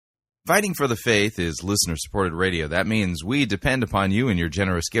Fighting for the Faith is listener-supported radio. That means we depend upon you and your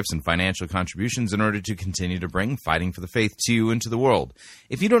generous gifts and financial contributions in order to continue to bring Fighting for the Faith to you and to the world.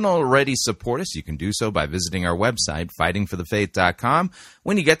 If you don't already support us, you can do so by visiting our website, fightingforthefaith.com.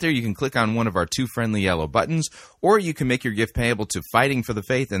 When you get there, you can click on one of our two friendly yellow buttons, or you can make your gift payable to Fighting for the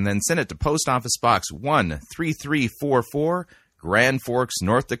Faith and then send it to Post Office Box 13344, Grand Forks,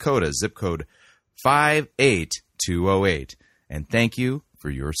 North Dakota, zip code 58208. And thank you for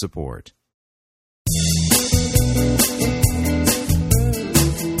your support.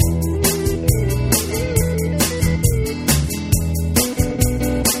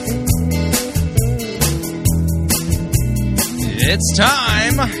 It's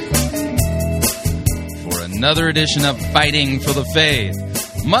time for another edition of Fighting for the Faith.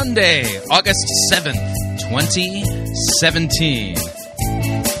 Monday, August 7th, 2017.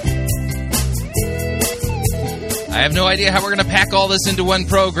 I have no idea how we're going to pack all this into one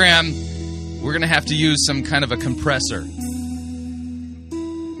program. We're going to have to use some kind of a compressor.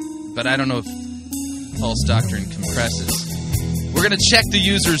 But I don't know if false doctrine compresses. We're going to check the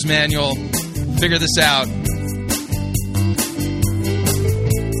user's manual, figure this out.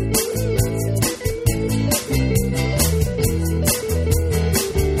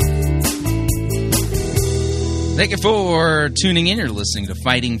 Thank you for tuning in. You're listening to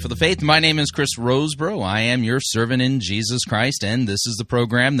Fighting for the Faith. My name is Chris Roseborough. I am your servant in Jesus Christ, and this is the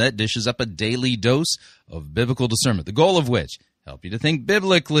program that dishes up a daily dose of biblical discernment, the goal of which, help you to think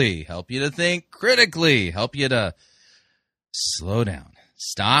biblically, help you to think critically, help you to slow down.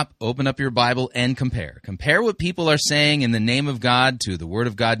 Stop, open up your Bible, and compare. Compare what people are saying in the name of God to the Word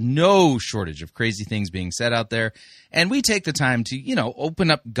of God. No shortage of crazy things being said out there. And we take the time to, open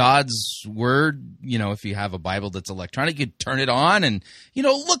up God's Word. If you have a Bible that's electronic, you turn it on and,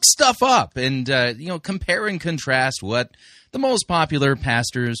 look stuff up and, compare and contrast what the most popular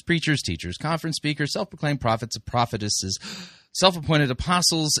pastors, preachers, teachers, conference speakers, self-proclaimed prophets and prophetesses, self-appointed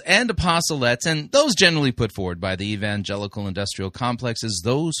apostles and apostolettes, and those generally put forward by the evangelical industrial complex as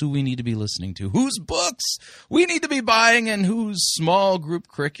those who we need to be listening to, whose books we need to be buying, and whose small group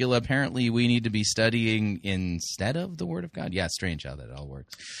curricula apparently we need to be studying instead of the Word of God. Yeah, strange how that all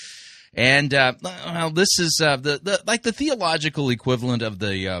works. And this is the theological equivalent of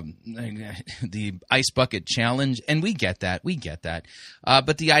the ice bucket challenge, and we get that.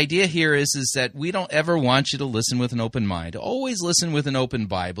 But the idea here is that we don't ever want you to listen with an open mind. Always listen with an open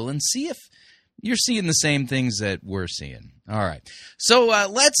Bible and see if you're seeing the same things that we're seeing. All right. So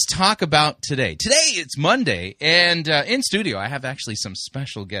let's talk about today. Today it's Monday, and in studio I have actually some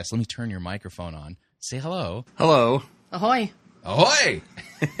special guests. Let me turn your microphone on. Say hello. Hello. Ahoy. Ahoy!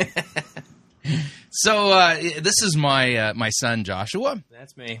 So this is my son Joshua.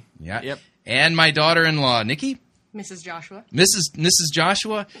 That's me. Yeah. Yep. And my daughter-in-law Nikki. Mrs. Joshua. Mrs.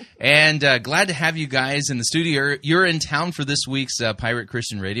 Joshua. And glad to have you guys in the studio. You're in town for this week's Pirate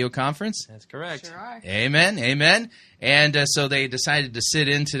Christian Radio Conference. That's correct. Sure are. Amen. And so they decided to sit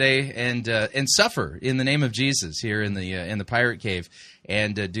in today and suffer in the name of Jesus here in the Pirate Cave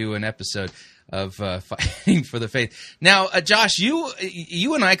and do an episode of Fighting for the Faith. Now, Josh, you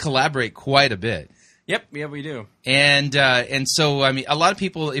and I collaborate quite a bit. Yep, yeah, we do. And so, I mean, a lot of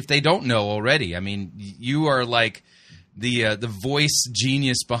people, if they don't know already, I mean, you are like the voice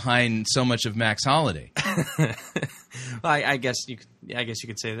genius behind so much of Max Holiday. Well, I guess you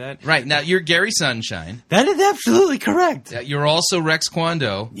could say that. Right. Now, you're Gary Sunshine. That is absolutely correct. You're also Rex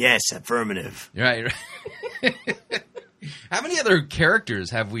Kwando. Yes, affirmative. Right. How many other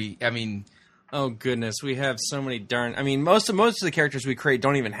characters have we, I mean... Oh goodness, we have so many darn. I mean, most of the characters we create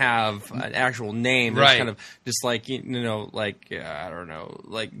don't even have an actual name. They're right. Kind of just like I don't know,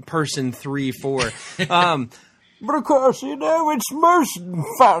 like person 3, 4. But of course, it's most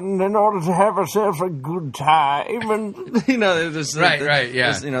fun in order to have ourselves a good time. And there's right,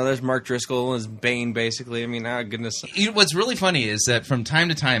 yeah. There's Mark Driscoll as Bane, basically. I mean, goodness. What's really funny is that from time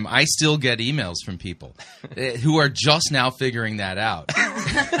to time, I still get emails from people who are just now figuring that out.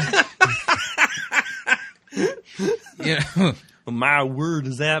 My word,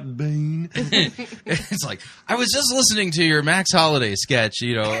 is that Bane? It's like, I was just listening to your Max Holiday sketch,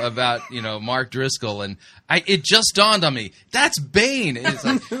 about, Mark Driscoll, and it just dawned on me, that's Bane. And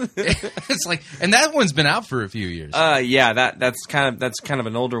it's like, and that one's been out for a few years. Yeah, that's kind of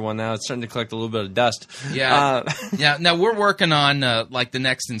an older one now. It's starting to collect a little bit of dust. Yeah. Yeah. Now we're working on, the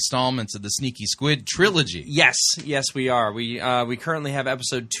next installments of the Sneaky Squid trilogy. Yes, we are. We currently have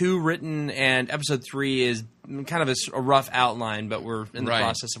episode 2 written, and episode 3 is kind of a rough outline, but we're in the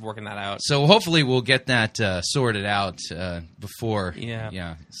process of working that out. So hopefully we'll get that sorted out before.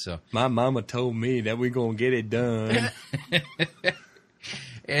 Yeah. So my mama told me that we're gonna get it done.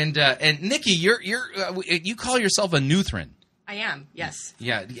 And Nikki, you call yourself a Lutheran. I am, yes.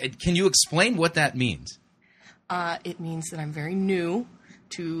 Yeah. Can you explain what that means? It means that I'm very new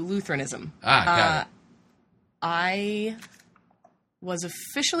to Lutheranism. Got it. I was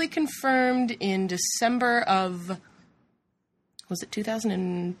officially confirmed in December of, was it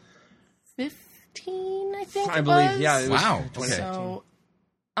 2015, I think I believe, yeah. It was wow. Okay. So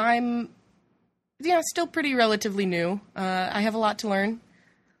I'm, still pretty relatively new. I have a lot to learn,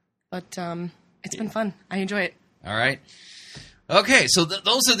 but it's been fun. I enjoy it. All right. Okay, so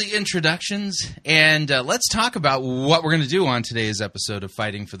those are the introductions, and let's talk about what we're going to do on today's episode of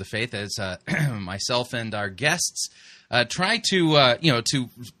Fighting for the Faith as myself and our guests try to,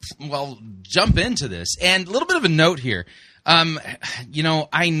 jump into this. And a little bit of a note here.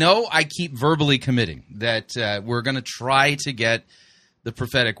 I know I keep verbally committing that we're going to try to get the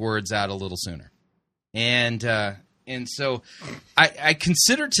prophetic words out a little sooner. And so I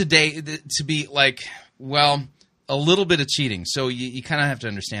consider today to be a little bit of cheating, so you kind of have to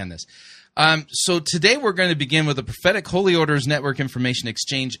understand this. So today we're going to begin with the Prophetic Holy Orders Network Information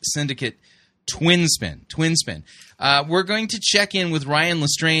Exchange Syndicate Twin Spin. We're going to check in with Ryan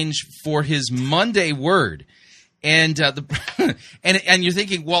LeStrange for his Monday word. And and you're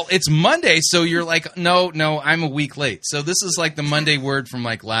thinking, well, it's Monday, so you're like, no, I'm a week late. So this is like the Monday word from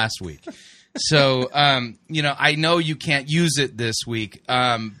like last week. So, I know you can't use it this week,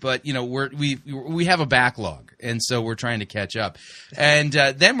 but we have a backlog, and so we're trying to catch up. And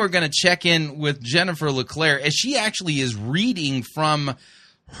then we're going to check in with Jennifer LeClaire as she actually is reading from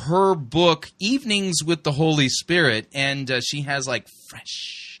her book Evenings with the Holy Spirit, and she has like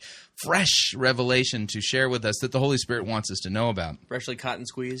fresh revelation to share with us that the Holy Spirit wants us to know about. Freshly cotton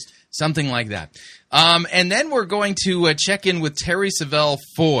squeezed. Something like that. And then we're going to check in with Terri Savelle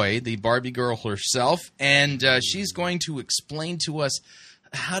Foy, the Barbie girl herself, and she's going to explain to us,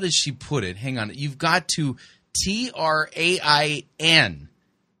 how does she put it? Hang on. You've got to TRAIN.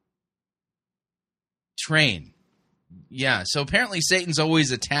 Train. Yeah, so apparently Satan's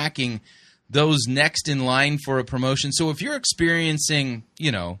always attacking those next in line for a promotion. So if you're experiencing,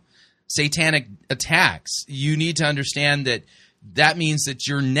 satanic attacks, you need to understand that means that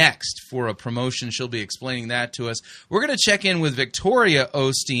you're next for a promotion. She'll be explaining that to us. We're going to check in with Victoria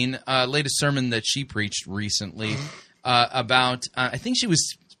Osteen, latest sermon that she preached recently about, I think she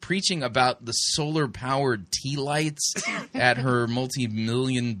was preaching about the solar-powered tea lights at her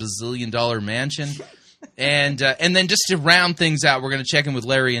multi-million, bazillion-dollar mansion. And then just to round things out, we're going to check in with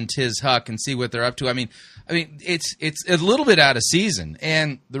Larry and Tiz Huch and see what they're up to. I mean, it's a little bit out of season,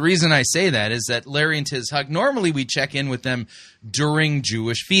 and the reason I say that is that Larry and Tiz Huch, normally we check in with them during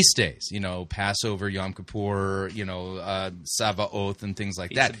Jewish feast days, Passover, Yom Kippur, Savaoth, and things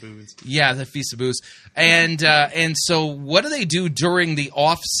like that. Feast of Booths. Yeah, the Feast of Booths. And so what do they do during the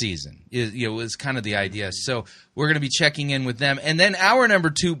off season? Is kind of the idea. So we're going to be checking in with them, and then hour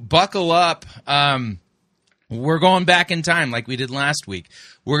number 2, buckle up. We're going back in time like we did last week.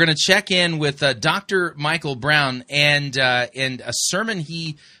 We're going to check in with Dr. Michael Brown and a sermon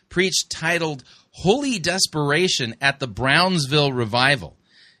he preached titled Holy Desperation at the Brownsville Revival.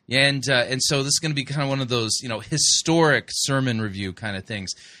 And so this is going to be kind of one of those, historic sermon review kind of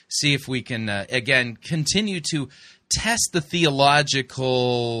things. See if we can, again, continue to test the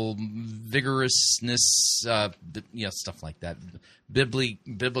theological vigorousness, stuff like that.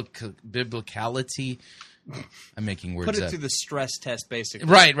 Biblicality. I'm making words up. Put it through the stress test, basically.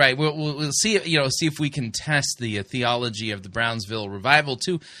 Right. We'll see. See if we can test the theology of the Brownsville revival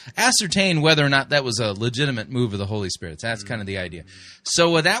to ascertain whether or not that was a legitimate move of the Holy Spirit. That's kind of the idea.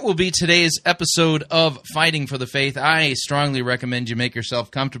 So that will be today's episode of Fighting for the Faith. I strongly recommend you make yourself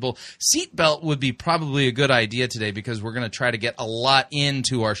comfortable. Seatbelt would be probably a good idea today because we're going to try to get a lot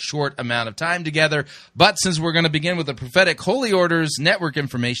into our short amount of time together. But since we're going to begin with the Prophetic Holy Orders Network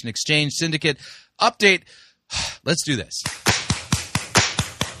Information Exchange Syndicate update, let's do this.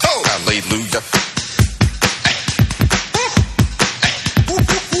 Oh, hallelujah.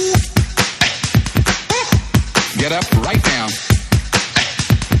 Get up right now.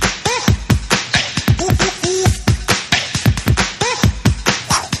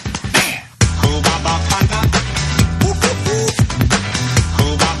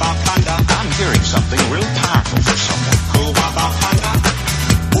 I'm hearing something real powerful for someone.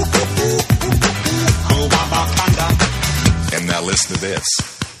 And now listen to this.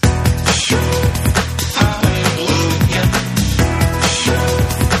 Hallelujah.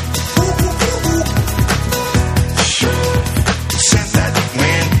 Said that,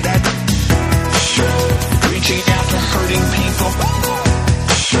 when that. Reaching out to hurting people.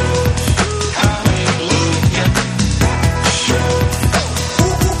 Hallelujah.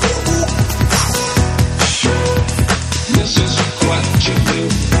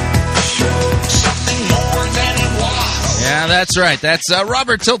 That's right. That's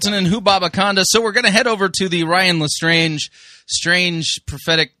Robert Tilton and Hubbub Akonda. So we're going to head over to the Ryan LeStrange Strange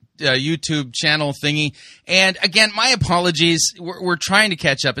Prophetic YouTube channel thingy. And again, my apologies. We're trying to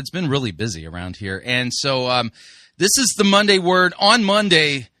catch up. It's been really busy around here. And so this is the Monday Word on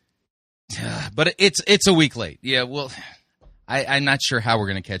Monday, but it's a week late. Yeah, well, I'm not sure how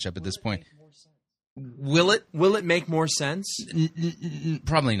we're going to catch up at this point. Will it? Will it make more sense?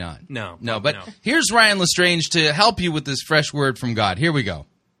 Probably not. No. But here's Ryan LeStrange to help you with this fresh word from God. Here we go.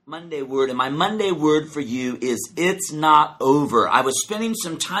 Monday word, and my Monday word for you is it's not over. I was spending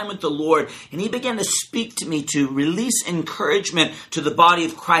some time with the Lord, and he began to speak to me to release encouragement to the body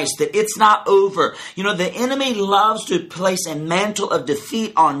of Christ that it's not over. You know, the enemy loves to place a mantle of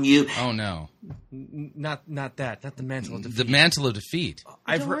defeat on you. Oh, no. Not that. Not the mantle of defeat. The mantle of defeat.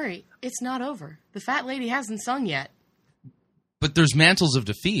 Don't worry. It's not over. The fat lady hasn't sung yet. But there's mantles of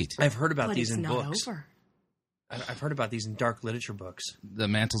defeat. I've heard about But these it's in not books. over. I've heard about these in dark literature books. The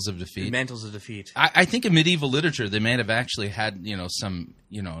mantles of defeat. The mantles of defeat. I think in medieval literature they may have actually had some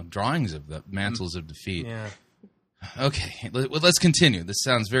drawings of the mantles of defeat. Yeah. Okay, let's continue. This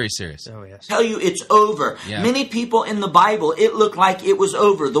sounds very serious. Oh yes. Tell you it's over. Yeah. Many people in the Bible, it looked like it was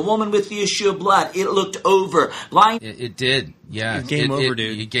over. The woman with the issue of blood, it looked over. Blind It did. Yeah. Game over,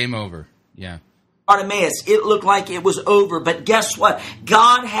 dude. Game over. Yeah. Bartimaeus, it looked like it was over. But guess what?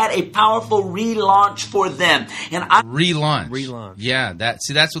 God had a powerful relaunch for them. And Relaunch. Yeah. That's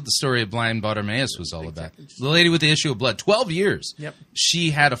what the story of blind Bartimaeus was all about. The lady with the issue of blood. 12 years. Yep. She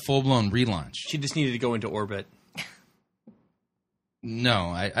had a full-blown relaunch. She just needed to go into orbit. No,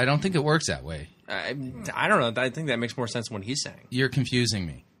 I don't think it works that way. I don't know. I think that makes more sense than what he's saying. You're confusing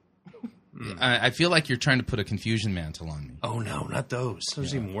me. I feel like you're trying to put a confusion mantle on me. Oh no, not those.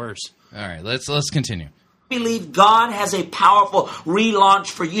 Those are even worse. All right, let's continue. believe God has a powerful relaunch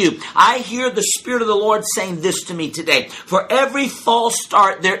for you. I hear the Spirit of the Lord saying this to me today. For every false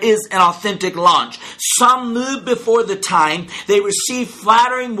start, there is an authentic launch. Some move before the time. They receive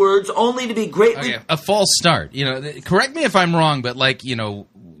flattering words only to be greatly... Okay, a false start. Correct me if I'm wrong, but I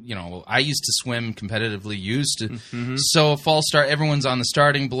used to swim competitively, So a false start, everyone's on the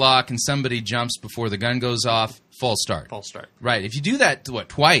starting block and somebody jumps before the gun goes off. False start. False start. Right. If you do that,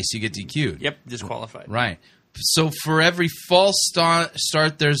 twice, you get DQ'd. Yep, disqualified. Right. So for every false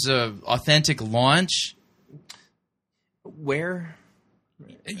start, there's a authentic launch. Where?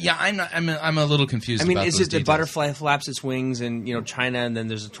 Yeah, I'm a little confused. I mean, about is those it the details. butterfly flaps its wings in China, and then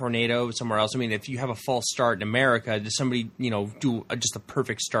there's a tornado somewhere else? I mean, if you have a false start in America, does somebody do just a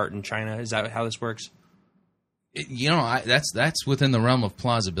perfect start in China? Is that how this works? That's within the realm of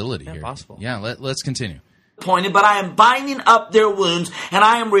plausibility here. Possible. Yeah, let's continue. Appointed, but I am binding up their wounds and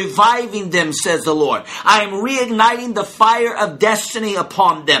I am reviving them, says the Lord. I am reigniting the fire of destiny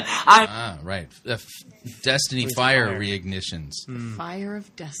upon them. Right. Destiny fire reignitions. Fire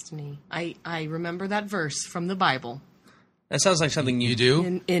of destiny. I remember that verse from the Bible. That sounds like something you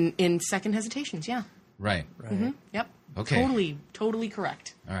do? In Second Hesitations, yeah. Right. Mm-hmm. Yep. Okay. Totally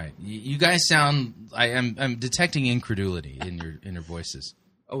correct. All right. You guys sound... I'm detecting incredulity in your voices.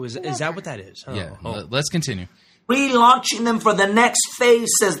 Oh, is that what that is? Oh. Yeah. Let's continue. Relaunching them for the next phase,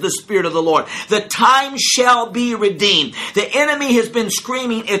 says the Spirit of the Lord. The time shall be redeemed. The enemy has been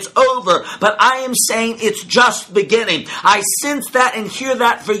screaming, it's over, but I am saying it's just beginning. I sense that and hear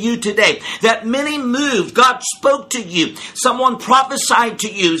that for you today. That many moved. God spoke to you. Someone prophesied to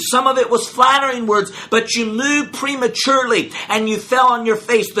you. Some of it was flattering words, but you moved prematurely and you fell on your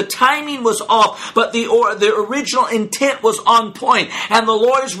face. The timing was off, but the original intent was on point. And the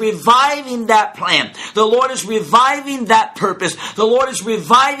Lord is reviving that plan. The Lord is reviving that purpose. The Lord is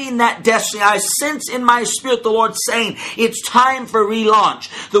reviving that destiny. I sense in my spirit the Lord saying it's time for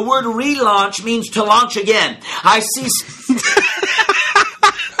relaunch. The word relaunch means to launch again. I see...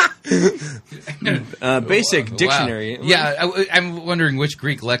 Basic dictionary. Wow. Yeah, I'm wondering which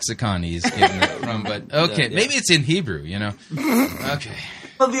Greek lexicon he's getting that from, but okay, maybe it's in Hebrew, Okay.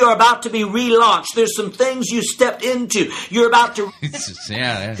 Some of you are about to be relaunched. There's some things you stepped into. You're about to...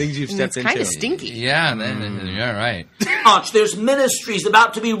 things you've stepped into. It's kind of stinky. Yeah, you're right. Relaunch. There's ministries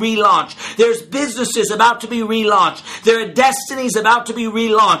about to be relaunched. There's businesses about to be relaunched. There are destinies about to be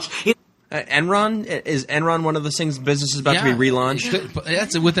relaunched. Enron? Is Enron one of those things, businesses about to be relaunched?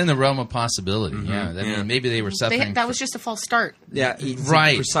 That's within the realm of possibility. Mm-hmm. Yeah, I mean, maybe they were suffering. That was just a false start. Yeah,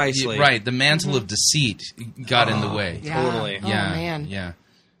 right. Precisely. Right. The mantle of deceit got in the way. Yeah. Totally. Oh, man. Yeah.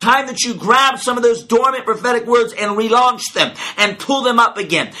 Time that you grab some of those dormant prophetic words and relaunch them and pull them up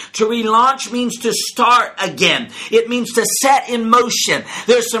again. To relaunch means to start again. It means to set in motion.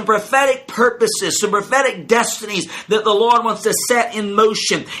 There's some prophetic purposes, some prophetic destinies that the Lord wants to set in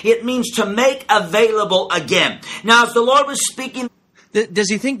motion. It means to make available again. Now, as the Lord was speaking, Does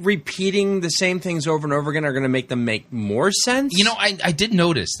he think repeating the same things over and over again are going to make them make more sense? You know, I did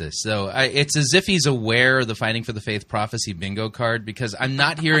notice this, though. It's as if he's aware of the Fighting for the Faith prophecy bingo card, because I'm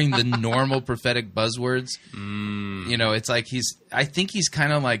not hearing the normal prophetic buzzwords. You know, it's like I think he's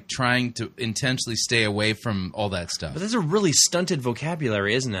kind of like trying to intentionally stay away from all that stuff. But that's a really stunted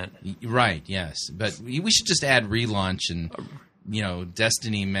vocabulary, isn't it? Right, yes. But we should just add relaunch and... you know,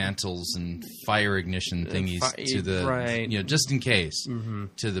 destiny mantles and fire ignition thingies to the, right. you know, just in case,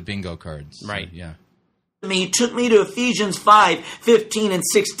 to the bingo cards. Right. So, yeah. took me to Ephesians 5:15 and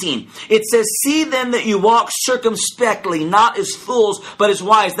 16. It says, "See then that you walk circumspectly, not as fools, but as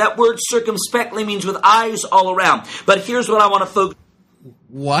wise." That word circumspectly means with eyes all around. But here's what I want to focus.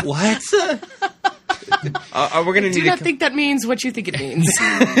 What? What? We're going to need Do not think that means what you think it means.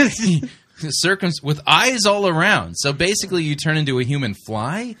 With eyes all around. So basically, you turn into a human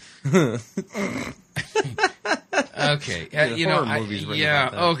fly. Okay, you know,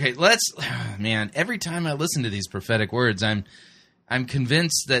 okay. Let's, man. Every time I listen to these prophetic words, I'm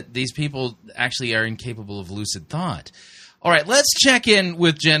convinced that these people actually are incapable of lucid thought. All right, let's check in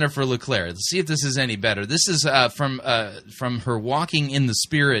with Jennifer LeClaire. Let's see if this is any better. This is from her Walking in the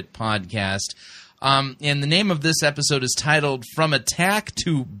Spirit podcast. And the name of this episode is titled "From Attack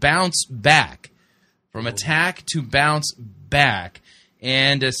to Bounce Back." From attack to bounce back.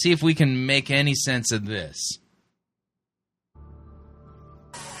 And see if we can make any sense of this.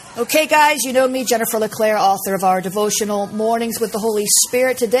 Okay, guys, you know me, Jennifer LeClaire, author of our devotional Mornings with the Holy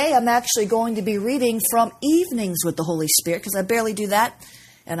Spirit. Today, I'm actually going to be reading from Evenings with the Holy Spirit, because I barely do that,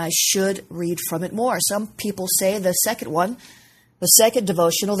 and I should read from it more. Some people say the second one, the second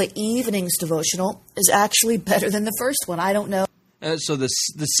devotional, the Evenings devotional, is actually better than the first one. I don't know. So the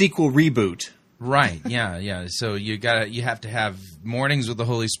sequel reboot. Right, yeah. So you have to have Mornings with the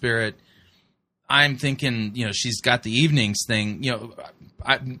Holy Spirit. I'm thinking, you know, she's got the Evenings thing, you know,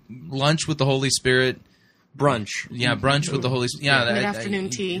 lunch with the Holy Spirit. Brunch. Yeah, brunch with the Holy Spirit. Yeah, mid-afternoon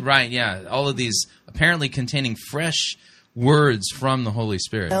tea. Right, yeah. All of these apparently containing fresh words from the Holy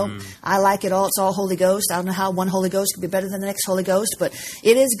Spirit. I like it all. It's all Holy Ghost. I don't know how one Holy Ghost could be better than the next Holy Ghost, but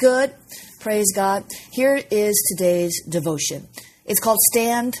it is good. Praise God. Here is today's devotion. It's called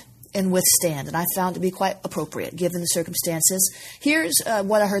Stand and Withstand, and I found it to be quite appropriate given the circumstances. Here's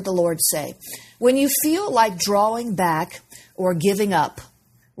what I heard the Lord say. When you feel like drawing back or giving up,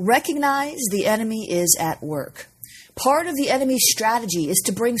 recognize the enemy is at work. Part of the enemy's strategy is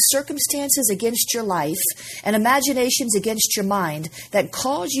to bring circumstances against your life and imaginations against your mind that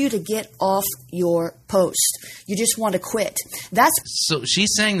cause you to get off your post. You just want to quit. So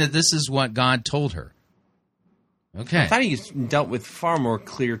she's saying that this is what God told her. Okay. I thought he dealt with far more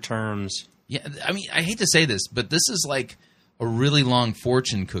clear terms. Yeah, I mean, I hate to say this, but this is like a really long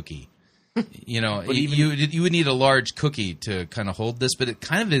fortune cookie. You know, you would need a large cookie to kind of hold this, but it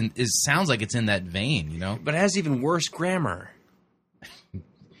kind of sounds like it's in that vein, you know? But it has even worse grammar.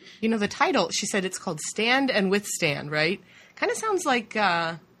 You know, the title, she said it's called Stand and Withstand, right? Kind of sounds like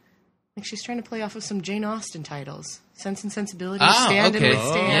she's trying to play off of some Jane Austen titles. Sense and Sensibility, Stand and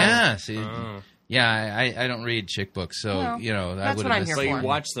Withstand. Yeah, see, yeah, I don't read chick books, so, well, you know, that's I would what I'm have here But for. you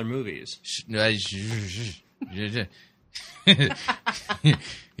watch their movies.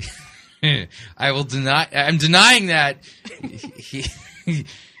 I'm denying that.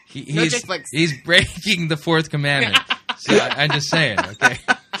 He's breaking the fourth commandment. So I'm just saying, okay?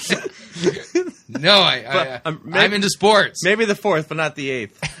 No, I'm into sports. Maybe the fourth, but not the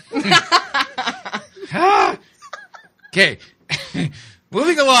eighth. Okay.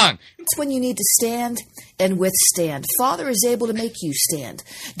 Moving along. It's when you need to stand and withstand. Father is able to make you stand.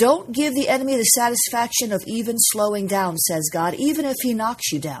 Don't give the enemy the satisfaction of even slowing down, says God, even if he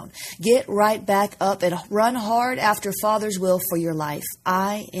knocks you down. Get right back up and run hard after Father's will for your life.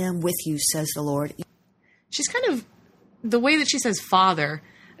 I am with you, says the Lord. She's kind of, the way that she says Father,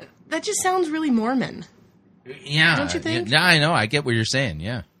 that just sounds really Mormon. Yeah. Don't you think? Yeah, I know. I get what you're saying.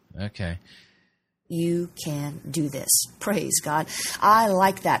 Yeah. Okay. You can do this. Praise God. I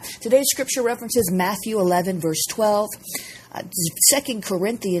like that. Today's scripture references Matthew 11, verse 12, 2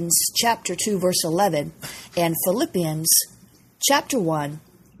 Corinthians chapter 2, verse 11, and Philippians chapter 1,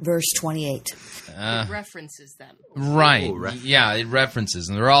 verse 28. It references them. Right. Yeah, it references,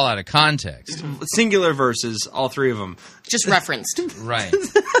 and they're all out of context. Singular verses, all three of them. Just referenced. Right.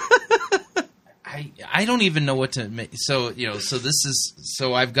 I don't even know what to make. So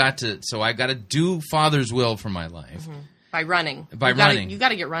I've got to do Father's will for my life. Mm-hmm. By running. You got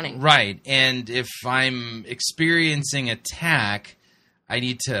to get running. Right. And if I'm experiencing attack, I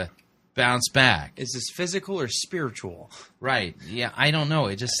need to bounce back. Is this physical or spiritual? Right. Yeah, I don't know.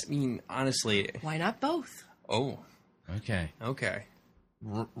 Honestly. Why not both? Oh. Okay.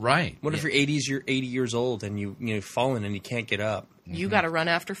 Right. What if you're 80 years old and you've fallen and you can't get up? You got to run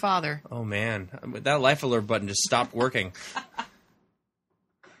after Father. Oh, man. That life alert button just stopped working.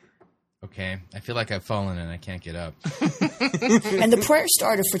 Okay, I feel like I've fallen and I can't get up. And the prayer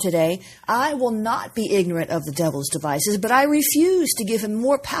starter for today, I will not be ignorant of the devil's devices, but I refuse to give him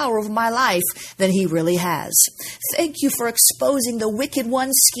more power over my life than he really has. Thank you for exposing the wicked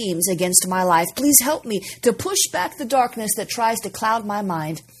one's schemes against my life. Please help me to push back the darkness that tries to cloud my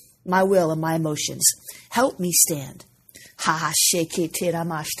mind, my will, and my emotions. Help me stand. Ha shake it,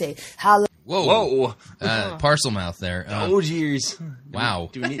 hallelujah. Whoa. Parcel mouth there. Oh, jeez.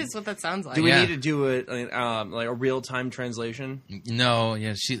 Wow. That is what that sounds like. Do we need to do like a real-time translation? No,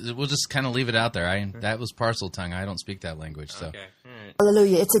 yeah. We'll just kind of leave it out there. That was parcel tongue. I don't speak that language. So. Okay. All right.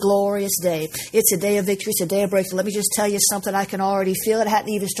 Hallelujah. It's a glorious day. It's a day of victory. It's a day of breakthrough. Let me just tell you something. I can already feel it. I hadn't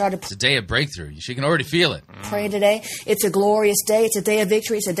even started It's a day of breakthrough. She can already feel it. praying today. It's a glorious day. It's a day of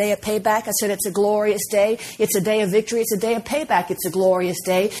victory. It's a day of payback. I said it's a glorious day. It's a day of victory. It's a day of payback. It's a glorious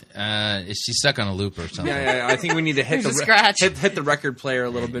day. Is she stuck on a loop or something? Yeah. I think we need to hit hit the record player a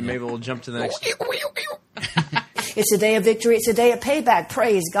little bit. Maybe we'll jump to the next. It's a day of victory. It's a day of payback.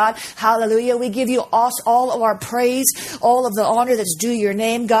 Praise God. Hallelujah. We give you all of our praise, all of the honor that's due your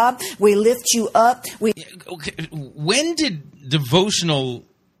name, God. We lift you up. Okay. When did devotional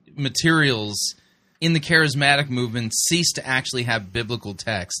materials in the charismatic movement cease to actually have biblical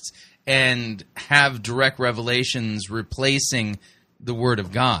texts and have direct revelations replacing the Word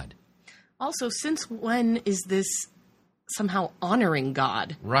of God? Also, since when is this somehow honoring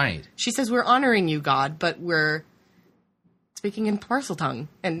God? Right. She says we're honoring you, God, but we're speaking in parcel tongue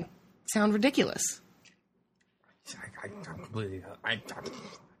and sound ridiculous.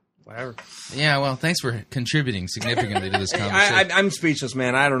 Whatever. Yeah, well, thanks for contributing significantly to this conversation. I'm speechless,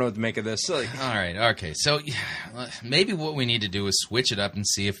 man. I don't know what to make of this. All right, okay. So maybe what we need to do is switch it up and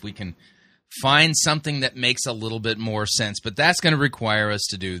see if we can find something that makes a little bit more sense. But that's going to require us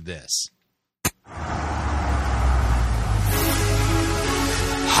to do this.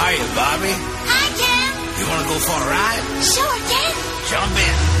 Hiya, Bobby. Hi, Ken. You want to go for a ride? Sure, Ken. Jump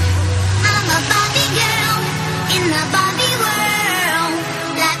in. I'm a Barbie girl in the Barbie world.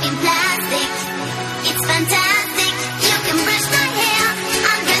 Life in plastic, it's fantastic. You can brush my hair,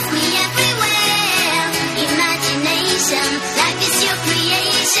 undress me everywhere. Imagination, life is your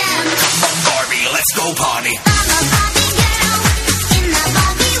creation. Come on, Barbie, let's go party. I'm a Barbie girl in the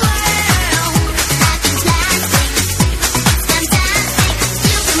Barbie world. Life in plastic, it's fantastic.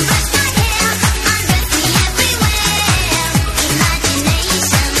 You can brush my hair, undress me everywhere.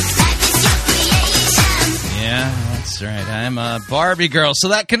 Imagination, life is your creation. Yeah, that's right. I'm a Barbie girl. So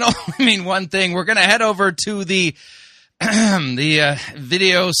that can only mean one thing. We're going to head over to the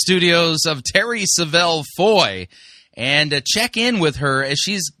video studios of Terri Savelle Foy and check in with her as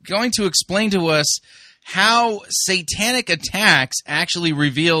she's going to explain to us how satanic attacks actually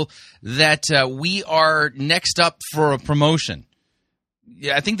reveal that we are next up for a promotion.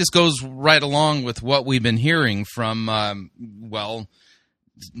 Yeah, I think this goes right along with what we've been hearing from, Ryan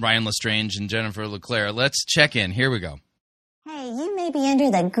LeStrange and Jennifer LeClaire. Let's check in. Here we go. Hey, you may be under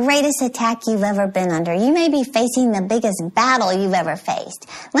the greatest attack you've ever been under. You may be facing the biggest battle you've ever faced.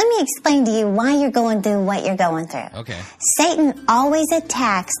 Let me explain to you why you're going through what you're going through. Okay. Satan always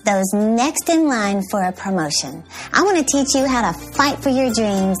attacks those next in line for a promotion. I want to teach you how to fight for your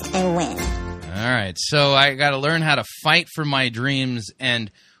dreams and win. All right, so I got to learn how to fight for my dreams and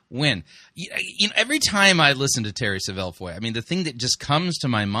win. You know, every time I listen to Terri Savelle Foy, I mean, the thing that just comes to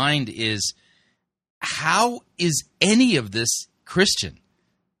my mind is, how is any of this Christian?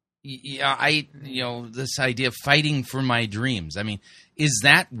 This idea of fighting for my dreams. I mean, is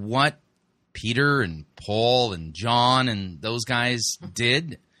that what Peter and Paul and John and those guys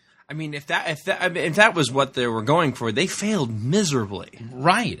did? I mean, if that was what they were going for, they failed miserably.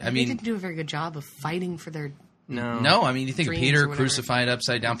 Right. I mean, they didn't do a very good job of fighting for their No, I mean, you think of Peter crucified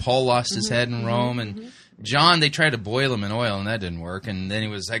upside down. Paul lost his head in Rome, and John, they tried to boil him in oil, and that didn't work. And then he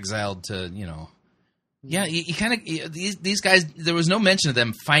was exiled to, Yeah, you kind of these guys. There was no mention of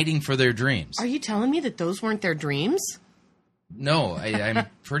them fighting for their dreams. Are you telling me that those weren't their dreams? No, I'm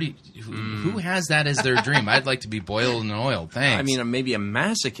pretty. Who has that as their dream? I'd like to be boiled in oil. Thanks. I mean, maybe a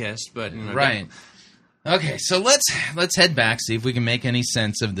masochist, but right. Okay, so let's head back, see if we can make any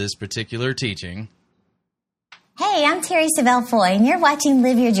sense of this particular teaching. Hey, I'm Terri Savelle Foy, and you're watching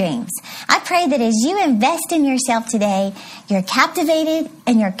Live Your Dreams. I pray that as you invest in yourself today, you're captivated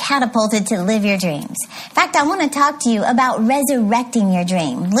and you're catapulted to live your dreams. In fact, I want to talk to you about resurrecting your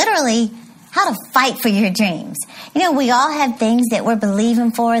dream. Literally, how to fight for your dreams. You know, we all have things that we're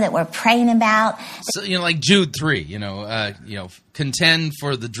believing for, that we're praying about. So, like Jude 3, contend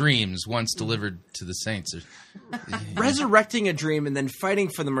for the dreams once delivered to the saints. Resurrecting a dream and then fighting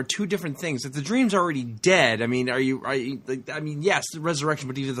for them are two different things. If the dream's already dead, I mean, are you yes, the resurrection,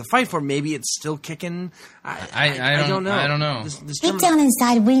 but either the fight for it, maybe it's still kicking. I don't know. I don't know. Deep down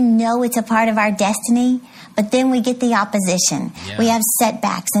inside, we know it's a part of our destiny, but then we get the opposition. Yeah. We have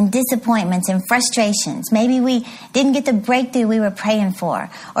setbacks and disappointments and frustrations. Maybe we didn't get the breakthrough we were praying for,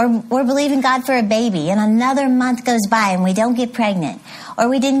 or we're believing God for a baby, and another month goes by and we don't get pregnant, or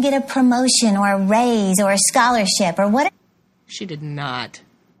we didn't get a promotion or a raise or a scholarship or whatever. She did not.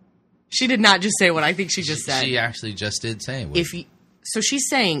 She did not just say what I think she just said. She actually just did say what. So she's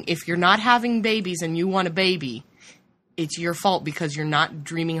saying if you're not having babies and you want a baby, it's your fault because you're not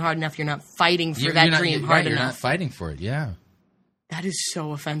dreaming hard enough. You're not fighting for that dream hard enough. You're not fighting for it, yeah. That is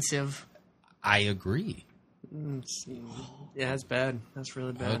so offensive. I agree. Yeah, that's bad. That's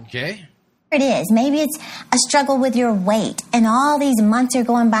really bad. Okay. It is. Maybe it's a struggle with your weight, and all these months are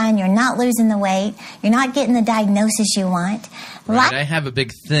going by and you're not losing the weight. You're not getting the diagnosis you want. Right, I have a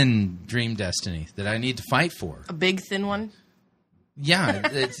big, thin dream destiny that I need to fight for. A big, thin one? Yeah.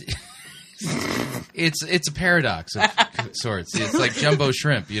 It's a paradox of sorts. It's like jumbo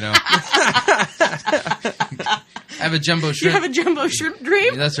shrimp, I have a jumbo shrimp. You have a jumbo shrimp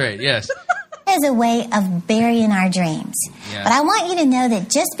dream? That's right, yes. As a way of burying our dreams. Yeah. But I want you to know that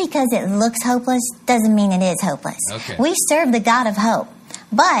just because it looks hopeless doesn't mean it is hopeless. Okay. We serve the God of hope.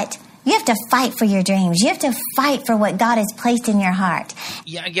 But you have to fight for your dreams. You have to fight for what God has placed in your heart.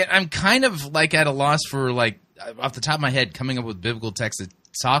 Yeah, I'm kind of like at a loss for, like, off the top of my head, coming up with biblical texts that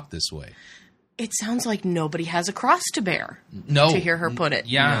talk this way. It sounds like nobody has a cross to bear. No. To hear her put it.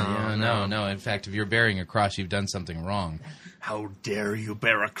 No. In fact, if you're bearing a cross, you've done something wrong. How dare you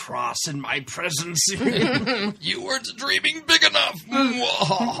bear a cross in my presence? You weren't dreaming big enough.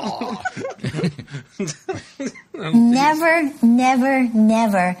 Never, never,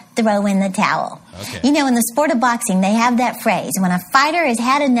 never throw in the towel. Okay. You know, in the sport of boxing, they have that phrase, when a fighter has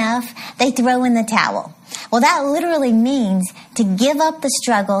had enough, they throw in the towel. Well, that literally means to give up the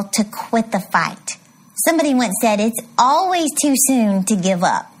struggle, to quit the fight. Somebody once said, it's always too soon to give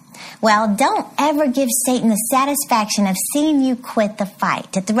up. Well, don't ever give Satan the satisfaction of seeing you quit the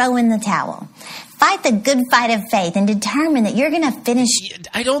fight, to throw in the towel. Fight the good fight of faith and determine that you're going to finish.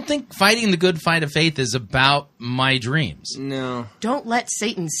 I don't think fighting the good fight of faith is about my dreams. No. Don't let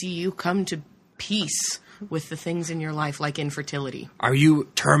Satan see you come to peace with the things in your life, like infertility. Are you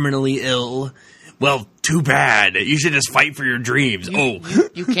terminally ill? Well, too bad. You should just fight for your dreams.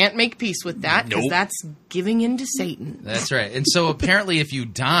 You can't make peace with that because that's giving in to Satan. That's right. And so apparently if you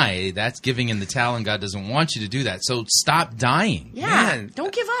die, that's giving in the towel, and God doesn't want you to do that. So stop dying. Yeah, Man.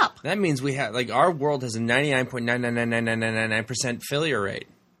 don't give up. That means we have, like, our world has a 99.99999% failure rate.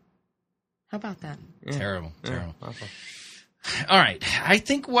 How about that? Yeah. Terrible. Awful. All right. I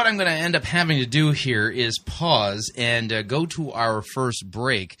think what I'm going to end up having to do here is pause and go to our first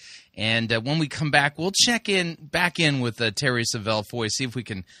break. And when we come back, we'll check back in with Terri Savelle Foy, see if we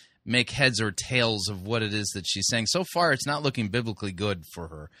can make heads or tails of what it is that she's saying. So far, it's not looking biblically good for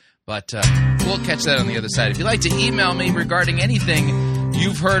her. But we'll catch that on the other side. If you'd like to email me regarding anything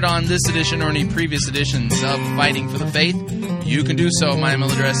you've heard on this edition or any previous editions of Fighting for the Faith, you can do so. My email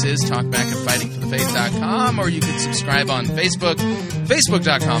address is talkback@fightingforthefaith.com, or you can subscribe on Facebook,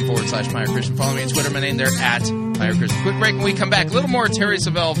 facebook.com/Pirate Christian. Follow me on Twitter. My name there @Pirate Christian. Quick break when we come back. A little more Terri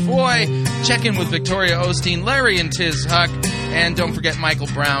Savelle Foy. Check in with Victoria Osteen, Larry and Tiz Huch, and don't forget Michael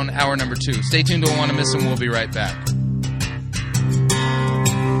Brown, hour number 2. Stay tuned, don't want to miss him. We'll be right back.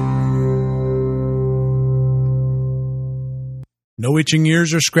 No itching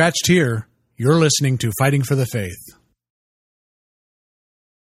ears are scratched here. You're listening to Fighting for the Faith.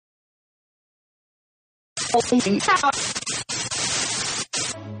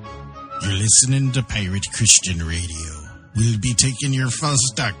 You're listening to Pirate Christian Radio. We'll be taking your false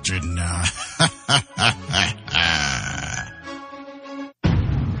doctrine now.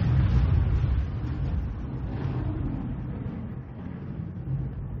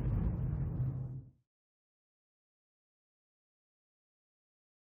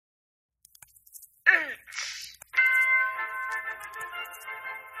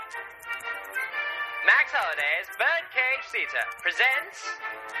 Max Holliday's Birdcage Theatre presents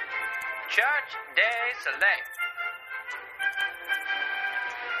Church des Soleil.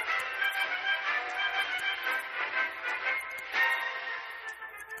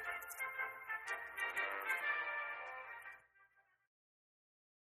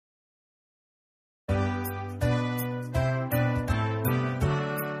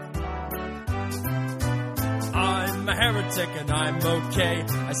 I'm a heretic and I'm okay.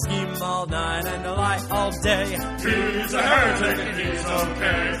 I scheme all night and I lie all day. He's a heretic and he's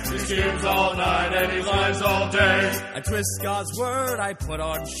okay. He schemes all night and he lies all day. I twist God's word, I put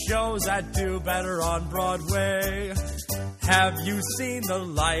on shows that do better on Broadway. Have you seen The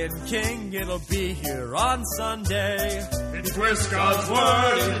Lion King? It'll be here on Sunday. He twists God's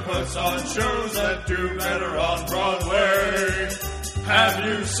word, he puts on shows that do better on Broadway. Have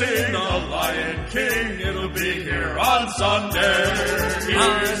you seen The Lion King? It'll be here on Sunday.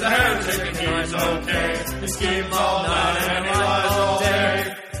 He's a heretic and he's okay. He schemes all night and he lies all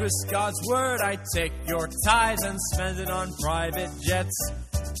day. Twist God's word, I take your tithes and spend it on private jets.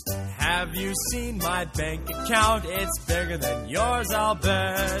 Have you seen my bank account? It's bigger than yours, I'll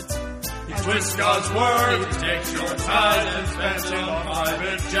bet. He twists God's word, he takes your tithes and spends it on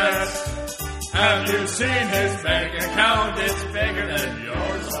private jets. Have you seen his bank account? It's bigger than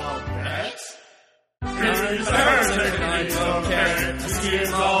yours, I'll bet. He's a heretic and he's okay. He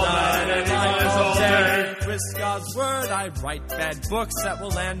schemes all night and he lies all day. Twist God's word, I write bad books that will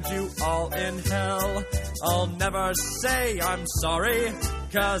land you all in hell. I'll never say I'm sorry,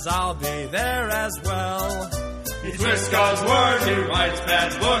 'cause I'll be there as well. He twists God's word, he writes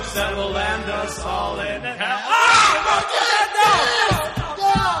bad books that will land us all in hell.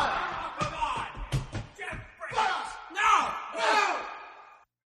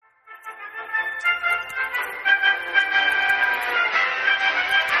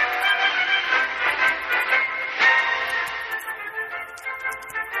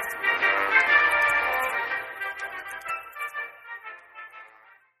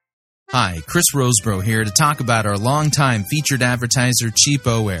 Hi, Chris Rosebrough here to talk about our longtime featured advertiser,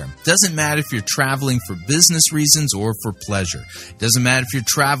 Cheapo Air. Doesn't matter if you're traveling for business reasons or for pleasure. Doesn't matter if you're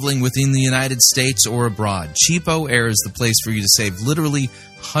traveling within the United States or abroad. Cheapo Air is the place for you to save literally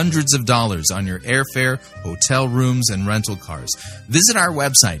hundreds of dollars on your airfare, hotel rooms, and rental cars. Visit our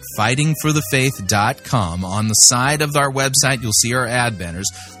website, fightingforthefaith.com. On the side of our website, you'll see our ad banners.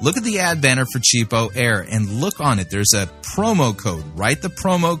 Look at the ad banner for Cheapo Air and look on it. There's a promo code. Write the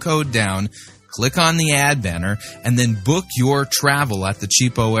promo code down. Click on the ad banner and then book your travel at the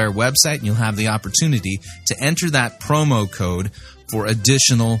Cheapo Air website, and you'll have the opportunity to enter that promo code for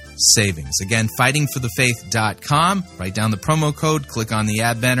additional savings. Again, fightingforthefaith.com. Write down the promo code, click on the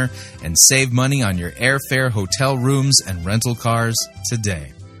ad banner, and save money on your airfare, hotel rooms, and rental cars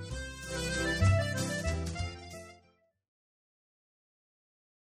today.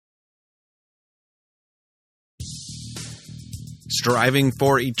 Striving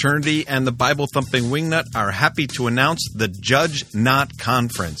for Eternity and the Bible-thumping wingnut are happy to announce the Judge Not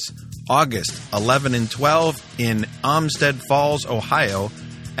Conference, August 11 and 12 in Olmsted Falls, Ohio,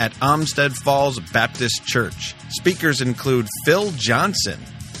 at Olmsted Falls Baptist Church. Speakers include Phil Johnson,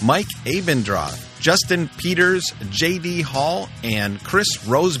 Mike Abendroth, Justin Peters, J.D. Hall, and Chris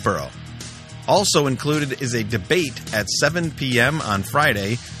Rosebrough. Also included is a debate at 7 p.m. on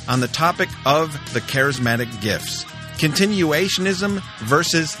Friday on the topic of the charismatic gifts. Continuationism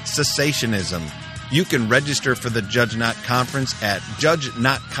versus cessationism. You can register for the Judge Not Conference at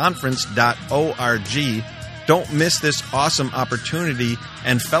judgenotconference.org. Don't miss this awesome opportunity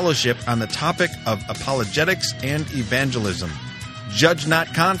and fellowship on the topic of apologetics and evangelism. Judge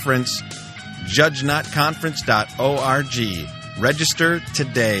Not Conference, judgenotconference.org. Register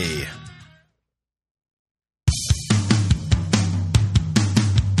today.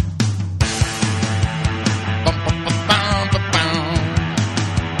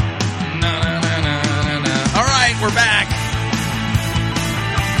 We're back.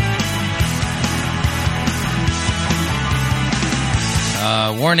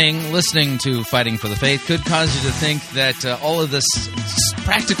 Warning, listening to Fighting for the Faith could cause you to think that all of this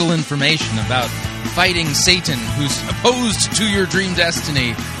practical information about fighting Satan, who's opposed to your dream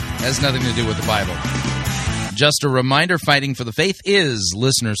destiny, has nothing to do with the Bible. Just a reminder, Fighting for the Faith is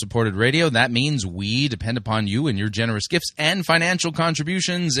listener-supported radio. That means we depend upon you and your generous gifts and financial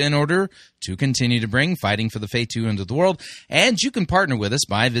contributions in order to continue to bring Fighting for the Faith to you into the world. And you can partner with us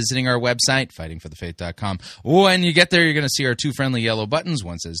by visiting our website, fightingforthefaith.com. When you get there, you're going to see our two friendly yellow buttons.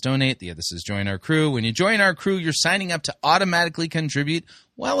 One says donate, the other says join our crew. When you join our crew, you're signing up to automatically contribute,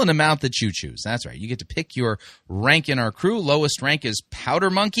 well, an amount that you choose. That's right. You get to pick your rank in our crew. Lowest rank is Powder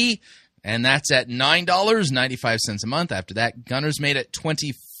Monkey, and that's at $9.95 a month. After that, Gunner's Mate at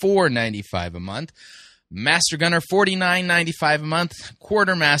 $25 $34.95 a month. Master Gunner, $49.95 a month.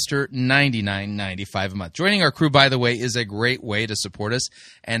 Quartermaster, $99.95 a month. Joining our crew, by the way, is a great way to support us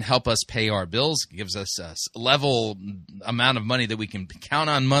and help us pay our bills. It gives us a level amount of money that we can count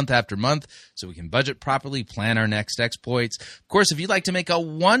on month after month so we can budget properly, plan our next exploits. Of course, if you'd like to make a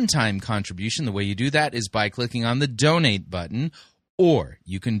one-time contribution, the way you do that is by clicking on the donate button. Or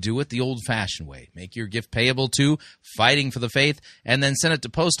you can do it the old-fashioned way. Make your gift payable to Fighting for the Faith, and then send it to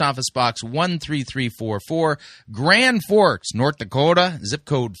Post Office Box 13344, Grand Forks, North Dakota, zip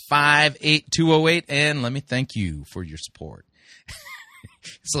code 58208. And let me thank you for your support.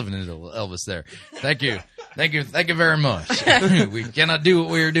 It's living into Elvis there. Thank you. Thank you very much. We cannot do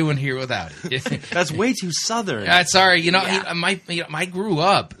what we're doing here without it. That's way too southern. Sorry, I grew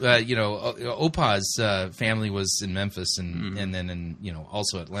up. Opa's family was in Memphis and then in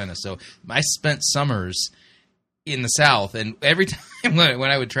also Atlanta. So I spent summers in the South, and every time when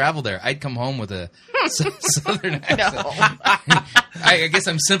I would travel there, I'd come home with a southern accent. I guess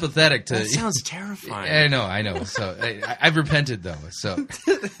I'm sympathetic to. That sounds terrifying. I know. So I've repented though. So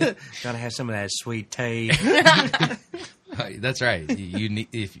gotta have some of that sweet tea. That's right. You need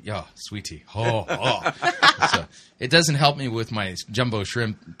sweet tea. So it doesn't help me with my jumbo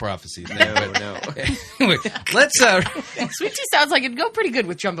shrimp prophecy. No. Anyway, let's. Sweet tea sounds like it'd go pretty good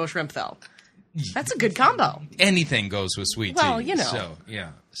with jumbo shrimp, though. That's a good combo. Anything goes with sweet tea. Well,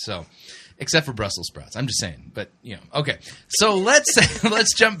 So, except for Brussels sprouts. I'm just saying. But, okay. So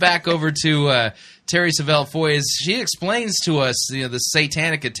let's jump back over to Terri Savelle Foy. She explains to us, the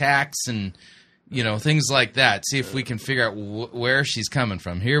satanic attacks and, things like that. See if we can figure out where she's coming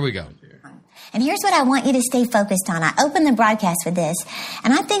from. Here we go. And here's what I want you to stay focused on. I opened the broadcast with this,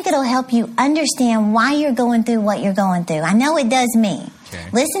 and I think it'll help you understand why you're going through what you're going through. I know it does me. Okay.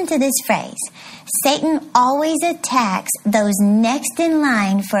 Listen to this phrase. Satan always attacks those next in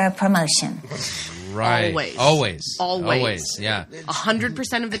line for a promotion. Right. Always. Yeah.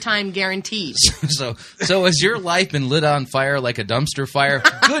 100% of the time guaranteed. So has your life been lit on fire like a dumpster fire?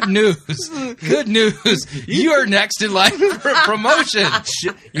 Good news. You're next in line for a promotion.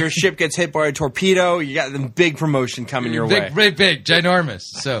 Your ship gets hit by a torpedo. You got the big promotion coming your way. Big, ginormous.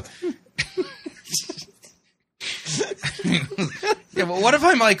 So. Yeah, but what if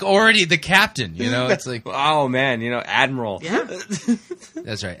I'm already the captain? It's like, oh man, admiral. Yeah,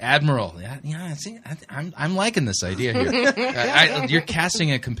 that's right, admiral. Yeah. See, I'm liking this idea here. You're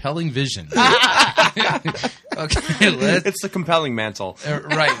casting a compelling vision. Okay, it's the compelling mantle,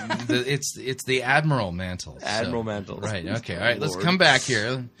 right? It's the admiral mantle. Admiral mantle. Right. Okay. All right. Let's come back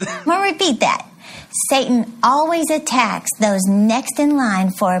here. We'll repeat that. Satan always attacks those next in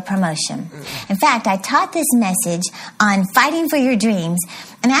line for a promotion. In fact, I taught this message on Fighting for Your Dreams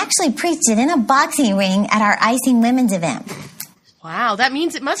and actually preached it in a boxing ring at our Icing Women's event. Wow, that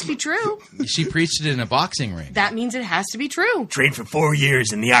means it must be true. She preached it in a boxing ring. That means it has to be true. Trained for 4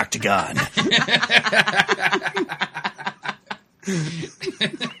 years in the octagon.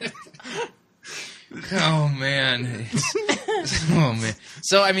 Oh man.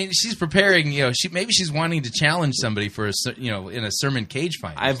 So she's preparing. Maybe she's wanting to challenge somebody for in a sermon cage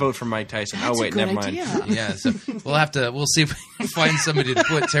fight. I vote for Mike Tyson. That's wait, never mind. Yeah, so we'll see if we can find somebody to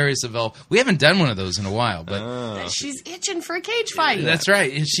put Terri Savelle. We haven't done one of those in a while, but she's itching for a cage fight. That's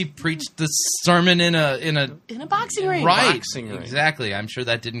right. And she preached the sermon in a boxing ring. Right. Boxing ring. Exactly. I'm sure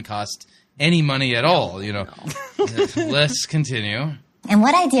that didn't cost any money at all. No. Let's continue. And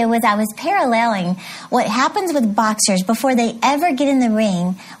what I did was I was paralleling what happens with boxers before they ever get in the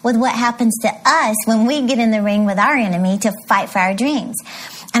ring with what happens to us when we get in the ring with our enemy to fight for our dreams.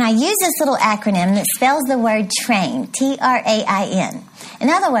 And I use this little acronym that spells the word TRAIN, T-R-A-I-N. In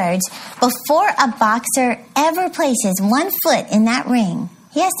other words, before a boxer ever places one foot in that ring,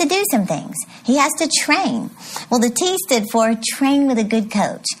 he has to do some things. He has to train. Well, the T stood for train with a good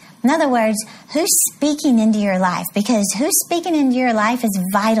coach. In other words, who's speaking into your life? Because who's speaking into your life is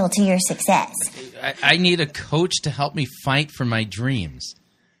vital to your success. I need a coach to help me fight for my dreams.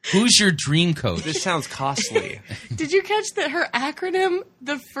 Who's your dream coach? This sounds costly. Did you catch that her acronym,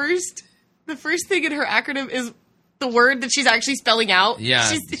 the first thing in her acronym is the word that she's actually spelling out?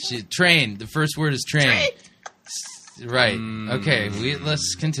 Yeah, train. The first word is train. Right. Okay,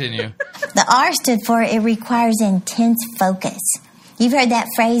 let's continue. The R stood for it requires intense focus. You've heard that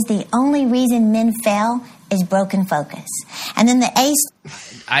phrase, the only reason men fail is broken focus. And then the A...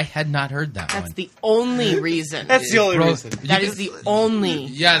 I had not heard that one. That's the only reason. That's the only reason. That is the only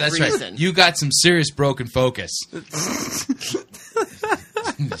reason. Yeah, that's right. You got some serious broken focus.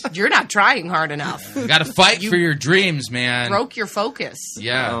 You're not trying hard enough. You got to fight for your dreams, man. Broke your focus.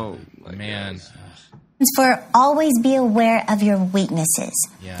 Yeah. Oh, man. For always be aware of your weaknesses.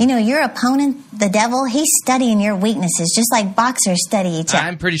 Yeah. You know, your opponent, the devil, he's studying your weaknesses, just like boxers study each other.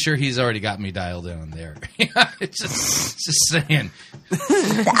 I'm pretty sure he's already got me dialed in on there. It's just saying.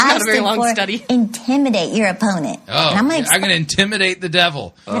 The I not a very long for study. Intimidate your opponent. Oh, I'm going to intimidate the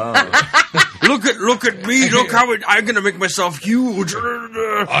devil. Look at me! Look how I'm going to make myself huge.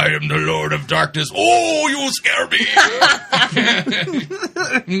 I am the Lord of Darkness. Oh, you scare me!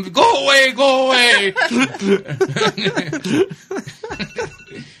 Go away! Go away!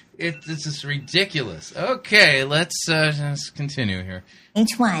 This is ridiculous. Okay, let's continue here.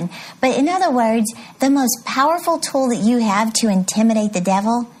 Each one. But in other words, the most powerful tool that you have to intimidate the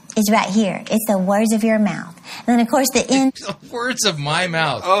devil is right here. It's the words of your mouth. And then, of course, the words of my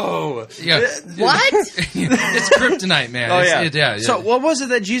mouth. Oh. Yeah. What? It's kryptonite, man. Oh, yeah. Yeah. So what was it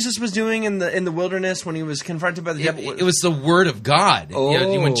that Jesus was doing in the wilderness when he was confronted by the devil? It was the word of God. Oh. You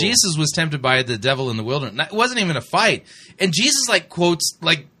know, when Jesus was tempted by the devil in the wilderness, it wasn't even a fight. And Jesus quotes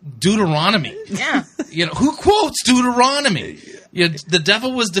Deuteronomy. Yeah. You know, who quotes Deuteronomy? You know, the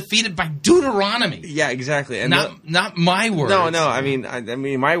devil was defeated by Deuteronomy. Yeah, exactly. And not my words. No. I mean,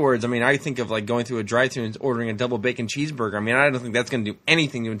 my words. I mean, I think of going through a drive-thru and ordering a double bacon cheeseburger. I mean, I don't think that's going to do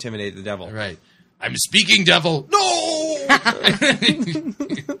anything to intimidate the devil. Right. I'm speaking, devil. No.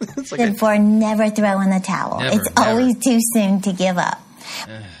 and for never throw in the towel. It's always too soon to give up.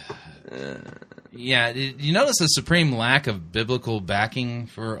 Yeah. You notice the supreme lack of biblical backing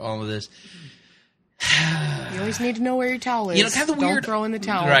for all of this? You always need to know where your towel is. You know, kind of weird. Don't throw in the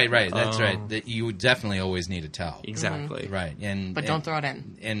towel. Right. That's right. That you definitely always need a towel. Exactly. Mm-hmm. Right. But don't throw it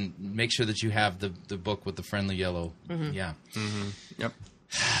in. And make sure that you have the book with the friendly yellow. Mm-hmm. Yeah. Mm-hmm. Yep.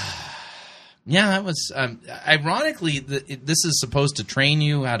 Yeah, that was ironically. This is supposed to train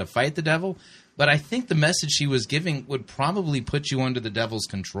you how to fight the devil, but I think the message she was giving would probably put you under the devil's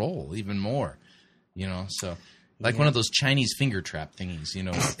control even more. You know, so one of those Chinese finger trap thingies. You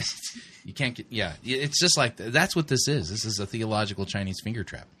know. You can't get, it's just like, that's what this is. This is a theological Chinese finger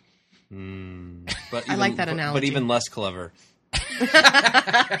trap. But I like that analogy. But even less clever.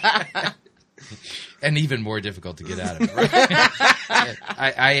 And even more difficult to get out of. Right?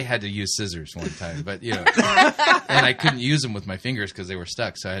 I had to use scissors one time, but, you know, and I couldn't use them with my fingers because they were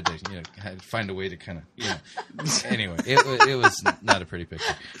stuck, so I had to, had to find a way to kind of, Anyway, it was not a pretty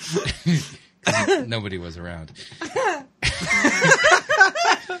picture. Nobody was around.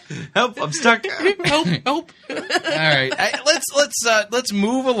 Help! I'm stuck. Help! All right, let's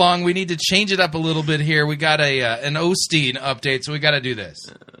move along. We need to change it up a little bit here. We got an Osteen update, so we got to do this.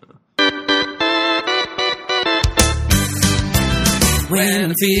 When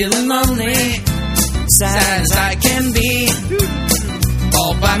I'm feeling lonely, sad as I can be,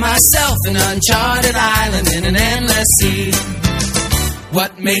 all by myself, an uncharted island in an endless sea.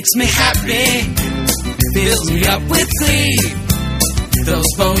 What makes me happy fills me up with glee. Those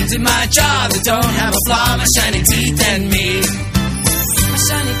bones in my jaw that don't have a flaw, my shiny teeth and me. My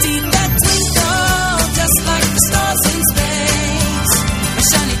shiny teeth that twinkle just like the stars in space. My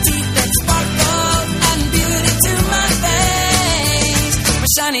shiny teeth that sparkle and beauty to my face. My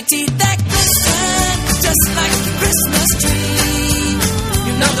shiny teeth that glisten just like the Christmas tree.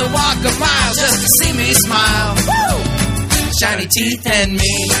 You know they walk a mile just to see me smile. Woo! Shiny teeth and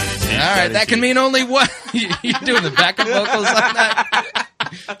me. All right, that can mean only one. You doing the backup vocals on that?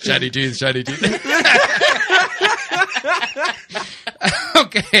 Shiny teeth, shiny teeth.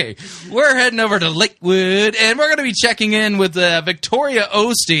 Okay, we're heading over to Lakewood, and we're going to be checking in with Victoria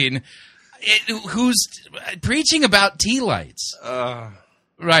Osteen, who's preaching about tea lights.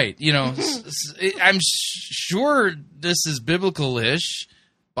 Right, you know, I'm sure this is biblical-ish,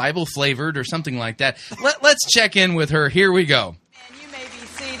 Bible-flavored or something like that. Let's check in with her. Here we go. And you may be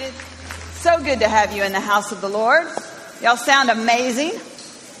seated. So good to have you in the house of the Lord. Y'all sound amazing.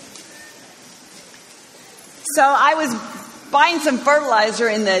 So I was buying some fertilizer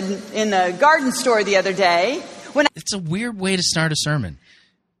in the garden store the other day. It's a weird way to start a sermon.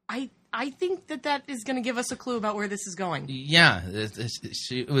 I think that is going to give us a clue about where this is going. Yeah,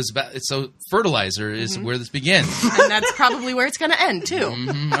 it was about. So fertilizer is where this begins, and that's probably where it's going to end too.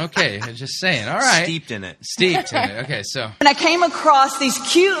 Okay, I'm just saying. All right, steeped in it. Okay, so and I came across these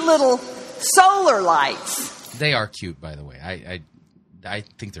cute little solar lights. They are cute, by the way. I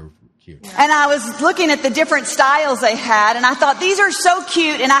think they're cute. And I was looking at the different styles they had, and I thought these are so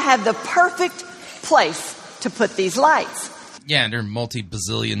cute, and I have the perfect place to put these lights. Yeah, and they're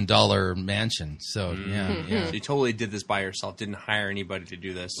multi-bazillion-dollar mansion. So, yeah. She totally did this by herself. Didn't hire anybody to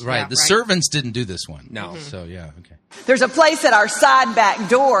do this. Right. The servants didn't do this one. No. So, yeah, okay. There's a place at our side back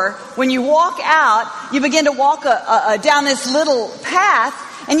door. When you walk out, you begin to walk down this little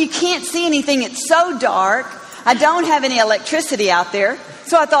path, and you can't see anything. It's so dark. I don't have any electricity out there.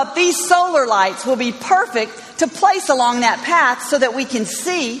 So I thought these solar lights will be perfect to place along that path so that we can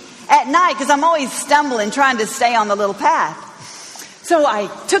see at night, because I'm always stumbling trying to stay on the little path. So I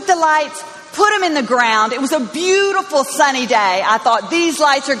took the lights, put them in the ground. It was a beautiful sunny day. I thought these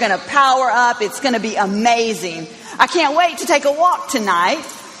lights are going to power up. It's going to be amazing. I can't wait to take a walk tonight,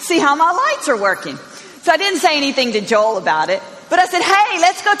 see how my lights are working. So I didn't say anything to Joel about it, but I said, hey,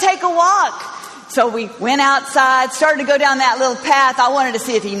 let's go take a walk. So we went outside, started to go down that little path. I wanted to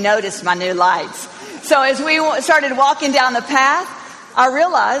see if he noticed my new lights. So as we started walking down the path, I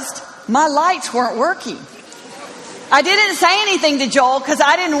realized my lights weren't working. I didn't say anything to Joel because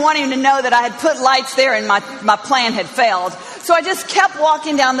I didn't want him to know that I had put lights there and my plan had failed. So I just kept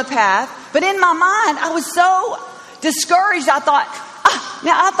walking down the path. But in my mind, I was so discouraged. I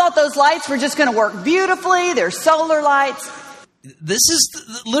thought those lights were just going to work beautifully. They're solar lights. This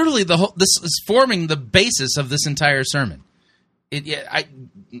is literally this is forming the basis of this entire sermon.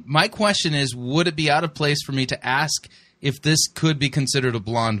 My question is, would it be out of place for me to ask if this could be considered a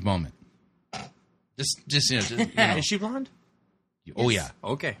blonde moment? Just Is she blonde? Oh yeah.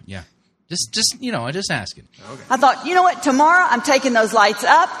 Okay. Yeah. Just asking. Okay. I thought, you know what? Tomorrow I'm taking those lights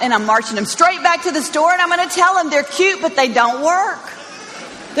up and I'm marching them straight back to the store and I'm going to tell them they're cute, but they don't work.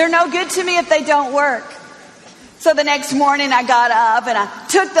 They're no good to me if they don't work. So the next morning I got up and I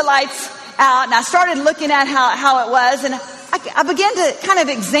took the lights out and I started looking at how it was, and I began to kind of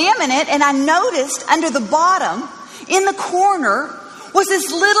examine it, and I noticed under the bottom in the corner was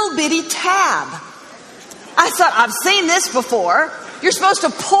this little bitty tab. I thought, I've seen this before. You're supposed to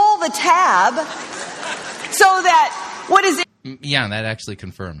pull the tab so that, what is it? Yeah, that actually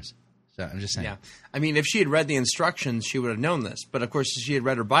confirms. So I'm just saying. Yeah. I mean, if she had read the instructions, she would have known this. But of course, if she had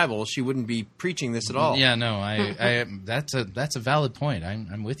read her Bible, she wouldn't be preaching this at all. Yeah, no, that's a valid point.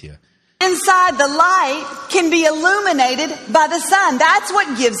 I'm with you. Inside the light can be illuminated by the sun. That's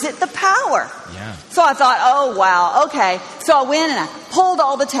what gives it the power. Yeah. So I thought, oh, wow, okay. So I went and I pulled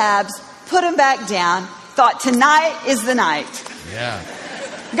all the tabs, put them back down, thought tonight is the night. Yeah.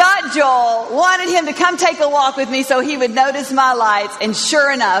 Got Joel, wanted him to come take a walk with me so he would notice my lights, and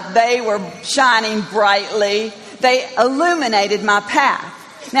sure enough, they were shining brightly. They illuminated my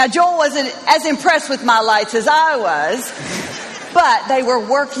path. Now, Joel wasn't as impressed with my lights as I was, but they were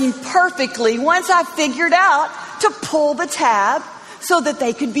working perfectly once I figured out to pull the tab so that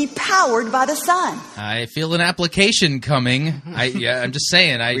they could be powered by the sun. I feel an application coming. I'm just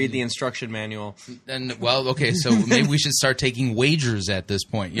saying. Read the instruction manual. And well, okay, so maybe we should start taking wagers at this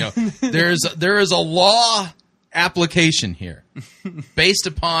point. There is a law application here based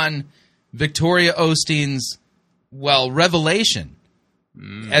upon Victoria Osteen's revelation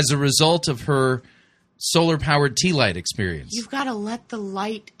as a result of her solar-powered tea light experience. You've got to let the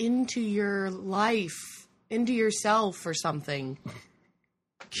light into your life, into yourself or something.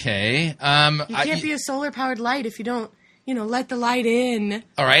 Okay. You can't be a solar-powered light if you don't, let the light in.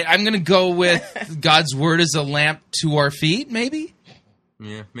 All right, I'm going to go with God's word as a lamp to our feet, maybe?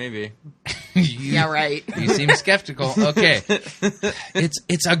 Yeah, maybe. Yeah, right. You seem skeptical. Okay.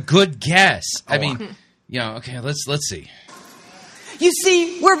 It's a good guess. I mean, okay, let's see. You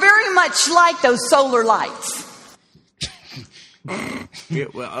see, we're very much like those solar lights. Yeah,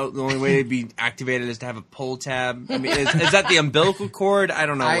 well, the only way to be activated is to have a pull tab. I mean, is that the umbilical cord? I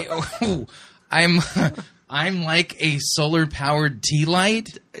don't know. I'm like a solar powered tea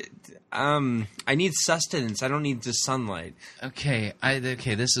light. I need sustenance. I don't need just sunlight. Okay,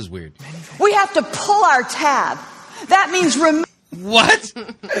 this is weird. We have to pull our tab. That means what?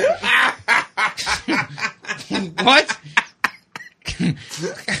 What?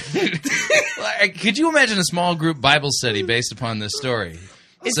 Could you imagine a small group Bible study based upon this story?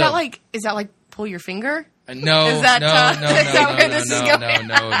 Is that like pull your finger? No, is that,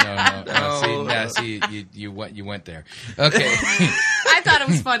 no. See, you went there. Okay. I thought it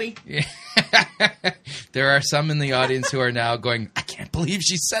was funny. There are some in the audience who are now going, I can't believe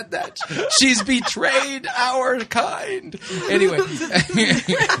she said that. She's betrayed our kind. Anyway.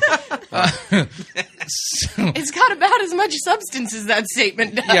 It's got about as much substance as that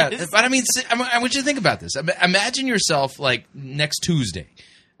statement does. Yeah, but I mean, I want you to think about this. Imagine yourself like next Tuesday.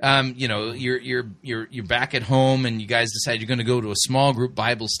 You're back at home and you guys decide you're going to go to a small group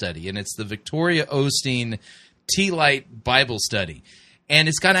Bible study, and it's the Victoria Osteen Tea Light Bible Study. And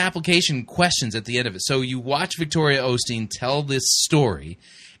it's got application questions at the end of it. So you watch Victoria Osteen tell this story,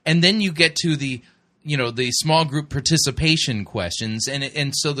 and then you get to the small group participation questions.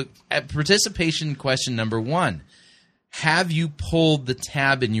 And so the participation question number 1, have you pulled the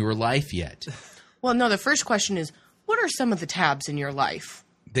tab in your life yet? Well, no, the first question is, what are some of the tabs in your life?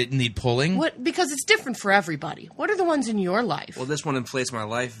 That need pulling? What? Because it's different for everybody. What are the ones in your life? Well, this one inflates my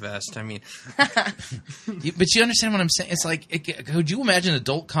life vest. I mean, but you understand what I'm saying? It's like, could you imagine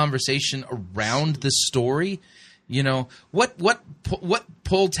adult conversation around this story? You know, what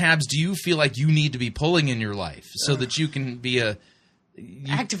pull tabs do you feel like you need to be pulling in your life so that you can be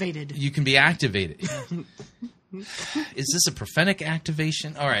activated? You can be activated. Is this a prophetic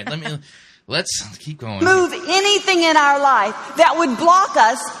activation? All right, let's keep going. Move anything in our life that would block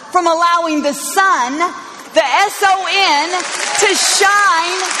us from allowing the sun, the S-O-N, to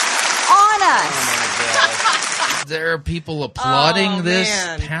shine on us. There are people applauding this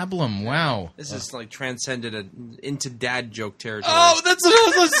pablum. Wow. This is like transcended into dad joke territory. Oh, that's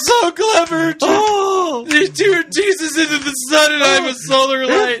so clever. You turned Jesus into the sun and I'm a solar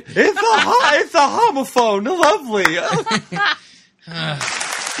light. It's a homophone. Lovely.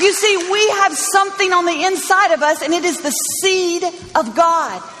 You see, we have something on the inside of us, and it is the seed of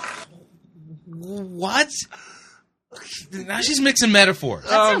God. What? Now she's mixing metaphors.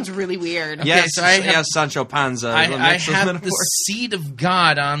 That sounds really weird. Okay, yes, so I have Sancho Panza. I have the seed of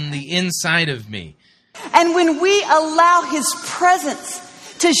God on the inside of me. And when we allow His presence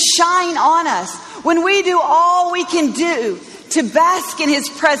to shine on us, when we do all we can do to bask in His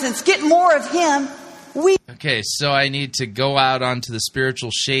presence, get more of Him, Okay, so I need to go out onto the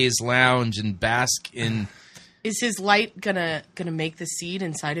spiritual chaise lounge and bask in... Is His light gonna make the seed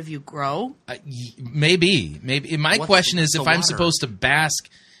inside of you grow? Maybe. My question is, if I'm supposed to bask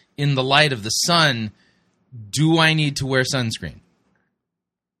in the light of the sun, do I need to wear sunscreen?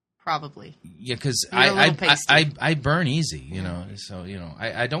 Probably. Yeah, because I burn easy, you know. So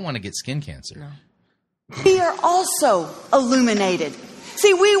I don't want to get skin cancer. No. We are also illuminated.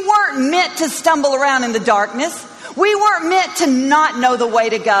 See, we weren't meant to stumble around in the darkness. We weren't meant to not know the way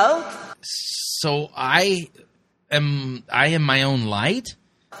to go. So I am my own light?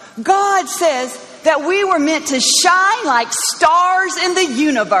 God says that we were meant to shine like stars in the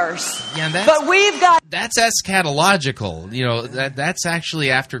universe. Yeah, that's eschatological. You know, that's actually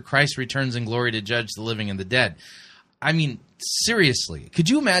after Christ returns in glory to judge the living and the dead. I mean, seriously, could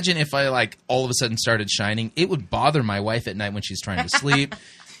you imagine if I all of a sudden started shining? It would bother my wife at night when she's trying to sleep.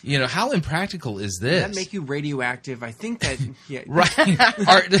 You know, how impractical is this? Does that make you radioactive? I think that... Yeah. Right.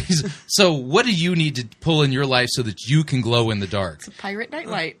 So what do you need to pull in your life so that you can glow in the dark? It's a pirate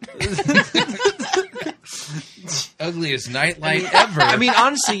nightlight. Ugliest nightlight ever. I mean,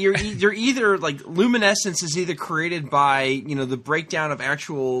 honestly, you're either luminescence is either created by the breakdown of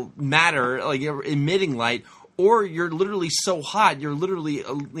actual matter, like emitting light, or you're literally so hot, you're literally,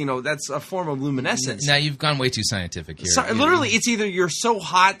 that's a form of luminescence. Now, you've gone way too scientific here. So, literally, it's either you're so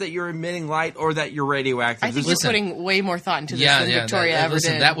hot that you're emitting light or that you're radioactive. I think you're putting way more thought into this than Victoria ever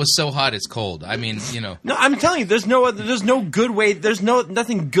did. That was so hot, it's cold. I mean, No, I'm telling you, there's no good way, there's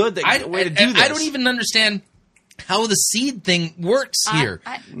nothing good way to do this. I don't even understand how the seed thing works here.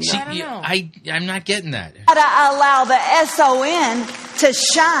 I don't know. I'm not getting that. Got to allow the S-O-N to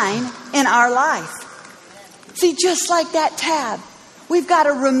shine in our life. See, just like that tab, we've got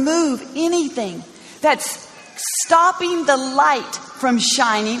to remove anything that's stopping the light from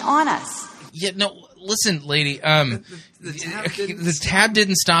shining on us. Yeah, no, listen, lady. The tab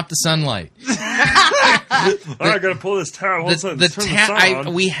didn't stop the sunlight. I gotta pull this tab.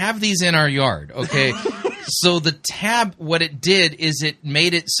 We have these in our yard, okay? So the tab, what it did is it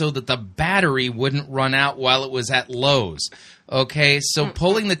made it so that the battery wouldn't run out while it was at lows. Okay, so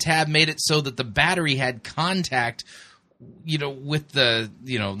pulling the tab made it so that the battery had contact, with the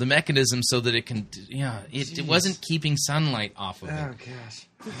mechanism so that it can, it wasn't keeping sunlight off of it. Oh gosh.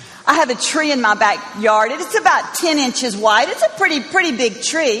 I have a tree in my backyard. It's about 10 inches wide. It's a pretty big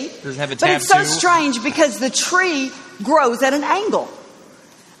tree. Does it have a tab? But it's so too? strange because the tree grows at an angle.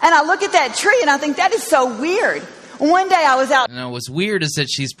 And I look at that tree and I think that is so weird. One day I was out. No, what's weird is that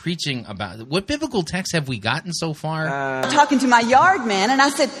she's preaching about what biblical text have we gotten so far? Talking to my yard man, and I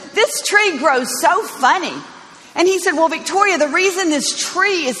said, "This tree grows so funny." And he said, "Well, Victoria, the reason this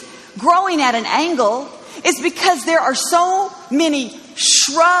tree is growing at an angle is because there are so many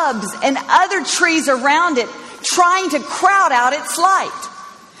shrubs and other trees around it trying to crowd out its light.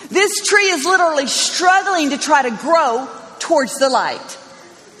 This tree is literally struggling to try to grow towards the light."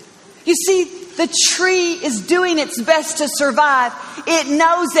 You see, the tree is doing its best to survive. It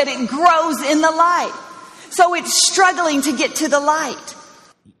knows that it grows in the light. So it's struggling to get to the light.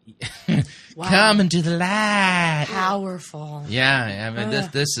 Wow. Come into the light. Powerful. Yeah, I mean,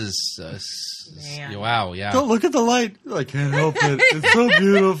 this is... wow, yeah. Don't look at the light. I can't help it. It's so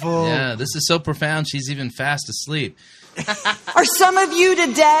beautiful. Yeah, this is so profound, she's even fast asleep. Are some of you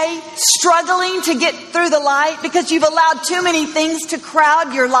today struggling to get through the light because you've allowed too many things to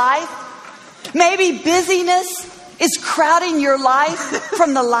crowd your life? Maybe busyness is crowding your life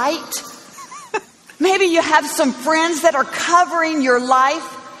from the light. Maybe you have some friends that are covering your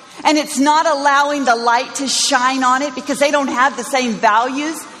life and it's not allowing the light to shine on it because they don't have the same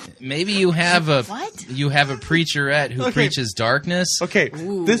values. Maybe you have a preacherette who preaches darkness. Okay,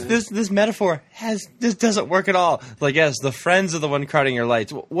 this metaphor this doesn't work at all. Like, yes, the friends are the one crowding your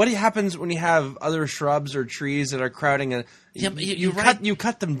lights. What happens when you have other shrubs or trees that are crowding? You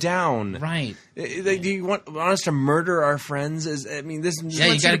cut them down. Right. Do you want us to murder our friends? You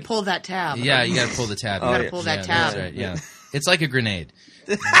got to pull that tab. Yeah, you got to pull the tab. You got to pull that tab. That's right. Yeah, it's like a grenade.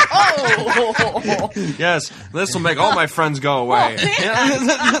 Oh! Yes, this will make all my friends go away.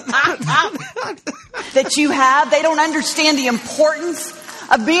 That you have, they don't understand the importance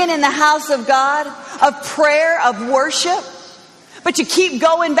of being in the house of God, of prayer, of worship. But you keep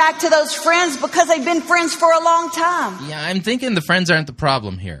going back to those friends because they've been friends for a long time. Yeah, I'm thinking the friends aren't the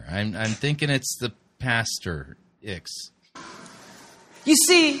problem here. I'm thinking it's the pastor icks. You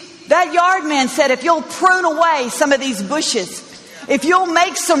see, that yard man said if you'll prune away some of these bushes, if you'll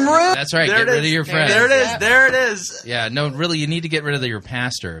make some room... That's right, get rid of your friends. There it is. Yeah, no, really, you need to get rid of your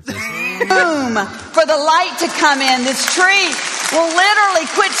pastor. Room for the light to come in. This tree will literally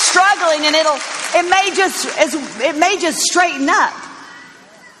quit struggling, and it may just straighten up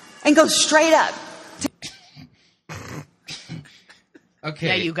and go straight up. Okay.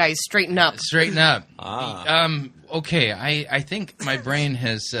 Yeah, you guys, straighten up. Straighten up. Okay, I think my brain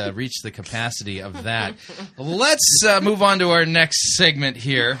has reached the capacity of that. Let's move on to our next segment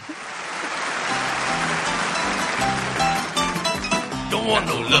here. Don't want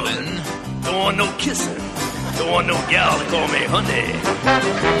no lovin', don't want no kissin', don't want no gal to call me honey.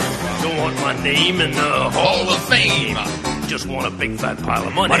 Don't want my name in the Hall of Fame. Just want a big fat pile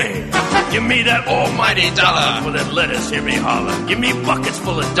of money. Give me that almighty dollar for that lettuce, hear me holler. Give me buckets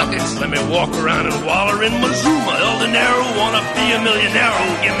full of ducats. Let me walk around and waller in Mazuma. El Dinero, wanna be a millionaire.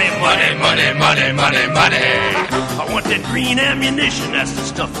 Give me money, money, money, money, money. I want that green ammunition. That's the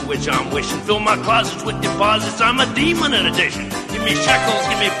stuff for which I'm wishing. Fill my closets with deposits. I'm a demon in addition. Give me shekels,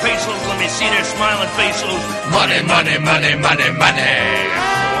 give me pesos. Let me see their smiling faces. Money, money, money, money, money.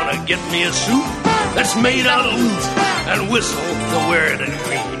 Wanna get me a suit that's made out of loot and whistle to wear it in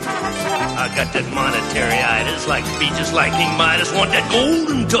green. I got that monetary-itis, like to be just like King Midas. Want that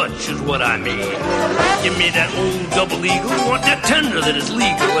golden touch is what I mean. Give me that old double eagle. Want that tender that is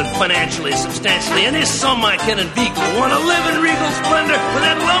legal and financially, substantially any sum I can inveigle. Want to live in regal splendor with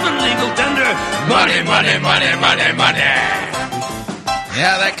that loving legal tender. Money, money, money, money, money.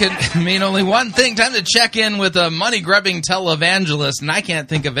 Yeah, that could mean only one thing. Time to check in with a money-grubbing televangelist, and I can't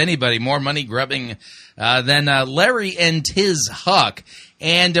think of anybody more money-grubbing than Larry and Tiz Huch.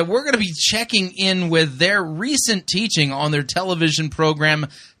 And we're going to be checking in with their recent teaching on their television program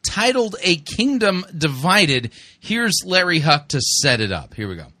titled A Kingdom Divided. Here's Larry Huch to set it up. Here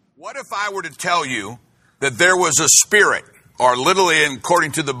we go. What if I were to tell you that there was a spirit, or literally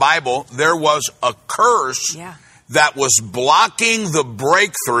according to the Bible, there was a curse that was blocking the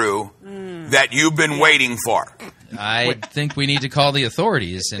breakthrough that you've been waiting for? I think we need to call the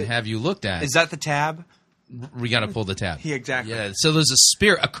authorities and have you looked at. Is that the tab? We got to pull the tab. Yeah, exactly. Yeah, so there's a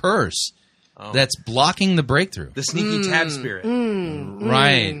spirit, a curse that's blocking the breakthrough. The sneaky tab spirit.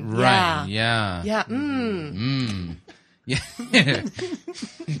 Right. Yeah. Yeah. Yeah.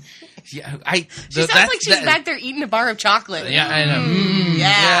 Yeah, she sounds like she's back there eating a bar of chocolate. Yeah, I know.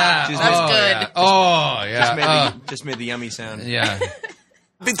 Yeah, that's good. Yeah. Oh, yeah. Just made the yummy sound. Yeah.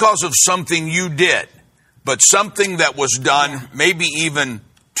 Because of something you did, but something that was done maybe even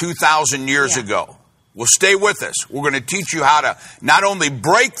 2,000 years ago. Well, stay with us. We're going to teach you how to not only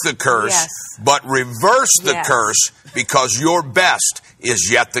break the curse, but reverse the curse, because your best is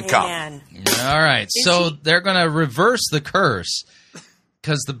yet to come. All right. So they're going to reverse the curse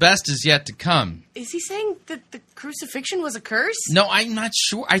because the best is yet to come. Is he saying that the crucifixion was a curse? No, I'm not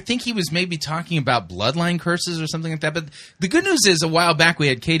sure. I think he was maybe talking about bloodline curses or something like that. But the good news is a while back we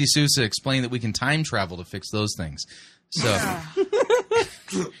had Katie Sousa explain that we can time travel to fix those things. So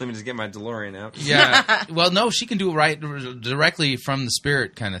let me just get my DeLorean out. Yeah. Well, no, she can do it directly from the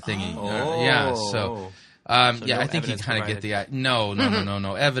spirit kind of thingy. Yeah. So I think you kind of get the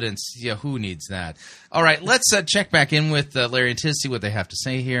no evidence. Yeah, who needs that? All right, let's check back in with Larry and Tiz, see what they have to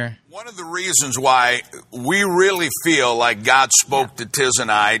say here. One of the reasons why we really feel like God spoke to Tiz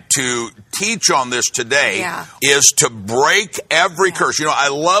and I to teach on this today is to break every curse. You know, I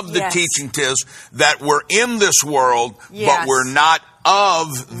love the teaching, Tiz, that we're in this world, but we're not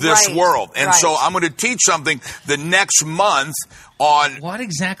of this world. And so I'm going to teach something the next month on... What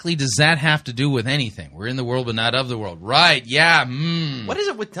exactly does that have to do with anything? We're in the world, but not of the world. Right, yeah. What is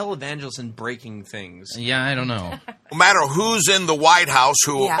it with televangelists and breaking things? Yeah, I don't know. No matter who's in the White House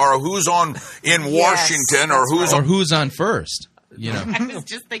or who's in Washington or who's on first. You know, I was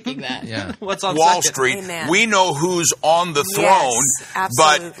just thinking that. Yeah. What's on Wall second? Street? Amen. We know who's on the throne,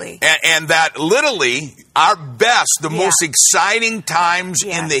 absolutely. and that literally our best, the most exciting times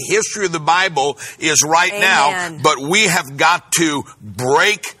in the history of the Bible is right now. But we have got to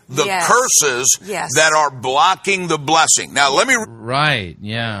break the curses that are blocking the blessing. Now, let me. Right.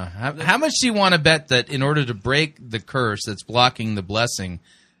 Yeah. How much do you want to bet that in order to break the curse that's blocking the blessing,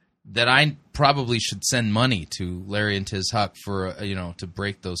 that I probably should send money to Larry and Tiz Huch for, to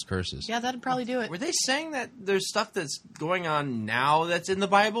break those curses? Yeah, that'd probably do it. Were they saying that there's stuff that's going on now that's in the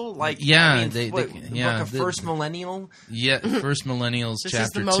Bible? Like, the book of First Millennial? Yeah, First Millennials, this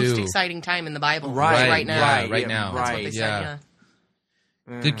chapter 2. This is the most exciting time in the Bible. Right now. Right now. That's what they said,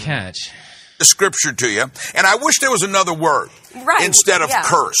 Good catch. The scripture to you, and I wish there was another word instead of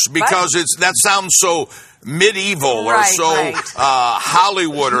curse, because that sounds so medieval or so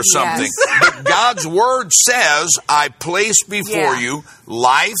Hollywood or something. But God's word says, I place before you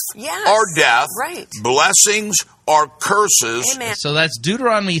life or death, blessings or curses. Amen. So that's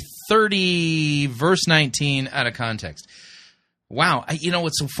Deuteronomy 30, verse 19, out of context. Wow.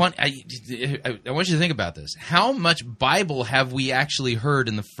 What's so funny? I want you to think about this. How much Bible have we actually heard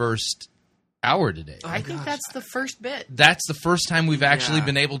in the first hour today? I think that's the first bit. That's the first time we've actually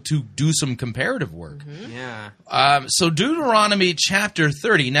been able to do some comparative work. Mm-hmm. Yeah. So Deuteronomy chapter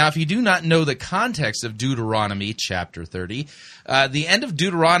 30. Now, if you do not know the context of Deuteronomy chapter 30, the end of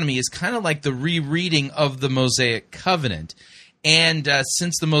Deuteronomy is kind of like the rereading of the Mosaic Covenant. And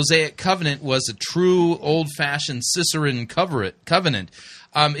since the Mosaic Covenant was a true old-fashioned Cicerone covenant,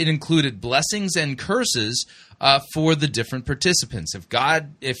 it included blessings and curses for the different participants. If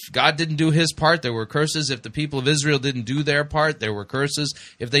God didn't do his part, there were curses. If the people of Israel didn't do their part, there were curses.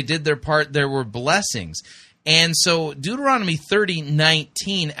 If they did their part, there were blessings. And so Deuteronomy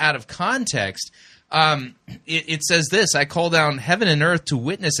 30:19, out of context, it says this: I call down heaven and earth to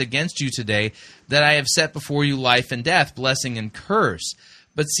witness against you today that I have set before you life and death, blessing and curse.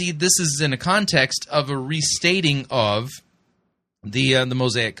 But see, this is in a context of a restating of the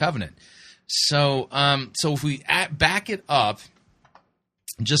Mosaic Covenant. So if we back it up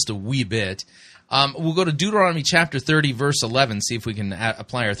just a wee bit, we'll go to Deuteronomy chapter 30, verse 11, see if we can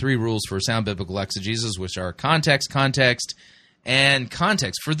apply our 3 rules for sound biblical exegesis, which are context, and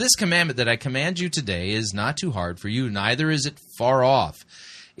context. For this commandment that I command you today is not too hard for you, neither is it far off.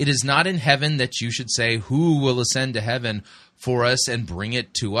 It is not in heaven that you should say, who will ascend to heaven for us and bring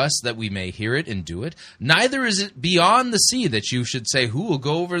it to us that we may hear it and do it? Neither is it beyond the sea that you should say, who will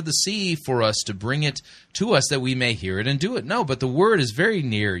go over the sea for us to bring it to us that we may hear it and do it? No, but the word is very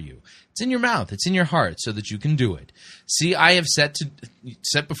near you. It's in your mouth, it's in your heart, so that you can do it. See, I have set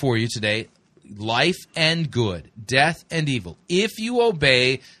before you today life and good, death and evil. If you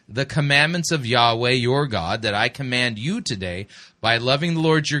obey the commandments of Yahweh your God that I command you today, by loving the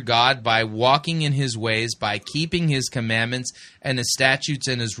Lord your God, by walking in his ways, by keeping his commandments and his statutes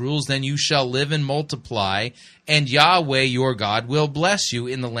and his rules, then you shall live and multiply, and Yahweh your God will bless you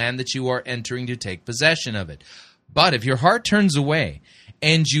in the land that you are entering to take possession of it. But if your heart turns away,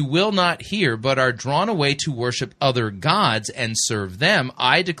 and you will not hear, but are drawn away to worship other gods and serve them,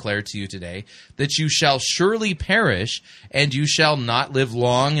 I declare to you today that you shall surely perish, and you shall not live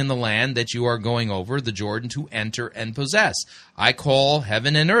long in the land that you are going over the Jordan to enter and possess. I call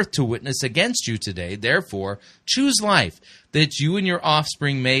heaven and earth to witness against you today. Therefore, choose life, that you and your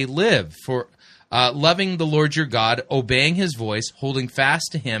offspring may live, for loving the Lord your God, obeying his voice, holding fast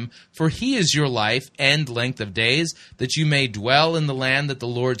to him, for he is your life and length of days, that you may dwell in the land that the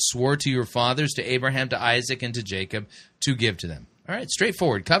Lord swore to your fathers, to Abraham, to Isaac, and to Jacob, to give to them. All right,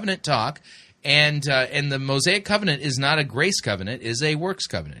 straightforward covenant talk. And the Mosaic covenant is not a grace covenant, is a works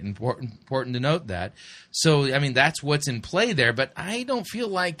covenant. Important to note that. So, I mean, that's what's in play there, but I don't feel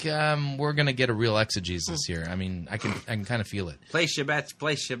like we're going to get a real exegesis here. I mean, I can kind of feel it. Place your bets.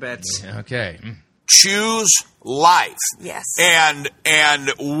 Okay. Choose life. Yes. And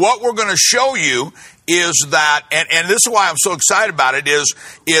what we're going to show you is that, and this is why I'm so excited about it, is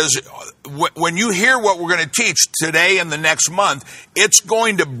when you hear what we're going to teach today and the next month, it's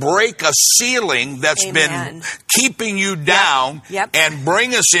going to break a ceiling that's been keeping you down and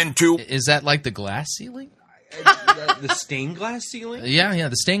bring us into... Is that like the glass ceiling? The stained glass ceiling? Yeah,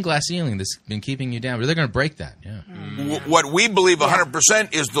 the stained glass ceiling that's been keeping you down. But they're going to break that, yeah. What we believe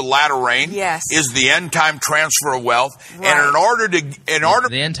 100% is the latter rain, is the end time transfer of wealth. Right. And in order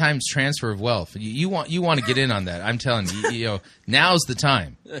the end times transfer of wealth. You want to get in on that. I'm telling you, now's the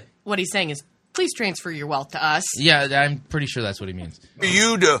time. What he's saying is, please transfer your wealth to us. Yeah, I'm pretty sure that's what he means. For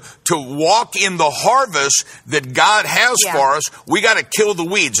you to walk in the harvest that God has for us, we got to kill the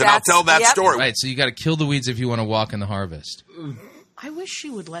weeds, and I'll tell that story. Right, so you got to kill the weeds if you want to walk in the harvest. I wish she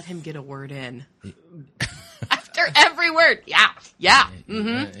would let him get a word in. After every word. Yeah.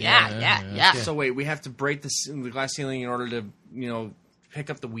 So wait, we have to break the glass ceiling in order to, pick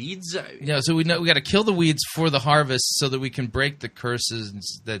up the weeds? Yeah, so we got to kill the weeds for the harvest so that we can break the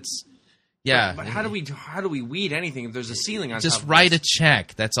curses that's... Yeah, but how do we weed anything if there's a ceiling on top? Just write a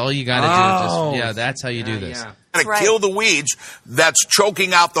check. That's all you got to do. That's how you do this. Got to kill the weeds that's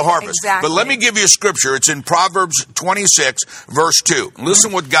choking out the harvest. Exactly. But let me give you a scripture. It's in Proverbs 26, verse 2.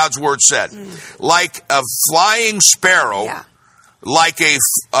 Listen what God's word said. Like a flying sparrow, like a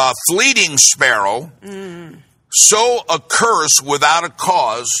fleeting sparrow, so a curse without a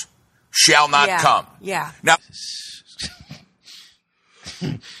cause shall not come. Yeah. Now.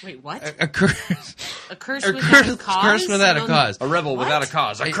 Wait, what? A curse. A curse without a cause? Curse without a cause. A rebel without a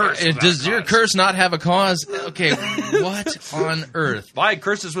cause. A curse. Does your curse not have a cause? Okay, what on earth? Why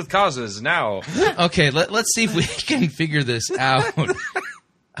curses with causes now? Okay, let's see if we can figure this out.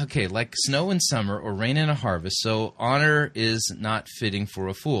 Okay, like snow in summer or rain in a harvest, so honor is not fitting for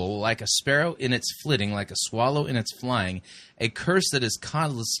a fool. Like a sparrow in its flitting, like a swallow in its flying, a curse that is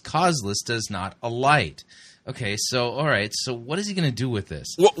causeless does not alight. Okay, so, all right, so what is he going to do with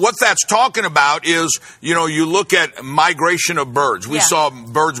this? What that's talking about is, you look at migration of birds. We saw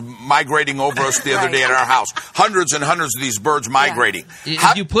birds migrating over us the other day at our house. Hundreds and hundreds of these birds migrating.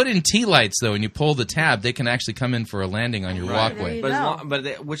 If you put in tea lights, though, and you pull the tab, they can actually come in for a landing on your walkway.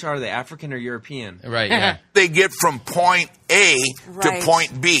 But which are they, African or European? Right, yeah. They get from point A to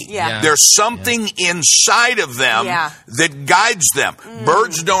point B. Yeah. There's something inside of them that guides them.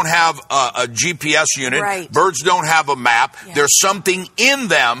 Birds don't have a GPS unit. Right. Birds don't have a map. There's something in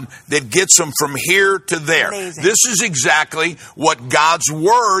them that gets them from here to there. Amazing. This is exactly what God's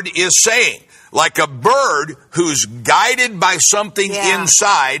word is saying. Like a bird who's guided by something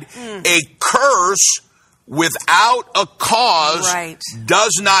inside, a curse without a cause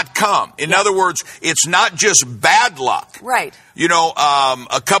does not come. In other words, it's not just bad luck. Right.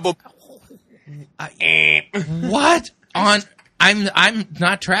 A couple... What on... I'm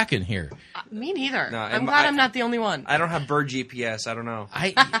not tracking here. Me neither. No, I'm glad I'm not the only one. I don't have bird GPS. I don't know.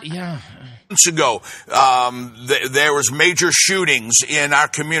 Months ago, there was major shootings in our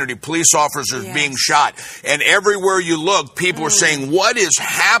community. Police officers being shot. And everywhere you look, people are saying, what is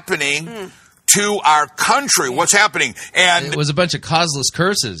happening to our country? What's happening? And it was a bunch of causeless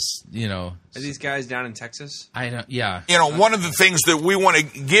curses, Are these guys down in Texas? I don't. Yeah. One of the things that we want to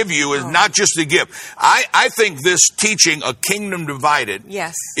give you is not just a gift. I think this teaching, A Kingdom Divided,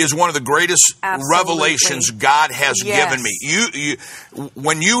 is one of the greatest revelations God has given me.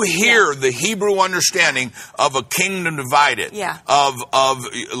 When you hear the Hebrew understanding of a kingdom divided, of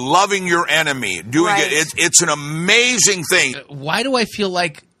loving your enemy, doing it's an amazing thing. Why do I feel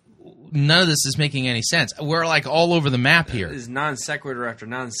like none of this is making any sense? We're like all over the map here. It's non sequitur after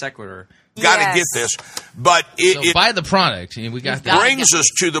non sequitur. Got to get this, but it buy the product. We got that. Brings us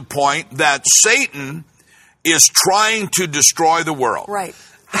to the point that Satan is trying to destroy the world. Right.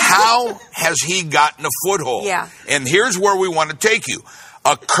 How has he gotten a foothold? Yeah. And here's where we want to take you.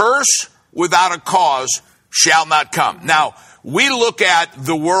 A curse without a cause shall not come. Now, we look at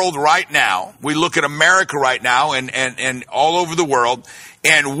the world right now. We look at America right now and all over the world,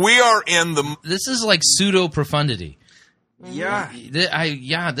 and we are in the... This is like pseudo-profundity. Yeah.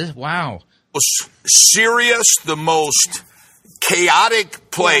 Wow. Most serious, the most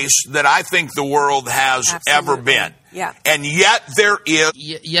chaotic place that I think the world has ever been. Yeah. And yet there is...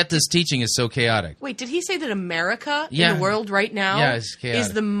 Yet this teaching is so chaotic. Wait, did he say that America in the world right now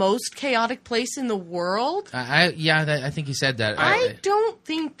is the most chaotic place in the world? I think he said that. I don't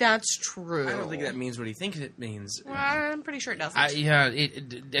think that's true. I don't think that means what he thinks it means. Well, I'm pretty sure it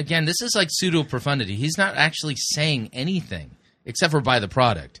doesn't. Again, this is like pseudo-profundity. He's not actually saying anything except for buy the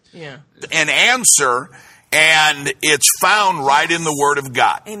product. Yeah. An answer, and it's found right in the Word of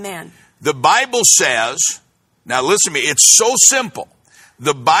God. Amen. The Bible says... Now listen to me, it's so simple.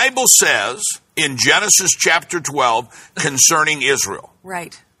 The Bible says in Genesis chapter 12 concerning Israel.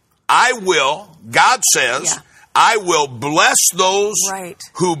 Right. God says, I will bless those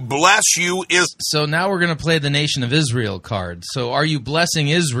who bless you. So now we're going to play the Nation of Israel card. So are you blessing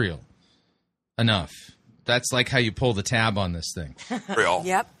Israel enough? That's like how you pull the tab on this thing. Israel.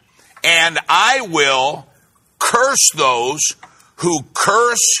 Yep. And I will curse those who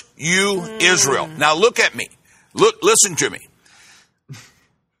curse you, Israel. Now look at me. Listen to me.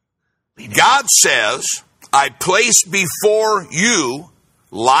 God says, I place before you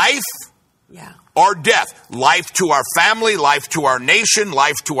life or death. Life to our family, life to our nation,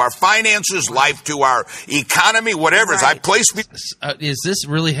 life to our finances, life to our economy, whatever. Right. I place. Is this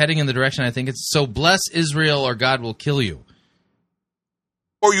really heading in the direction I think it's? So bless Israel or God will kill you.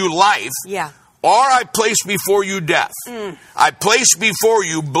 For you life. Yeah. Or I place before you death. I place before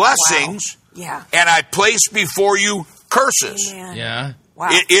you blessings. Wow. Yeah. And I place before you curses. Amen. Yeah. Wow.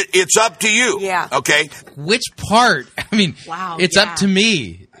 It's up to you. Yeah. Okay. Which part? I mean, it's up to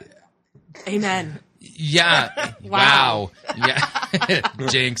me. Amen. Yeah. Wow. Yeah.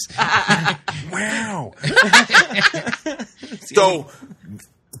 Jinx. Wow. So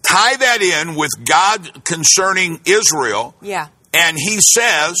tie that in with God concerning Israel. Yeah. And he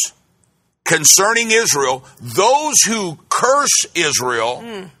says, concerning Israel, those who curse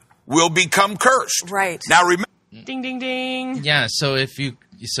Israel will become cursed. Right. Now remember. Ding, ding, ding. Yeah, so if you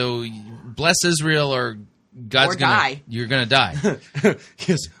bless Israel or God's die. You're gonna die.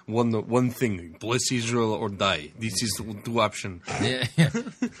 Yes, one thing: bless Israel or die. This is the two option. Yeah.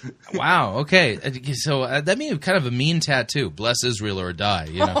 Wow. Okay. So that means kind of a mean tattoo: bless Israel or die.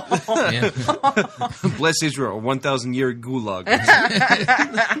 You know. Yeah. Bless Israel, 1,000-year gulag.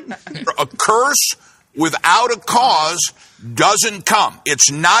 A curse without a cause doesn't come. It's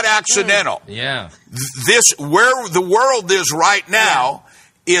not accidental. Yeah. This, where the world is right now,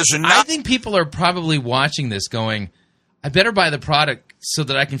 is not. I think people are probably watching this going, I better buy the product so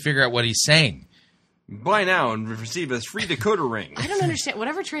that I can figure out what he's saying. Buy now and receive a free decoder ring. I don't understand.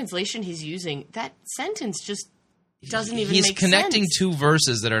 Whatever translation he's using, that sentence just doesn't even He's make connecting sense. two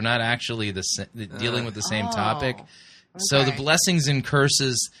verses that are not actually dealing with the same topic. Okay. So the blessings and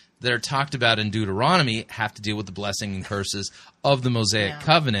curses that are talked about in Deuteronomy have to deal with the blessing and curses of the Mosaic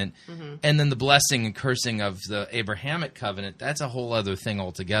covenant. Mm-hmm. And then the blessing and cursing of the Abrahamic covenant, that's a whole other thing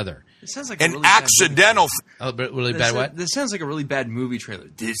altogether. It sounds like an really accidental. Really bad what? This sounds like a really bad movie trailer.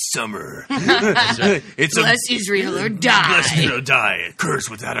 This summer. It's bless Israel or die. Bless Israel or die.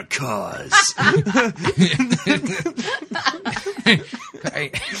 Curse without a cause.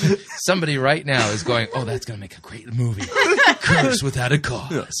 Somebody right now is going, oh, that's going to make a great movie. Curse without a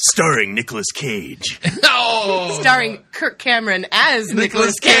cause. Starring Nicolas Cage. Oh! Starring Kirk Cameron as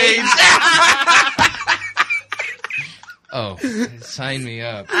Nicolas Cage. Oh, sign me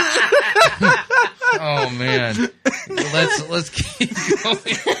up. Oh, man. Let's keep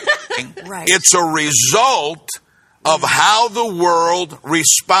going. Right. It's a result of how the world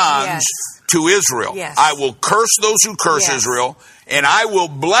responds to Israel. Yes. I will curse those who curse Israel, and I will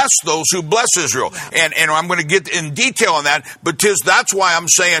bless those who bless Israel. Yeah. And I'm going to get in detail on that, but that's why I'm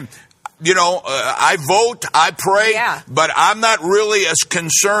saying, I vote, I pray, but I'm not really as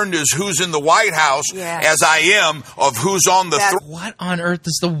concerned as who's in the White House as I am of who's on the throne. What on earth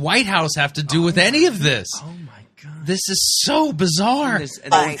does the White House have to do with any of this? Oh, my God. This is so bizarre.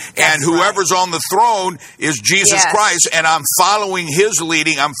 And whoever's on the throne is Jesus Christ, and I'm following his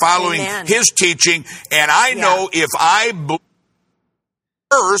leading, I'm following his teaching, and I know if I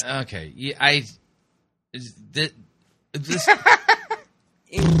curse... Okay, this...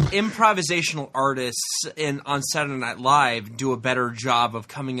 Improvisational artists on Saturday Night Live do a better job of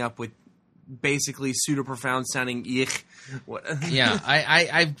coming up with basically pseudo-profound sounding ich. Yeah,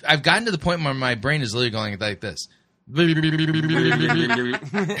 I've gotten to the point where my brain is literally going like this. Brain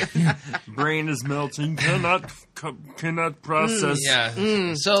is melting, cannot process.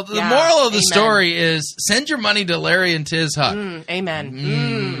 So the moral of the story is send your money to Larry and Tiz Huch.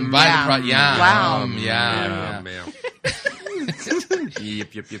 Amen. Buy the product. Wow. Yeah. Yep.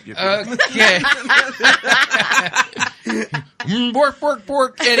 Okay.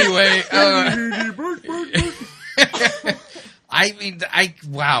 Bork. Anyway.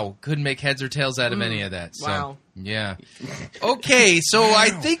 Wow, couldn't make heads or tails out of any of that. So, wow. Yeah. Okay, so I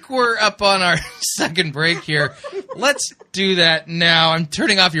think we're up on our second break here. Let's do that now. I'm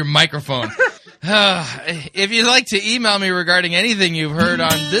turning off your microphone. If you'd like to email me regarding anything you've heard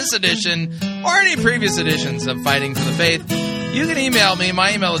on this edition or any previous editions of Fighting for the Faith, you can email me.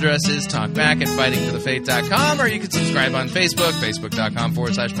 My email address is talkback@fightingforthefaith.com, or you can subscribe on Facebook,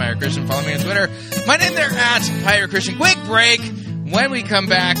 facebook.com/Pirate Christian. Follow me on Twitter. My name there @Pirate Christian. Quick break. When we come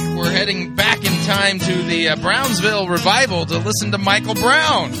back, we're heading back in time to the Brownsville revival to listen to Michael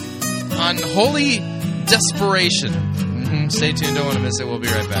Brown on Holy Desperation. Stay tuned. Don't want to miss it. We'll be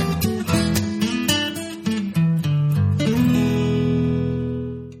right back.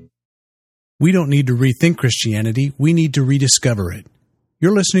 We don't need to rethink Christianity, we need to rediscover it.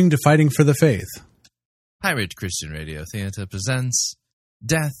 You're listening to Fighting for the Faith. Pirate Christian Radio Theater presents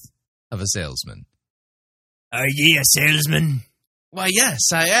Death of a Salesman. Are ye a salesman? Why, yes,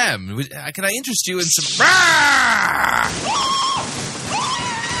 I am. Can I interest you in some...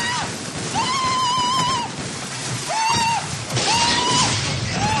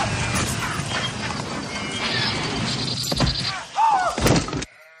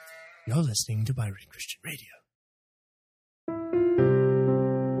 You're listening to Pirate Christian Radio.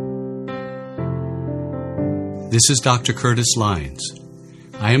 This is Dr. Curtis Lyons.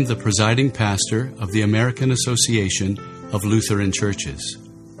 I am the presiding pastor of the American Association of Lutheran Churches.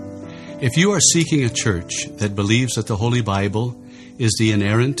 If you are seeking a church that believes that the Holy Bible is the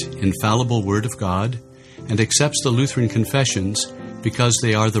inerrant, infallible Word of God and accepts the Lutheran confessions because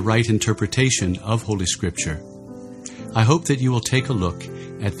they are the right interpretation of Holy Scripture, I hope that you will take a look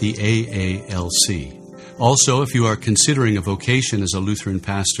at the AALC. Also, if you are considering a vocation as a Lutheran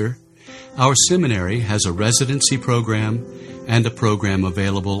pastor, our seminary has a residency program and a program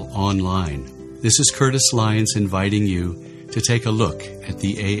available online. This is Curtis Lyons inviting you to take a look at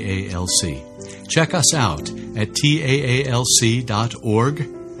the AALC. Check us out at taalc.org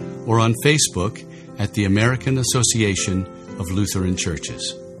or on Facebook at the American Association of Lutheran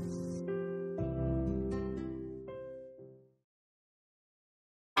Churches.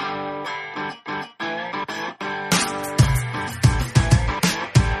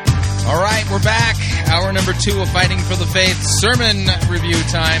 We're back. Hour number 2 of Fighting for the Faith. Sermon review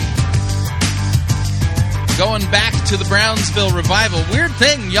time. Going back to the Brownsville revival. Weird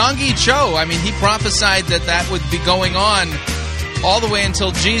thing, Yonggi Cho. I mean, he prophesied that would be going on all the way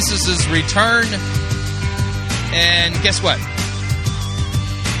until Jesus' return. And guess what?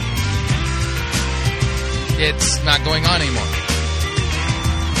 It's not going on anymore.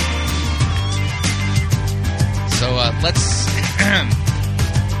 So let's...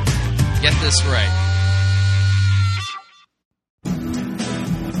 get this right.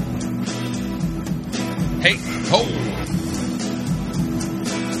 Hey, ho!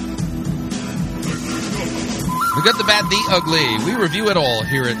 We got the bad, the ugly. We review it all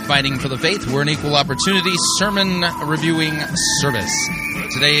here at Fighting for the Faith. We're an equal opportunity sermon reviewing service.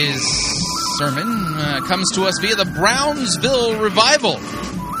 Today's sermon comes to us via the Brownsville Revival.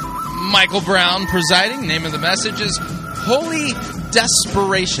 Michael Brown presiding. Name of the message is Holy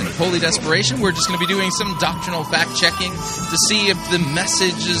Desperation. Holy Desperation. We're just going to be doing some doctrinal fact-checking to see if the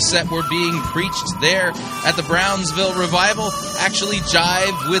messages that were being preached there at the Brownsville Revival actually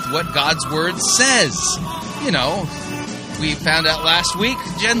jive with what God's Word says. You know, we found out last week,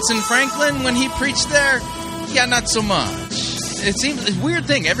 Jensen Franklin, when he preached there, yeah, not so much. It seems a weird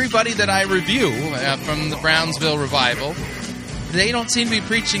thing. Everybody that I review from the Brownsville Revival, they don't seem to be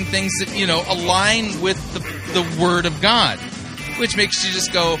preaching things that, align with the Word of God. Which makes you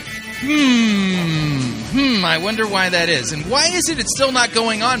just go, I wonder why that is. And why is it it's still not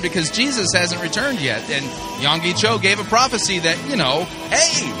going on? Because Jesus hasn't returned yet. And Yonggi Cho gave a prophecy that,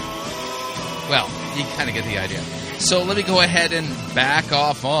 hey! Well, you kind of get the idea. So let me go ahead and back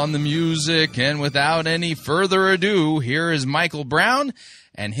off on the music. And without any further ado, here is Michael Brown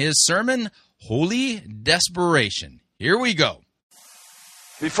and his sermon, Holy Desperation. Here we go.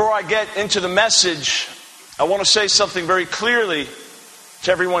 Before I get into the message, I want to say something very clearly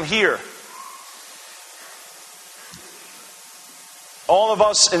to everyone here. All of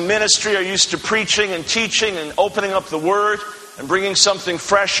us in ministry are used to preaching and teaching and opening up the Word and bringing something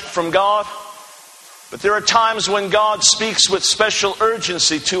fresh from God. But there are times when God speaks with special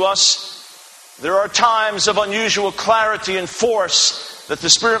urgency to us. There are times of unusual clarity and force that the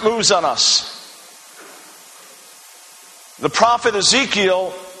Spirit moves on us. The prophet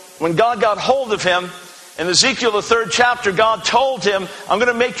Ezekiel, when God got hold of him, in Ezekiel, the 3rd chapter, God told him, I'm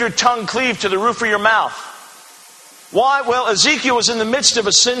going to make your tongue cleave to the roof of your mouth. Why? Well, Ezekiel was in the midst of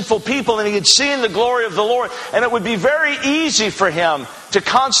a sinful people and he had seen the glory of the Lord. And it would be very easy for him to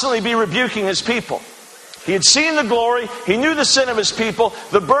constantly be rebuking his people. He had seen the glory. He knew the sin of his people.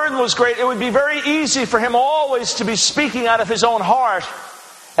 The burden was great. It would be very easy for him always to be speaking out of his own heart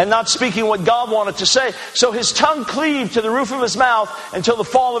and not speaking what God wanted to say. So his tongue cleaved to the roof of his mouth until the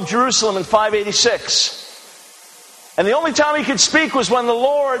fall of Jerusalem in 586. And the only time he could speak was when the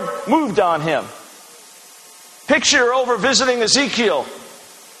Lord moved on him. Picture over visiting Ezekiel.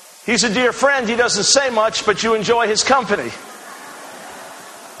 He's a dear friend. He doesn't say much, but you enjoy his company.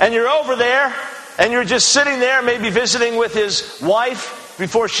 And you're over there, and you're just sitting there, maybe visiting with his wife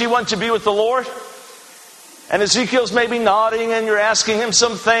before she went to be with the Lord. And Ezekiel's maybe nodding, and you're asking him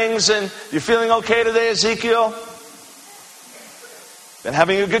some things, and you're feeling okay today, Ezekiel? Been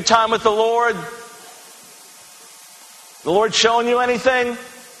having a good time with the Lord? The Lord showing you anything?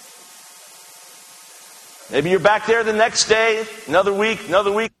 Maybe you're back there the next day, another week.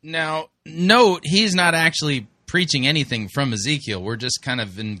 Now, note, he's not actually preaching anything from Ezekiel. We're just kind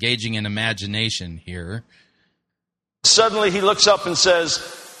of engaging in imagination here. Suddenly he looks up and says,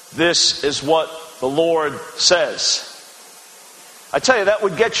 "This is what the Lord says." I tell you, that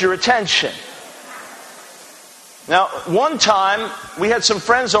would get your attention. Now, one time, we had some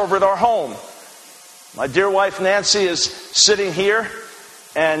friends over at our home. My dear wife Nancy is sitting here,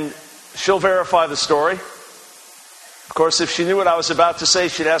 and she'll verify the story. Of course, if she knew what I was about to say,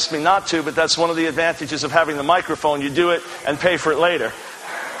 she'd ask me not to, but that's one of the advantages of having the microphone. You do it and pay for it later.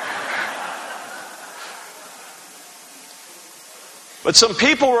 But some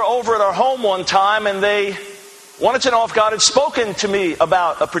people were over at our home one time, and they wanted to know if God had spoken to me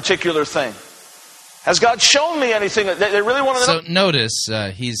about a particular thing. Has God shown me anything? They really want to know. So notice,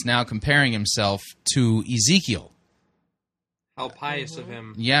 he's now comparing himself to Ezekiel. How pious of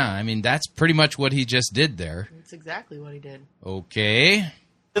him. Yeah, I mean, that's pretty much what he just did there. That's exactly what he did. Okay.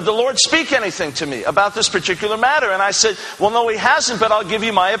 Did the Lord speak anything to me about this particular matter? And I said, well, no, he hasn't, but I'll give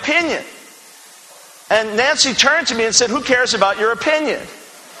you my opinion. And Nancy turned to me and said, who cares about your opinion?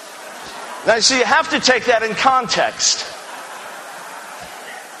 Now, you see, you have to take that in context.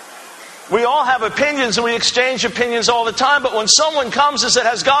 We all have opinions and we exchange opinions all the time, but when someone comes and says,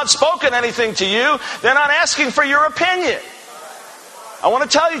 has God spoken anything to you? They're not asking for your opinion. I want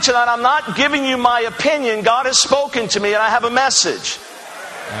to tell you tonight, I'm not giving you my opinion. God has spoken to me and I have a message.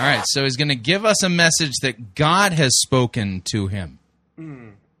 All right, so he's going to give us a message that God has spoken to him.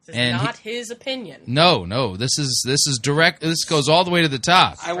 This is not his opinion. No, this is direct. This goes all the way to the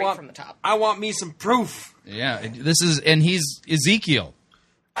top. Straight from the top. I want me some proof. Yeah, and he's Ezekiel.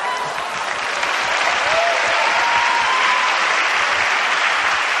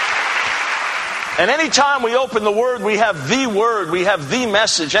 And anytime we open the Word, we have the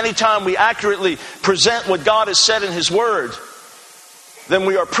message. Anytime we accurately present what God has said in His Word, then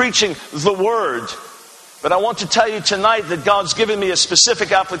we are preaching the Word. But I want to tell you tonight that God's given me a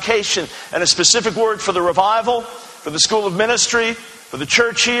specific application and a specific word for the revival, for the school of ministry, for the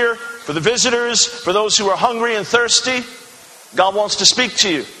church here, for the visitors, for those who are hungry and thirsty. God wants to speak to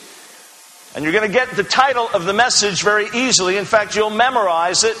you. And you're going to get the title of the message very easily. In fact, you'll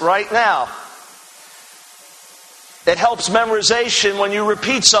memorize it right now. It helps memorization when you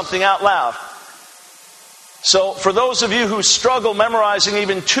repeat something out loud. So for those of you who struggle memorizing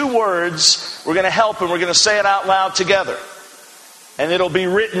even 2 words, we're going to help and we're going to say it out loud together. And it'll be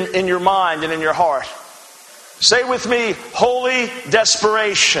written in your mind and in your heart. Say with me, holy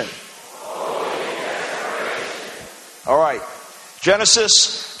desperation. Holy desperation. All right.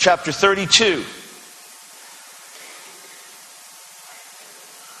 Genesis chapter 32.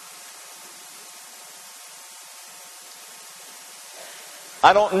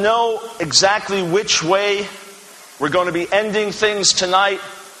 I don't know exactly which way we're going to be ending things tonight.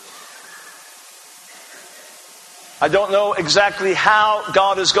 I don't know exactly how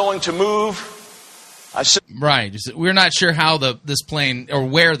God is going to move. Right. We're not sure how this plane or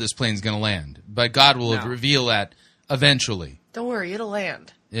where this plane's going to land, but God will reveal that eventually. Don't worry, it'll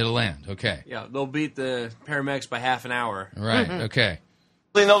land. It'll land. Okay. Yeah, they'll beat the paramedics by half an hour. Right. Okay.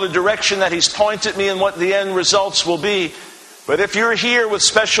 I know the direction that He's pointed me and what the end results will be. But if you're here with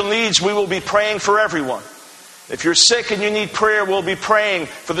special needs, we will be praying for everyone. If you're sick and you need prayer, we'll be praying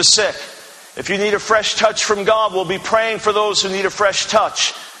for the sick. If you need a fresh touch from God, we'll be praying for those who need a fresh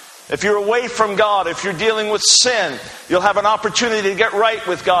touch. If you're away from God, if you're dealing with sin, you'll have an opportunity to get right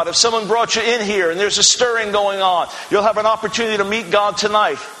with God. If someone brought you in here and there's a stirring going on, you'll have an opportunity to meet God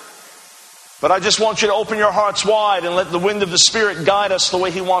tonight. But I just want you to open your hearts wide and let the wind of the Spirit guide us the way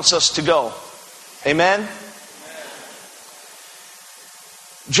He wants us to go. Amen?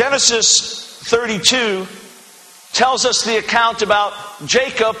 Genesis 32 tells us the account about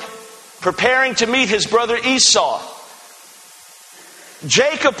Jacob preparing to meet his brother Esau.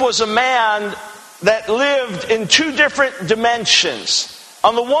 Jacob was a man that lived in 2 different dimensions.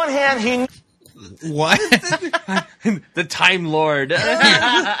 On the one hand, he... What? The Time Lord.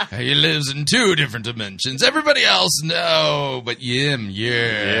 He lives in 2 different dimensions. Everybody else, no, but him,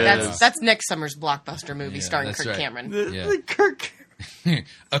 yeah. That's next summer's blockbuster movie starring Kirk Cameron. Kirk.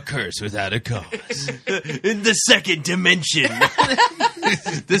 A curse without a cause. In the second dimension.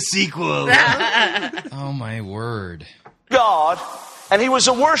 The sequel. Oh, my word. God, and he was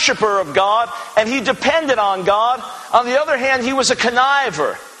a worshiper of God, and he depended on God. On the other hand, he was a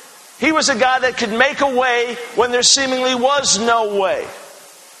conniver. He was a guy that could make a way when there seemingly was no way.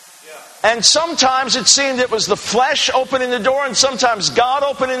 And sometimes it seemed it was the flesh opening the door, and sometimes God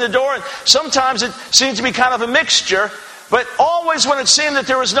opening the door, and sometimes it seemed to be kind of a mixture. But always when it seemed that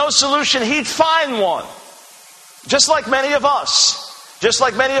there was no solution, he'd find one. Just like many of us. Just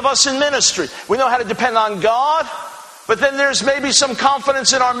like many of us in ministry. We know how to depend on God, but then there's maybe some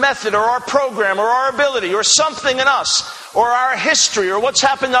confidence in our method or our program or our ability or something in us or our history or what's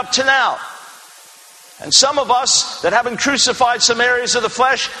happened up to now. And some of us that haven't crucified some areas of the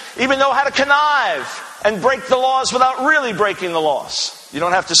flesh even know how to connive and break the laws without really breaking the laws. You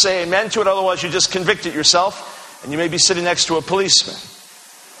don't have to say amen to it, otherwise you just convict it yourself and you may be sitting next to a policeman.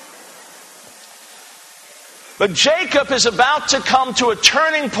 But Jacob is about to come to a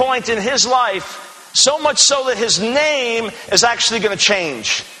turning point in his life, so much so that his name is actually going to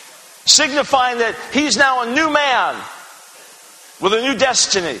change, signifying that he's now a new man with a new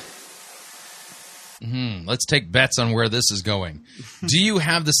destiny. Let's take bets on where this is going. Do you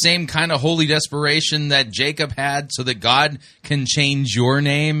have the same kind of holy desperation that Jacob had so that God can change your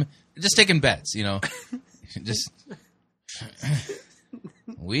name? Just taking bets, you know. Just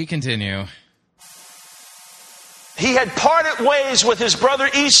we continue. He had parted ways with his brother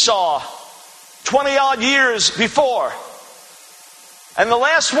Esau 20-odd years before. And the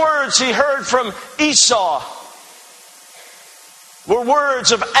last words he heard from Esau were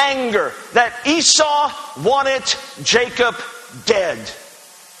words of anger that Esau wanted Jacob dead.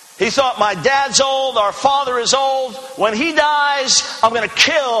 He thought, my dad's old, our father is old. When he dies, I'm going to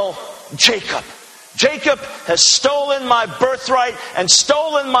kill Jacob. Jacob has stolen my birthright and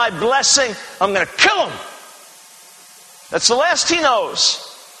stolen my blessing. I'm going to kill him. That's the last he knows.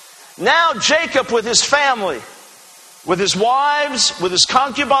 Now Jacob with his family, with his wives, with his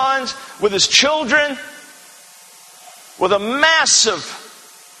concubines, with his children, with a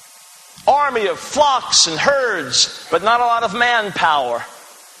massive army of flocks and herds, but not a lot of manpower.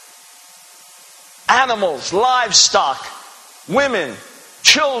 Animals, livestock, women,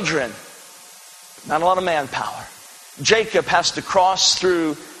 children, not a lot of manpower. Jacob has to cross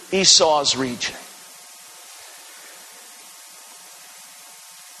through Esau's region.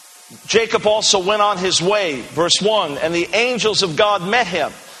 Jacob also went on his way, verse 1, and the angels of God met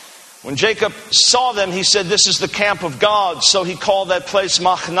him. When Jacob saw them, he said, this is the camp of God. So he called that place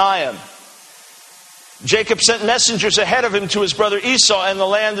Machnaim. Jacob sent messengers ahead of him to his brother Esau in the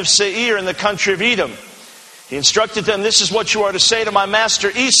land of Seir in the country of Edom. He instructed them, this is what you are to say to my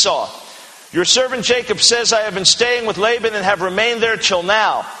master Esau. Your servant Jacob says, I have been staying with Laban and have remained there till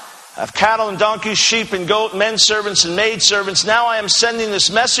now. I have cattle and donkeys, sheep and goat, men servants and maid servants. Now I am sending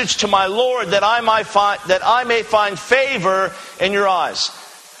this message to my Lord that I may find favor in your eyes.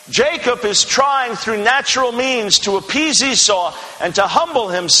 Jacob is trying through natural means to appease Esau and to humble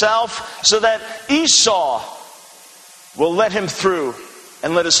himself so that Esau will let him through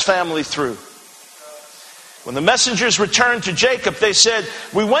and let his family through. When the messengers returned to Jacob, they said,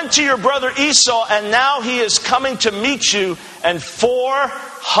 we went to your brother Esau and now he is coming to meet you and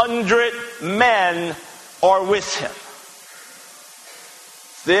 400 men are with him.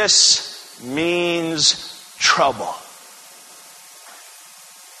 This means trouble.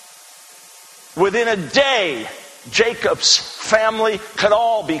 Within a day, Jacob's family could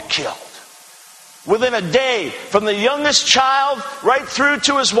all be killed. Within a day, from the youngest child right through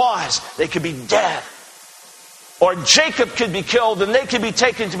to his wives, they could be dead. Or Jacob could be killed and they could be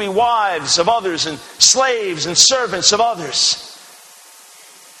taken to be wives of others and slaves and servants of others.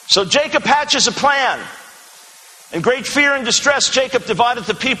 So Jacob hatches a plan. In great fear and distress, Jacob divided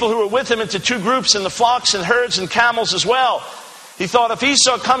the people who were with him into two groups, in the flocks and herds and camels as well. He thought if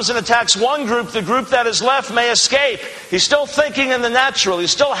Esau comes and attacks one group, the group that is left may escape. He's still thinking in the natural. He's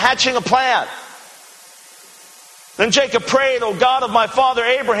still hatching a plan. Then Jacob prayed, O God of my father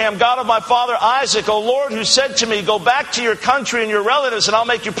Abraham, God of my father Isaac, O Lord, who said to me, go back to your country and your relatives and I'll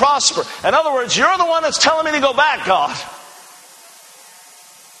make you prosper. In other words, you're the one that's telling me to go back, God.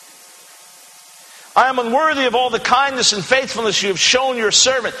 I am unworthy of all the kindness and faithfulness you have shown your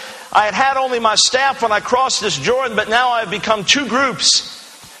servant. I had only my staff when I crossed this Jordan, but now I have become two groups.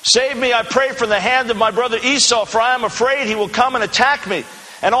 Save me, I pray, from the hand of my brother Esau, for I am afraid he will come and attack me,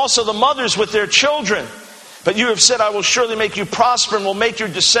 and also the mothers with their children. But you have said, I will surely make you prosper and will make your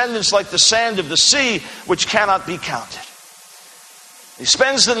descendants like the sand of the sea, which cannot be counted. He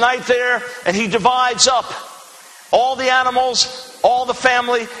spends the night there and he divides up all the animals, all the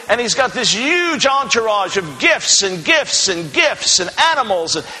family, and he's got this huge entourage of gifts and gifts and gifts and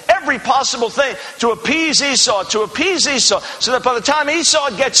animals and every possible thing to appease Esau, so that by the time Esau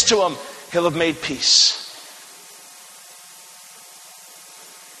gets to him, he'll have made peace.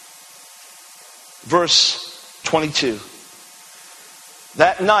 Verse 22.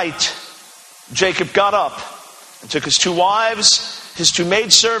 That night, Jacob got up and took his 2 wives, his 2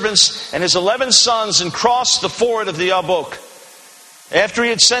 maidservants, and his 11 sons and crossed the ford of the Yabok. After he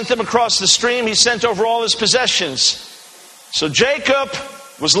had sent them across the stream, he sent over all his possessions. So Jacob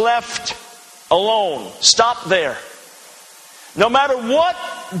was left alone. Stop there. No matter what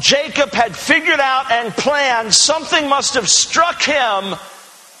Jacob had figured out and planned, something must have struck him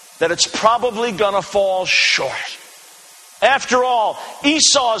that it's probably going to fall short. After all,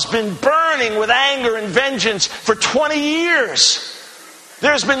 Esau's been burning with anger and vengeance for 20 years.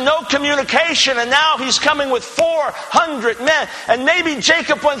 There's been no communication, and now he's coming with 400 men. And maybe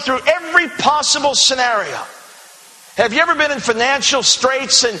Jacob went through every possible scenario. Have you ever been in financial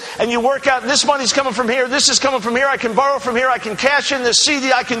straits and you work out, this money's coming from here, this is coming from here, I can borrow from here, I can cash in this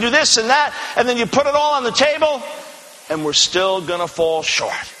CD, I can do this and that, and then you put it all on the table, and we're still going to fall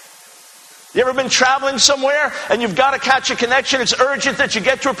short. You ever been traveling somewhere and you've got to catch a connection? It's urgent that you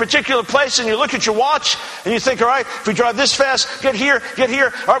get to a particular place, and you look at your watch and you think, all right, if we drive this fast, get here.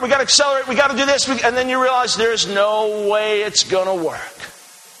 All right, we got to accelerate, we got to do this. And then you realize there's no way it's going to work.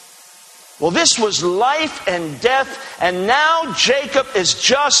 Well, this was life and death, and now Jacob is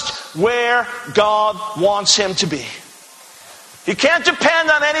just where God wants him to be. He can't depend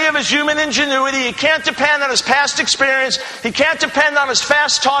on any of his human ingenuity. He can't depend on his past experience. He can't depend on his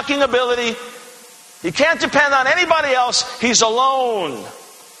fast-talking ability. He can't depend on anybody else. He's alone.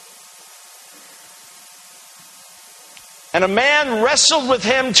 And a man wrestled with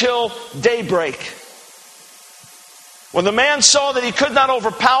him till daybreak. When the man saw that he could not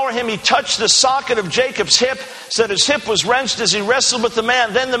overpower him, he touched the socket of Jacob's hip, so that his hip was wrenched as he wrestled with the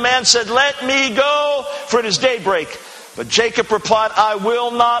man. Then the man said, "Let me go, for it is daybreak." But Jacob replied, "I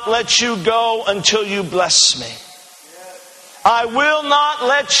will not let you go until you bless me." I will not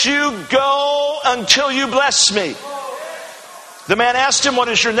let you go until you bless me. The man asked him, "What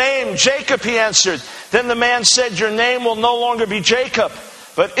is your name?" "Jacob," he answered. Then the man said, "Your name will no longer be Jacob,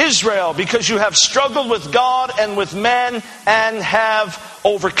 but Israel, because you have struggled with God and with men and have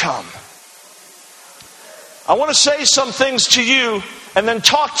overcome." I want to say some things to you and then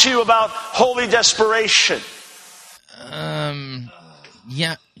talk to you about holy desperation.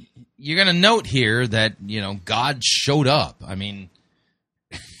 Yeah, you're going to note here that, God showed up. I mean,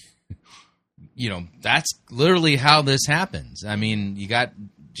 that's literally how this happens. I mean, you got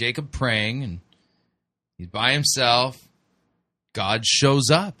Jacob praying and he's by himself. God shows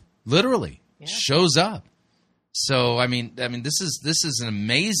up, literally shows up. So, I mean, this is an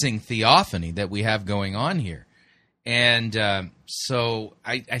amazing theophany that we have going on here. And so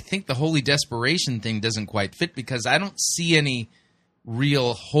I think the holy desperation thing doesn't quite fit, because I don't see any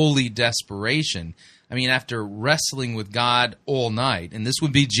real holy desperation. I mean, after wrestling with God all night, and this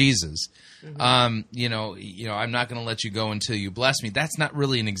would be Jesus, I'm not going to let you go until you bless me. That's not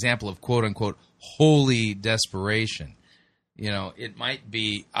really an example of quote unquote holy desperation. It might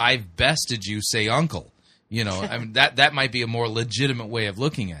be, "I've bested you, say uncle." I mean, that might be a more legitimate way of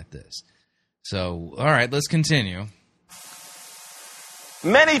looking at this. So, all right, let's continue.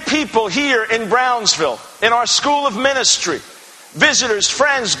 Many people here in Brownsville, in our school of ministry, visitors,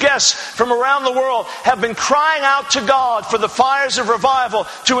 friends, guests from around the world have been crying out to God for the fires of revival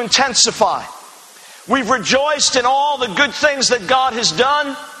to intensify. We've rejoiced in all the good things that God has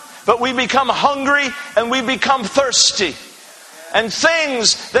done, but we become hungry and we become thirsty. And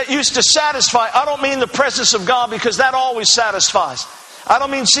things that used to satisfy, I don't mean the presence of God, because that always satisfies. I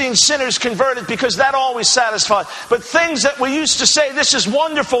don't mean seeing sinners converted, because that always satisfies. But things that we used to say, "This is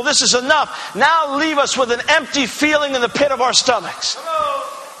wonderful, this is enough," now leave us with an empty feeling in the pit of our stomachs.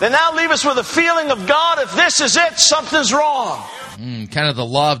 They now leave us with a feeling of, God, if this is it, something's wrong. Kind of the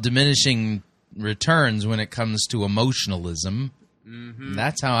law of diminishing returns when it comes to emotionalism. Mm-hmm.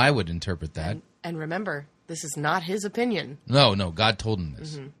 That's how I would interpret that. And remember, this is not his opinion. No, God told him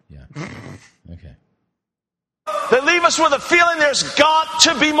this. Mm-hmm. Yeah. Okay. They leave us with a feeling there's got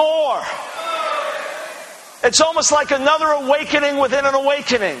to be more. It's almost like another awakening within an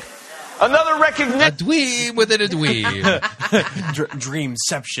awakening. Another recognition. A dweeb within a dweeb.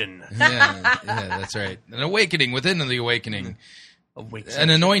 Dreamception. Yeah, that's right. An awakening within the awakening. An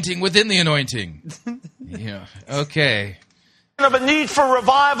anointing within the anointing. Yeah. Okay. Of a need for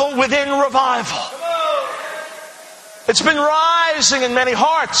revival within revival. It's been rising in many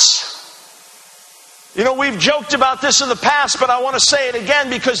hearts. We've joked about this in the past, but I want to say it again,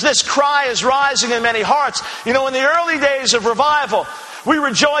 because this cry is rising in many hearts. In the early days of revival, we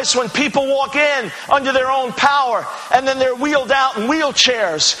rejoice when people walk in under their own power, and then they're wheeled out in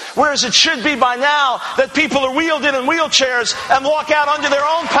wheelchairs. Whereas it should be by now that people are wheeled in wheelchairs and walk out under their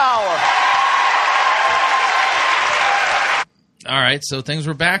own power. All right, so things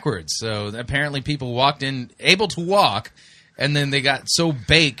were backwards. So apparently people walked in able to walk, and then they got so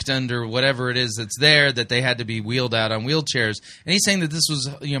baked under whatever it is that's there that they had to be wheeled out on wheelchairs. And he's saying that this was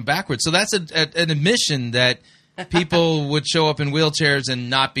backwards. So that's an admission that people would show up in wheelchairs and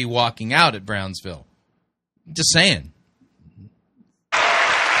not be walking out at Brownsville. Just saying.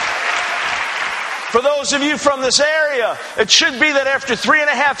 For those of you from this area, it should be that after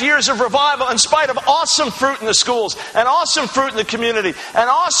 3.5 years of revival, in spite of awesome fruit in the schools, and awesome fruit in the community, and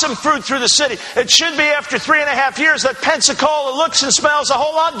awesome fruit through the city, it should be after 3.5 years that Pensacola looks and smells a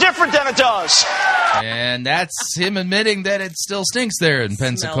whole lot different than it does. And that's him admitting that it still stinks there in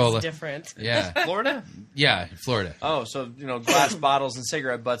Pensacola. Smells different. Yeah. Florida? Yeah, Florida. Oh, so, glass bottles and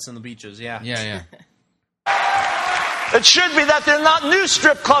cigarette butts on the beaches, yeah. Yeah. It should be that there are not new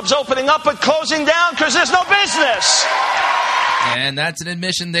strip clubs opening up but closing down because there's no business. And that's an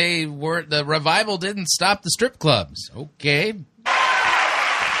admission the revival didn't stop the strip clubs. Okay.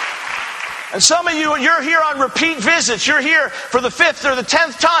 And some of you're here on repeat visits. You're here for the 5th or the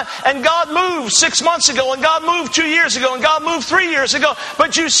 10th time. And God moved 6 months ago, and God moved 2 years ago, and God moved 3 years ago.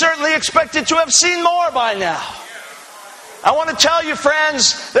 But you certainly expected to have seen more by now. I want to tell you,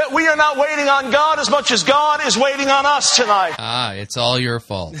 friends, that we are not waiting on God as much as God is waiting on us tonight. It's all your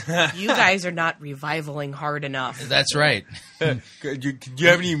fault. You guys are not revivaling hard enough. That's right. Do you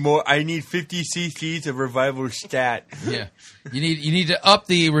have any more? I need 50 cc's of revival stat. Yeah. You need to up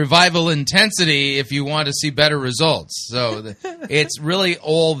the revival intensity if you want to see better results. So it's really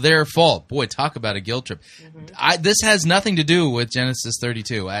all their fault. Boy, talk about a guilt trip. Mm-hmm. This has nothing to do with Genesis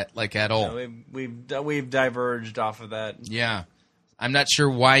 32 at all. No, we've diverged off of that. Yeah. I'm not sure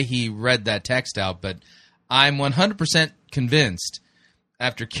why he read that text out, but I'm 100% convinced,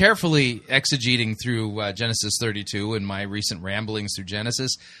 after carefully exegeting through Genesis 32 and my recent ramblings through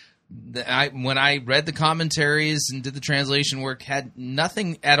Genesis, when I read the commentaries and did the translation work, had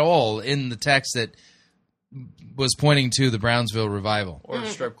nothing at all in the text that was pointing to the Brownsville revival. Or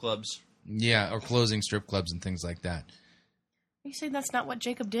strip clubs. Yeah, or closing strip clubs and things like that. Are you saying that's not what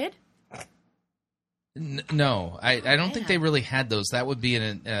Jacob did? No, I don't think they really had those. That would be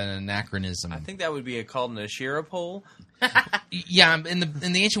an anachronism. I think that would be called an Asherah pole. Yeah, in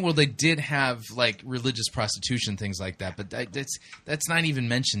the ancient world, they did have like religious prostitution, things like that, but that's not even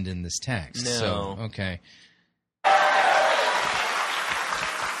mentioned in this text. No. So, okay.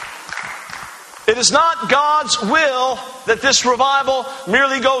 It is not God's will that this revival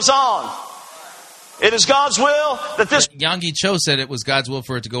merely goes on. It is God's will that this... Yonggi Cho said it was God's will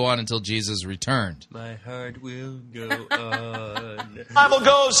for it to go on until Jesus returned. My heart will go on. Revival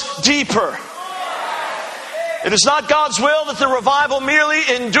goes deeper. It is not God's will that the revival merely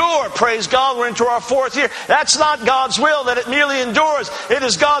endure. Praise God, we're into our 4th year. That's not God's will that it merely endures. It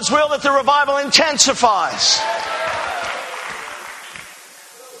is God's will that the revival intensifies.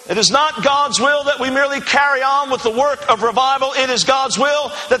 It is not God's will that we merely carry on with the work of revival. It is God's will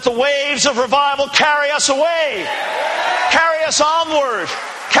that the waves of revival carry us away, carry us onward,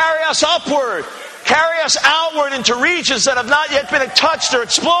 carry us upward, carry us outward into regions that have not yet been touched or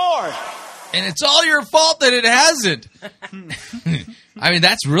explored. And it's all your fault that it hasn't. I mean,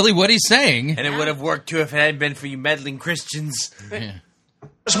 that's really what he's saying. And it would have worked too if it hadn't been for you meddling Christians. Yeah.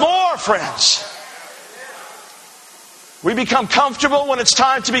 There's more, friends. We become comfortable when it's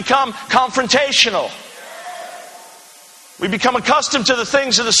time to become confrontational. We become accustomed to the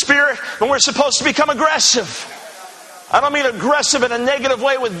things of the Spirit when we're supposed to become aggressive. I don't mean aggressive in a negative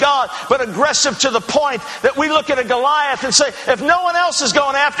way with God, but aggressive to the point that we look at a Goliath and say, if no one else is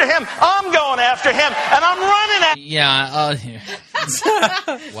going after him, I'm going after him, and I'm running at him. Yeah.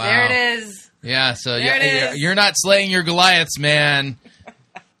 Wow. There it is. Yeah, so you're not slaying your Goliaths, man.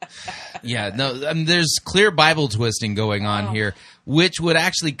 Yeah, no, there's clear Bible twisting going on here, which would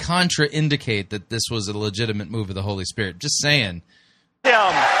actually contraindicate that this was a legitimate move of the Holy Spirit. Just saying.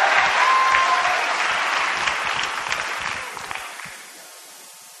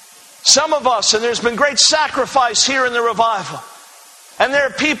 Some of us, and there's been great sacrifice here in the revival, and there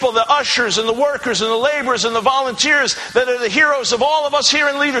are people, the ushers and the workers and the laborers and the volunteers that are the heroes of all of us here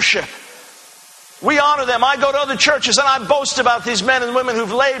in leadership. We honor them. I go to other churches and I boast about these men and women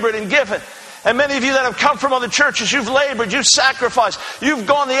who've labored and given. And many of you that have come from other churches, you've labored, you've sacrificed, you've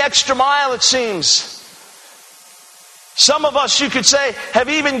gone the extra mile, it seems. Some of us, you could say, have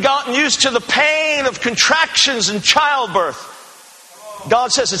even gotten used to the pain of contractions and childbirth.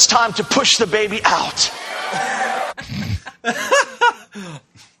 God says it's time to push the baby out.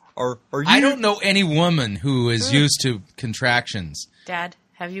 I don't know any woman who is used to contractions. Dad,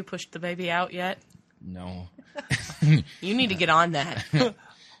 have you pushed the baby out yet? No. You need to get on that.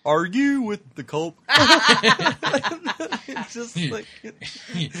 argue with the cult. Just like,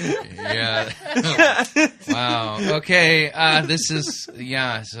 yeah. Wow. Okay. This is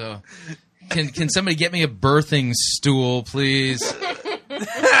So, can somebody get me a birthing stool, please?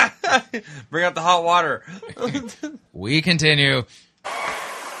 Bring out the hot water. We continue.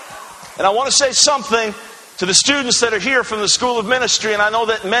 And I want to say something to the students that are here from the School of Ministry, and I know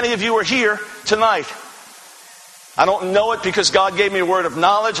that many of you are here tonight. I don't know it because God gave me a word of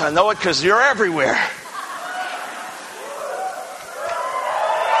knowledge. I know it because you're everywhere.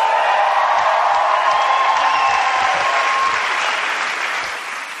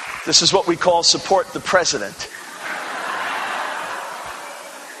 This is what we call support the president.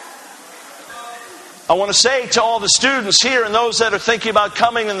 I want to say to all the students here and those that are thinking about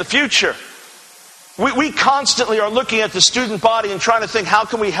coming in the future, we constantly are looking at the student body and trying to think, how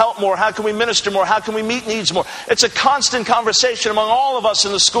can we help more? How can we minister more? How can we meet needs more? It's a constant conversation among all of us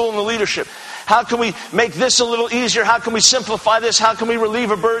in the school and the leadership. How can we make this a little easier? How can we simplify this? How can we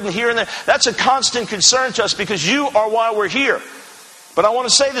relieve a burden here and there? That's a constant concern to us because you are why we're here. But I want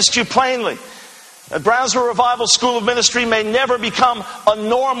to say this to you plainly. Brownsville Revival School of Ministry may never become a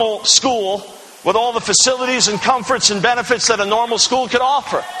normal school with all the facilities and comforts and benefits that a normal school could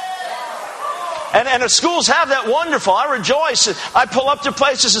offer. And if schools have that, wonderful. I rejoice. I pull up to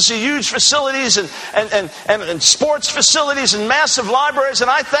places and see huge facilities and sports facilities and massive libraries.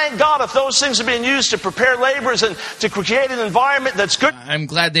 And I thank God if those things are being used to prepare laborers and to create an environment that's good. I'm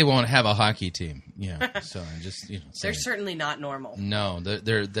glad they won't have a hockey team. Yeah, so I'm just they're certainly not normal. No,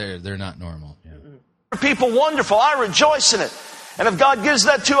 they're not normal. Yeah. People, wonderful. I rejoice in it. And if God gives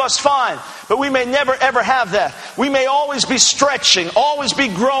that to us, fine. But we may never, ever have that. We may always be stretching, always be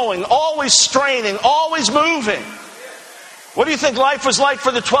growing, always straining, always moving. What do you think life was like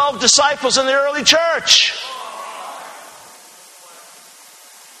for the 12 disciples in the early church?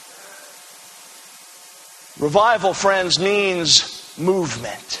 Revival, friends, means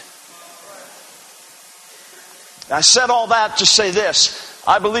movement. I said all that to say this.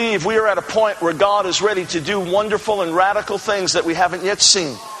 I believe we are at a point where God is ready to do wonderful and radical things that we haven't yet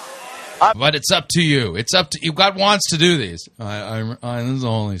seen. But it's up to you. It's up to you. God wants to do these. This is the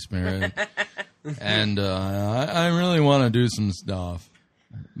Holy Spirit. And I really want to do some stuff.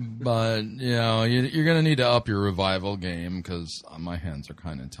 But, you're going to need to up your revival game because my hands are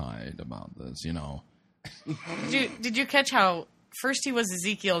kind of tied about this, Did you catch how first he was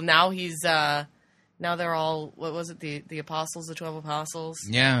Ezekiel, now he's... Now they're all, what was it, the apostles, the 12 apostles?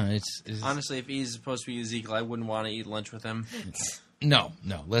 Yeah. It's honestly, if he's supposed to be Ezekiel, I wouldn't want to eat lunch with him. No.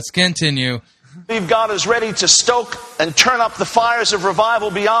 Let's continue. I believe God is ready to stoke and turn up the fires of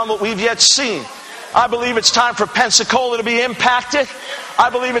revival beyond what we've yet seen. I believe it's time for Pensacola to be impacted. I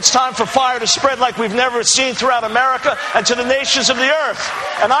believe it's time for fire to spread like we've never seen throughout America and to the nations of the earth.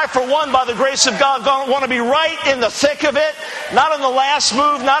 And I, for one, by the grace of God, want to be right in the thick of it. Not in the last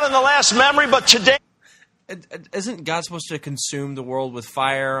move, not in the last memory, but today. Isn't God supposed to consume the world with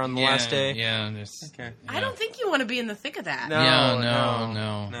fire on the last day? Yeah. Okay. Yeah. I don't think you want to be in the thick of that. No.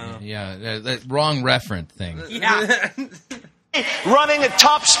 Yeah, that wrong referent thing. Yeah. Running at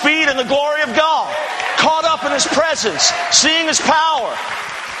top speed in the glory of God. Caught up in His presence. Seeing His power.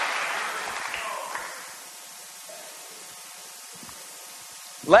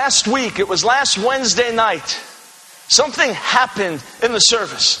 Last week, it was last Wednesday night, something happened in the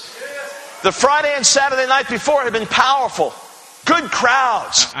service. The Friday and Saturday night before had been powerful. Good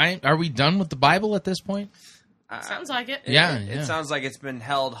crowds. Are we done with the Bible at this point? Sounds like it. Yeah. It sounds like it's been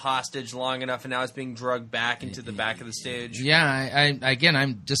held hostage long enough, and now it's being drugged back into the back of the stage. Yeah.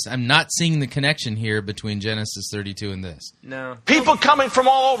 I'm not seeing the connection here between Genesis 32 and this. No. People coming from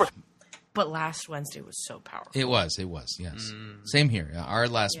all over. But last Wednesday was so powerful. It was, yes. Same here. Our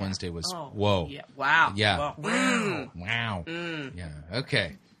last Wednesday was, whoa. Yeah. Wow. Yeah. Wow. Yeah,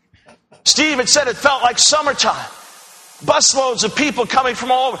 okay. Steve had said it felt like summertime. Busloads of people coming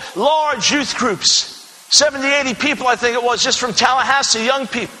from all over. Large youth groups. 70, 80 people, I think it was, just from Tallahassee, young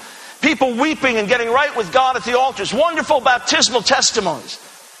people. People weeping and getting right with God at the altars. Wonderful baptismal testimonies.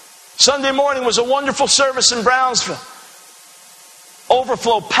 Sunday morning was a wonderful service in Brownsville.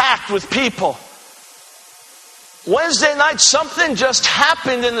 Overflow packed with people. Wednesday night, something just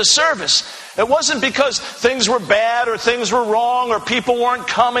happened in the service. It wasn't because things were bad or things were wrong or people weren't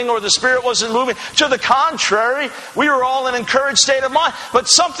coming or the Spirit wasn't moving. To the contrary, we were all in an encouraged state of mind. But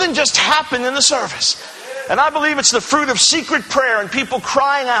something just happened in the service. And I believe it's the fruit of secret prayer and people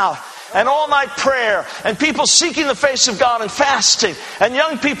crying out and all-night prayer and people seeking the face of God and fasting and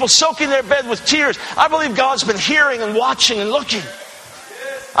young people soaking their bed with tears. I believe God's been hearing and watching and looking.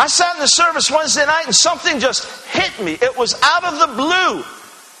 I sat in the service Wednesday night and something just hit me. It was out of the blue.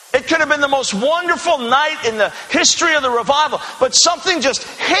 It could have been the most wonderful night in the history of the revival, but something just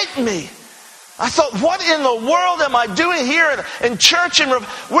hit me. I thought, what in the world am I doing here in church?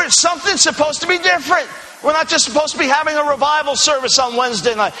 Where something's supposed to be different. We're not just supposed to be having a revival service on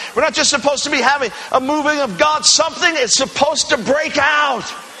Wednesday night. We're not just supposed to be having a moving of God. Something is supposed to break out.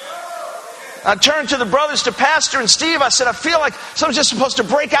 I turned to the brothers, to Pastor and Steve. I said, I feel like something's just supposed to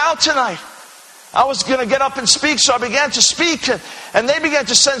break out tonight. I was going to get up and speak, so I began to speak, and they began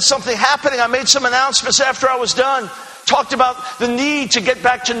to sense something happening. I made some announcements after I was done. Talked about the need to get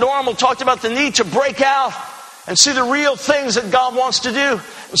back to normal. Talked about the need to break out and see the real things that God wants to do.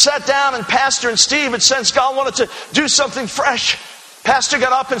 We sat down, and Pastor and Steve had sensed God wanted to do something fresh. Pastor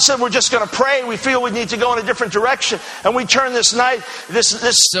got up and said, we're just going to pray. We feel we need to go in a different direction. And we turned this night,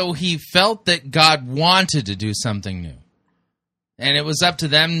 So he felt that God wanted to do something new. And it was up to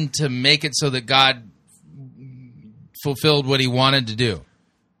them to make it so that God fulfilled what he wanted to do.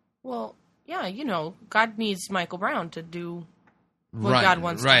 Well, yeah, God needs Michael Brown to do what God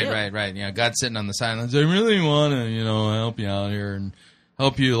wants to do. Right. Yeah, God's sitting on the sidelines. I really want to, help you out here and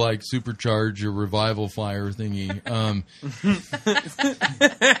help you, supercharge your revival fire thingy.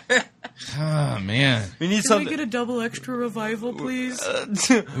 Oh, man. We need Can we get a double extra revival, please?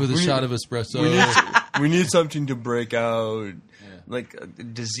 With a shot of espresso. We need something to break out. Like a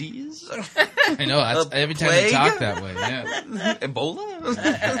disease? I know. Every time you talk that way. Yeah.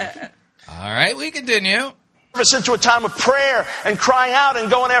 Ebola? All right, we continue. Into a time of prayer and crying out and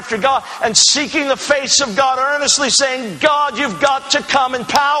going after God and seeking the face of God earnestly, saying, God, you've got to come in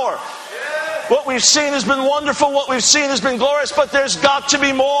power. What we've seen has been wonderful. What we've seen has been glorious, but there's got to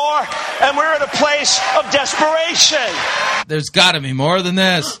be more. And we're at a place of desperation. There's got to be more than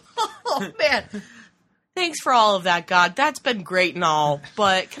this. Oh, man. Thanks for all of that, God. That's been great and all,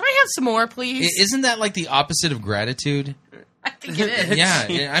 but can I have some more, please? Isn't that like the opposite of gratitude? I think it is.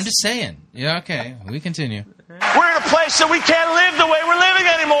 Yeah, I'm just saying. Yeah, okay. We continue. We're in a place that we can't live the way we're living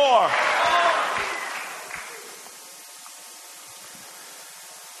anymore.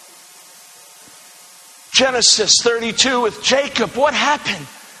 Genesis 32 with Jacob. What happened?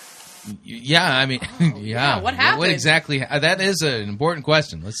 Yeah, yeah. What happened? What exactly? That is an important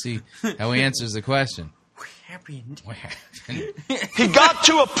question. Let's see how he answers the question. What happened? He got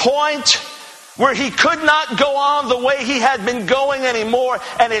to a point where he could not go on the way he had been going anymore,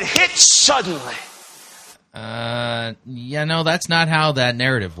 and it hit suddenly. No, that's not how that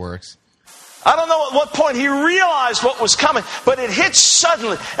narrative works. I don't know at what point he realized what was coming, but it hit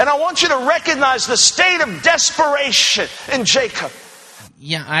suddenly. And I want you to recognize the state of desperation in Jacob.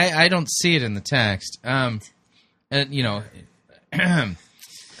 Yeah, I don't see it in the text.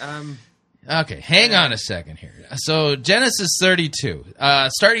 Okay, hang on a second here. So Genesis 32,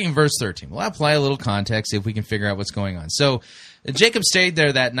 starting in verse 13. We'll apply a little context, see if we can figure out what's going on. So Jacob stayed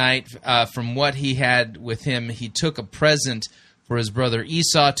there that night. From what he had with him, he took a present for his brother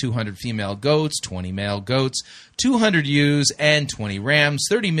Esau, 200 female goats, 20 male goats, 200 ewes, and 20 rams,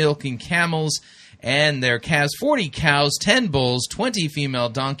 30 milking camels, and their calves, 40 cows, 10 bulls, 20 female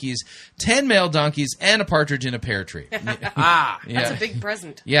donkeys, 10 male donkeys, and a partridge in a pear tree. That's a big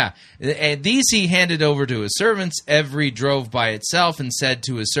present. Yeah. And these he handed over to his servants. Every drove by itself, and said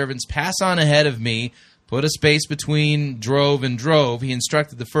to his servants, pass on ahead of me. Put a space between drove and drove. He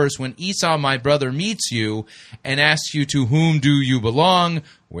instructed the first, when Esau, my brother, meets you and asks you, to whom do you belong?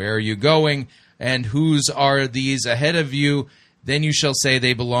 Where are you going? And whose are these ahead of you? Then you shall say,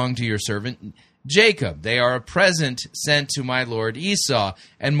 they belong to your servant Jacob. They are a present sent to my lord Esau,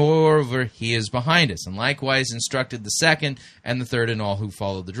 and moreover he is behind us. And likewise instructed the second and the third and all who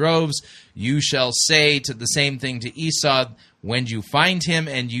follow the droves. You shall say to the same thing to Esau when you find him,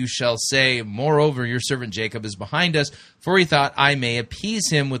 and you shall say, moreover your servant Jacob is behind us, for he thought, I may appease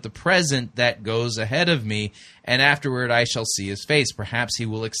him with the present that goes ahead of me, and afterward I shall see his face. Perhaps he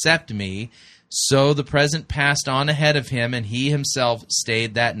will accept me. So the present passed on ahead of him, and he himself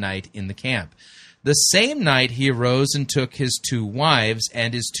stayed that night in the camp. The same night he arose and took his 2 wives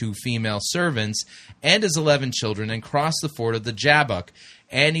and his 2 female servants and his 11 children, and crossed the ford of the Jabbok.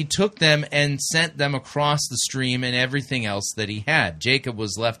 And he took them and sent them across the stream and everything else that he had. Jacob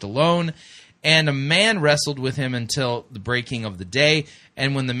was left alone, and a man wrestled with him until the breaking of the day.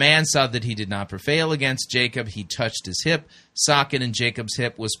 And when the man saw that he did not prevail against Jacob, he touched his hip socket, and Jacob's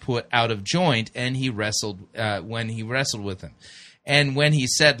hip was put out of joint, and he wrestled with him. And when he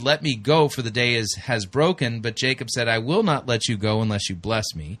said, let me go, for the day has broken, but Jacob said, I will not let you go unless you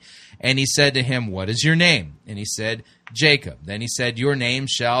bless me. And he said to him, what is your name? And he said, Jacob. Then he said, your name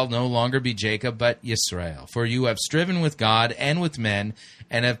shall no longer be Jacob, but Israel, for you have striven with God and with men,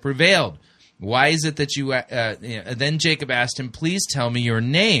 and have prevailed. Why is it that you then Jacob asked him, please tell me your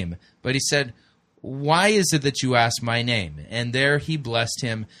name. But he said, why is it that you ask my name? And there he blessed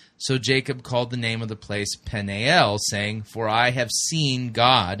him. So Jacob called the name of the place Peniel, saying, for I have seen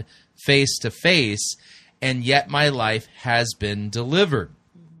God face to face, and yet my life has been delivered.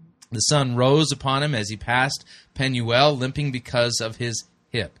 The sun rose upon him as he passed Penuel, limping because of his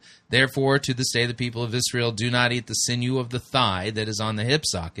hip. Therefore, to this day, the people of Israel do not eat the sinew of the thigh that is on the hip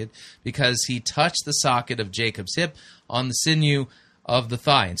socket, because he touched the socket of Jacob's hip on the sinew of the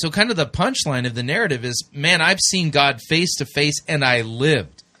thigh. And so kind of the punchline of the narrative is, man, I've seen God face to face and I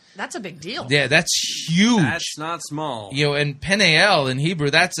lived. That's a big deal. Yeah, that's huge. That's not small. And Peniel in Hebrew,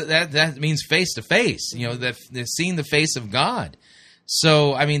 that means face to face. They're seeing the face of God.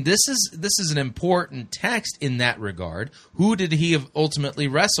 So, I mean, this is an important text in that regard. Who did he ultimately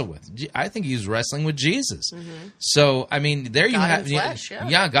wrestle with? I think he was wrestling with Jesus. Mm-hmm. So, I mean, there you have,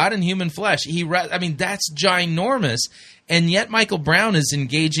 God in human flesh. That's ginormous. And yet Michael Brown is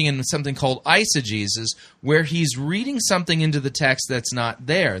engaging in something called eisegesis, where he's reading something into the text that's not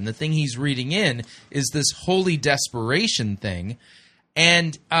there. And the thing he's reading in is this holy desperation thing.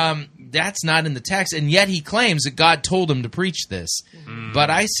 And that's not in the text, and yet he claims that God told him to preach this. Mm. But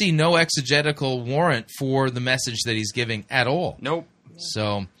I see no exegetical warrant for the message that he's giving at all. Nope.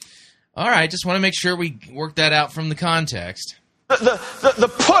 So, all right, just want to make sure we work that out from the context.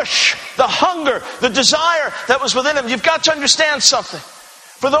 The push, the hunger, the desire that was within him, you've got to understand something.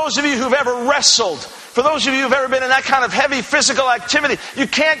 For those of you who've ever wrestled, for those of you who've ever been in that kind of heavy physical activity, you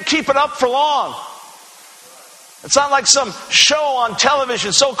can't keep it up for long. It's not like some show on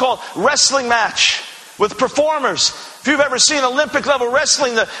television, so-called wrestling match with performers. If you've ever seen Olympic level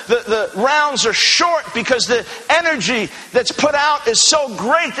wrestling, the rounds are short because the energy that's put out is so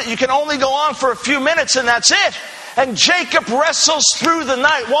great that you can only go on for a few minutes and that's it. And Jacob wrestles through the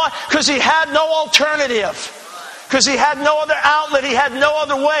night. Why? Because he had no alternative. Because he had no other outlet. He had no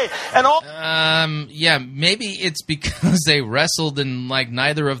other way. And maybe it's because they wrestled and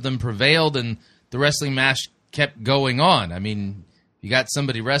neither of them prevailed and the wrestling match kept going on. I mean, you got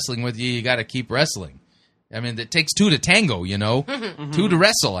somebody wrestling with you got to keep wrestling. I mean, it takes two to tango, Mm-hmm. Two to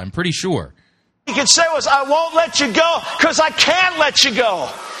wrestle, I'm pretty sure. He could say was, I won't let you go because I can't let you go.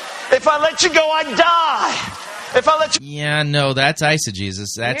 If I let you go, I die. If I let you... Yeah, no, that's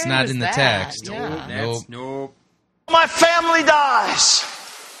eisegesis. That's not in the text. Yeah. Nope. My family dies.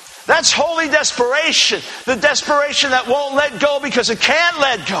 That's holy desperation. The desperation that won't let go because it can't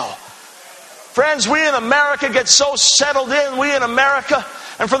let go. Friends, we in America get so settled in. We in America,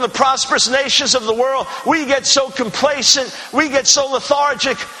 and from the prosperous nations of the world, we get so complacent. We get so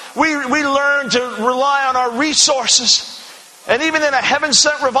lethargic. We learn to rely on our resources. And even in a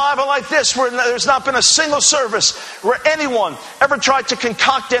heaven-sent revival like this, where there's not been a single service where anyone ever tried to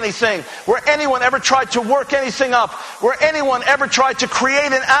concoct anything, where anyone ever tried to work anything up, where anyone ever tried to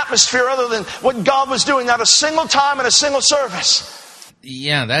create an atmosphere other than what God was doing, not a single time in a single service.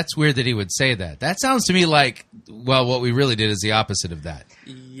 Yeah, that's weird that he would say that. That sounds to me like, what we really did is the opposite of that.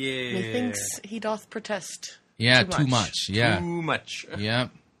 Yeah. Methinks he doth protest. Yeah, too much. Yeah. Too much. Yeah.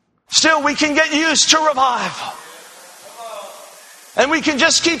 Still, we can get used to revival. And we can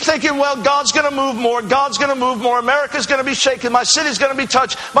just keep thinking, God's going to move more. God's going to move more. America's going to be shaken. My city's going to be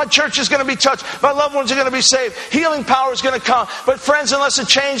touched. My church is going to be touched. My loved ones are going to be saved. Healing power is going to come. But friends, unless a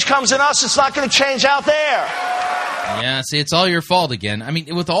change comes in us, it's not going to change out there. Yeah, see, it's all your fault again. I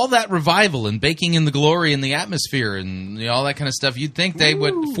mean, with all that revival and baking in the glory in the atmosphere and all that kind of stuff, you'd think they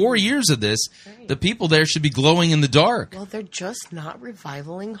would, 4 years of this, the people there should be glowing in the dark. Well, they're just not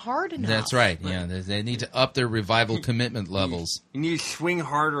revivaling hard enough. That's right, yeah. They need to up their revival commitment levels. You need to swing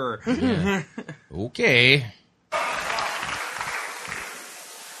harder. Yeah. Okay.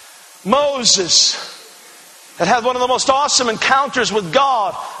 Moses had one of the most awesome encounters with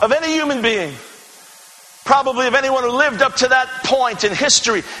God of any human being. Probably of anyone who lived up to that point in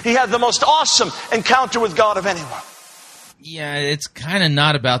history. He had the most awesome encounter with God of anyone. Yeah, it's kind of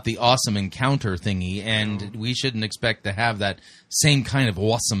not about the awesome encounter thingy, and we shouldn't expect to have that same kind of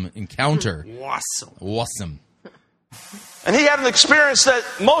awesome encounter. Awesome. And he had an experience that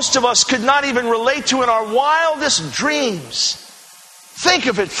most of us could not even relate to in our wildest dreams. Think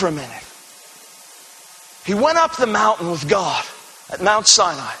of it for a minute. He went up the mountain with God at Mount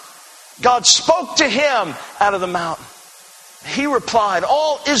Sinai. God spoke to him out of the mountain. He replied.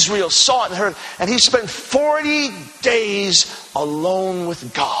 All Israel saw it and heard it. And he spent 40 days alone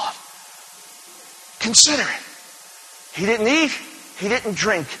with God. Consider it. He didn't eat. He didn't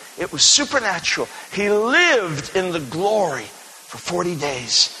drink. It was supernatural. He lived in the glory for 40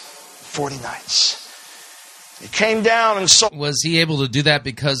 days, 40 nights. He came down and saw... Was he able to do that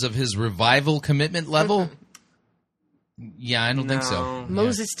because of his revival commitment level? Yeah, I don't think so.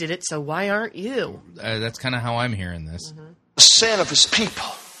 Moses did it, so why aren't you? That's kind of how I'm hearing this. The sin of his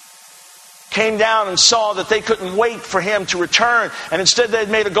people. Came down and saw that they couldn't wait for him to return, and instead they'd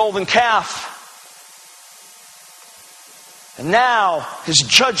made a golden calf. And now his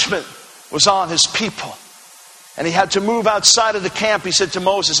judgment was on his people. And he had to move outside of the camp. He said to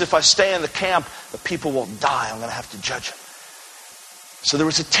Moses, if I stay in the camp, the people will die. I'm going to have to judge them. So there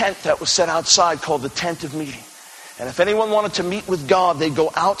was a tent that was set outside called the tent of meeting. And if anyone wanted to meet with God, they'd go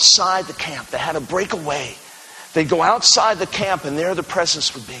outside the camp. They had to break away. They'd go outside the camp, and there the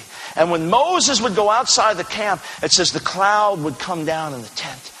presence would be. And when Moses would go outside the camp, it says the cloud would come down in the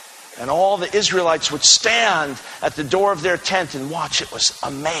tent. And all the Israelites would stand at the door of their tent and watch. It was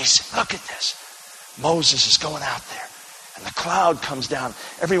amazing. Look at this. Moses is going out there. And the cloud comes down.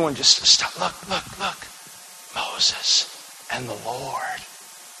 Everyone just stop. Look. Moses and the Lord.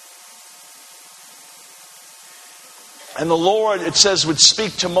 And the Lord, it says, would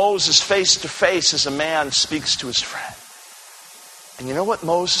speak to Moses face to face as a man speaks to his friend. And you know what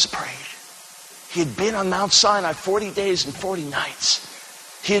Moses prayed? He had been on Mount Sinai 40 days and 40 nights.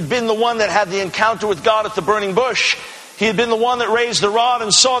 He had been the one that had the encounter with God at the burning bush. He had been the one that raised the rod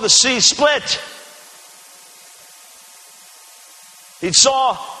and saw the sea split. He'd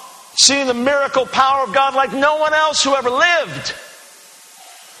seen the miracle power of God like no one else who ever lived.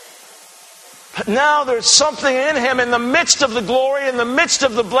 But now there's something in him in the midst of the glory, in the midst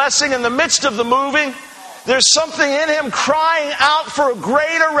of the blessing, in the midst of the moving. There's something in him crying out for a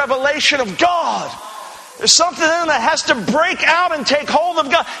greater revelation of God. There's something in him that has to break out and take hold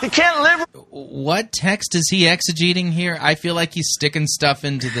of God. He can't live. What text is he exegeting here? I feel like he's sticking stuff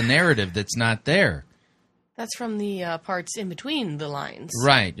into the narrative that's not there. That's from the parts in between the lines.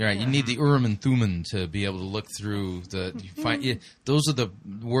 Right. You need the Urim and Thummim to be able to look through those are the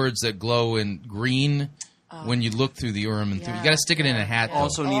words that glow in green when you look through the Urim and Thummim. You got to stick it in a hat. Though.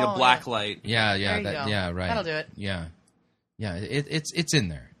 Also need a black light. Yeah, right. That'll do it. Yeah, it's in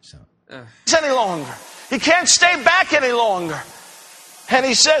there. So any longer, he can't stay back any longer, and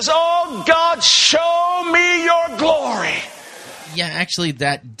he says, "Oh God, show me your glory." Yeah, actually,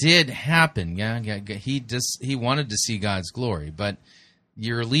 that did happen. Yeah, he wanted to see God's glory, but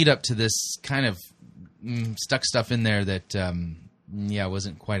your lead up to this kind of stuck stuff in there that,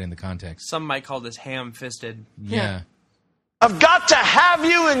 wasn't quite in the context. Some might call this ham-fisted. Yeah. I've got to have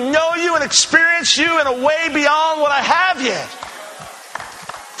you and know you and experience you in a way beyond what I have yet.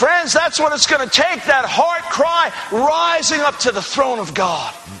 Friends, that's what it's going to take, that heart cry rising up to the throne of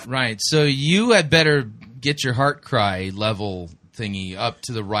God. Right, so you had better get your heart cry level thingy up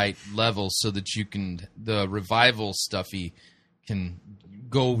to the right level so that you can, the revival stuffy can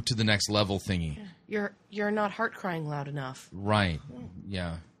go to the next level thingy. You're not heart crying loud enough. Right.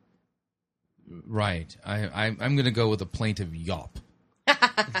 Yeah. Right. I'm going to go with a plaintive yawp.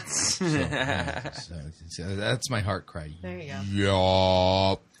 So that's my heart cry. There you go.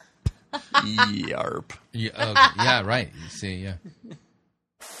 Yawp. Yarp. Yeah, right. You see, yeah.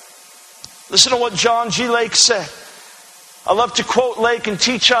 Listen to what John G. Lake said. I love to quote Lake and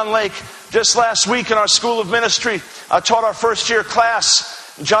teach on Lake. Just last week in our School of Ministry, I taught our first year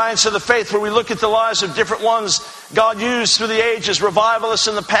class, Giants of the Faith, where we look at the lives of different ones God used through the ages, revivalists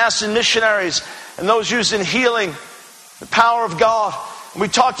in the past and missionaries, and those used in healing, the power of God. And we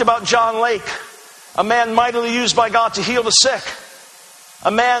talked about John Lake, a man mightily used by God to heal the sick, a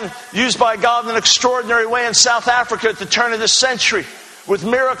man used by God in an extraordinary way in South Africa at the turn of this century, with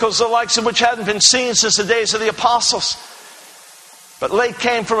miracles the likes of which hadn't been seen since the days of the apostles. But Lake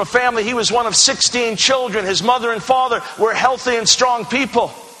came from a family. He was one of 16 children. His mother and father were healthy and strong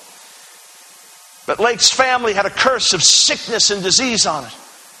people. But Lake's family had a curse of sickness and disease on it.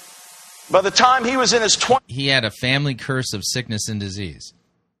 By the time he was in his 20s... He had a family curse of sickness and disease.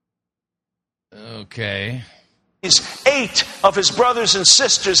 Okay. 8 of his brothers and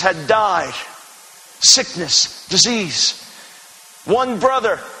sisters had died. Sickness, disease. One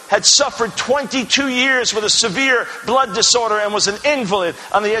brother had suffered 22 years with a severe blood disorder and was an invalid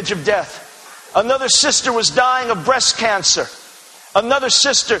on the edge of death. Another sister was dying of breast cancer. Another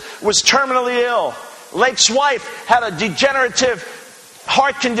sister was terminally ill. Lake's wife had a degenerative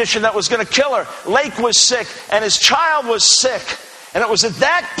heart condition that was going to kill her. Lake was sick and his child was sick. And it was at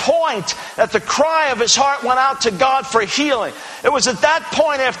that point that the cry of his heart went out to God for healing. It was at that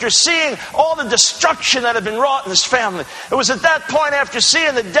point, after seeing all the destruction that had been wrought in his family, it was at that point, after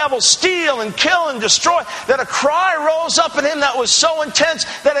seeing the devil steal and kill and destroy, that a cry rose up in him that was so intense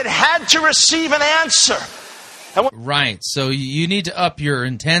that it had to receive an answer. Right, so you need to up your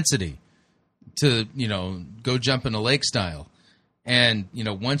intensity to, go jump in a lake style. And,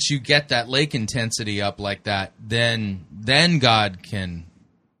 once you get that lake intensity up like that, then God can...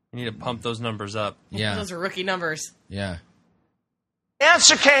 You need to pump those numbers up. Yeah. Those are rookie numbers. Yeah. The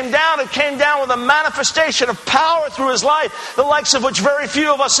answer came down. It came down with a manifestation of power through his life, the likes of which very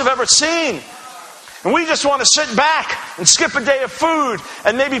few of us have ever seen. And we just want to sit back and skip a day of food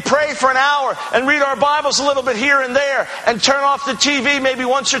and maybe pray for an hour and read our Bibles a little bit here and there and turn off the TV maybe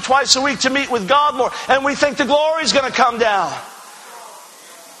once or twice a week to meet with God more. And we think the glory's going to come down.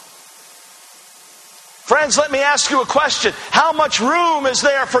 Friends, let me ask you a question. How much room is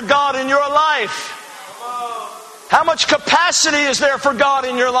there for God in your life? How much capacity is there for God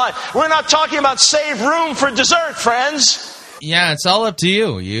in your life? We're not talking about save room for dessert, friends. Yeah, it's all up to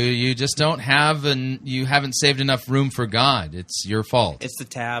you. You just don't have, and you haven't saved enough room for God. It's your fault. It's the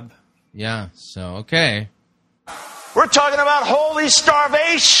tab. Yeah, so, okay. We're talking about holy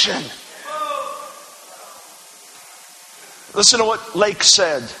starvation. Listen to what Lake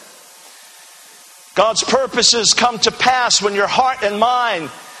said. God's purposes come to pass when your heart and mind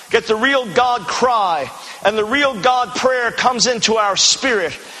get the real God cry, and the real God prayer comes into our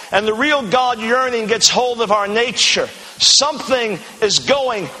spirit, and the real God yearning gets hold of our nature. Something is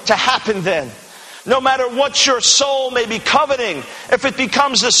going to happen then. No matter what your soul may be coveting, if it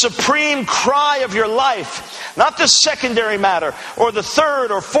becomes the supreme cry of your life, not the secondary matter, or the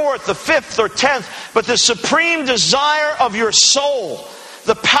third or fourth, the fifth or 10th, but the supreme desire of your soul,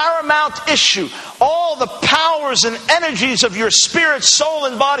 the paramount issue, all the powers and energies of your spirit, soul,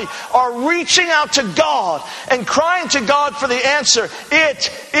 and body are reaching out to God and crying to God for the answer. It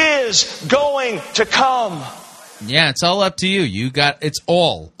is going to come. Yeah, it's all up to you. It's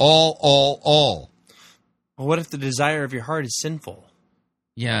all. Well, what if the desire of your heart is sinful?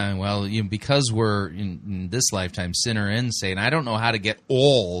 Yeah, well, because we're in this lifetime sinner and saint, I don't know how to get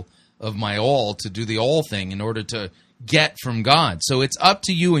all of my all to do the all thing in order to get from God. So it's up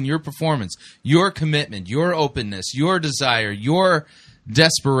to you and your performance, your commitment, your openness, your desire, your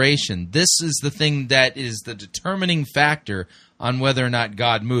desperation. This is the thing that is the determining factor on whether or not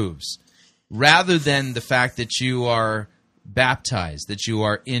God moves, rather than the fact that you are baptized, that you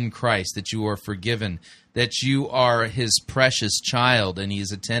are in Christ, that you are forgiven, that you are his precious child and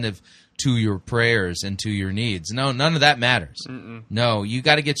he's attentive to your prayers and to your needs. No, none of that matters. Mm-mm. No, you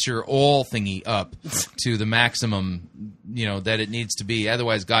got to get your all thingy up to the maximum, that it needs to be.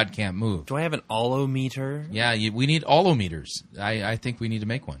 Otherwise, God can't move. Do I have an allometer? Yeah, we need allometers. I think we need to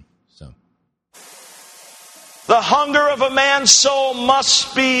make one. So, the hunger of a man's soul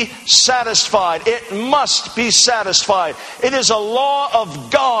must be satisfied. It must be satisfied. It is a law of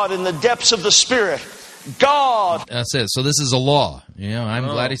God in the depths of the Spirit. God. That's it. So this is a law. I'm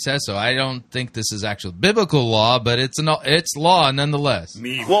glad he says so. I don't think this is actual biblical law, but it's law nonetheless.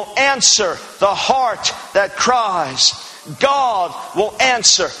 Will answer the heart that cries. God will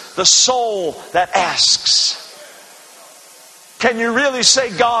answer the soul that asks. Can you really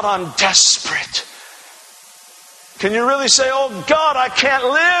say, God, I'm desperate? Can you really say, oh God, I can't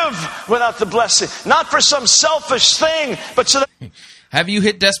live without the blessing? Not for some selfish thing, but so that... Have you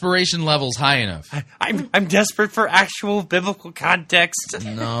hit desperation levels high enough? I'm desperate for actual biblical context.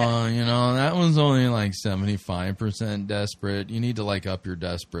 No, that was only like 75% desperate. You need to up your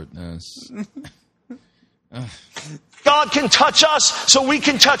desperateness. God can touch us so we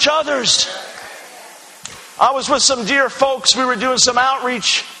can touch others. I was with some dear folks. We were doing some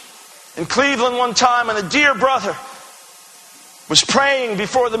outreach in Cleveland one time, and a dear brother was praying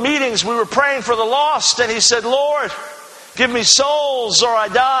before the meetings. We were praying for the lost, and he said, Lord, give me souls or I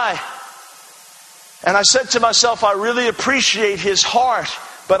die. And I said to myself, I really appreciate his heart,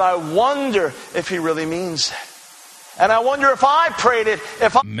 but I wonder if he really means it. And I wonder if I prayed it.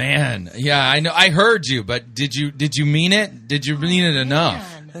 Man, yeah, I know. I heard you, but did you mean it? Did you mean it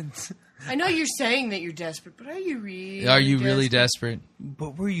enough? I know you're saying that you're desperate, but are you really? Are you really desperate?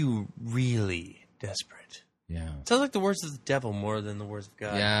 But were you really desperate? Yeah. Sounds like the words of the devil more than the words of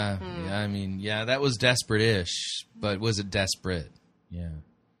God. Yeah. Yeah. I mean, that was desperate-ish, but was it desperate? Yeah.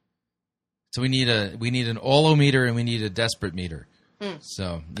 So we need an allometer and we need a desperate meter.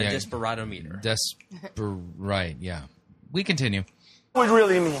 So a desperado meter. Right. Yeah. We continue. Would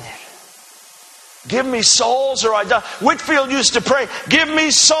really mean it. Give me souls or I die. Whitfield used to pray, give me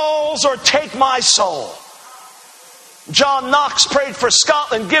souls or take my soul. John Knox prayed for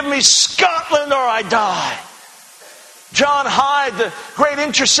Scotland, give me Scotland or I die. John Hyde, the great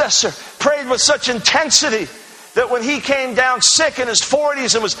intercessor, prayed with such intensity that when he came down sick in his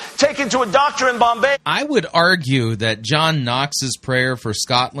 40s and was taken to a doctor in Bombay... I would argue that John Knox's prayer for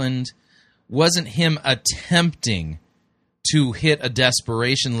Scotland wasn't him attempting to hit a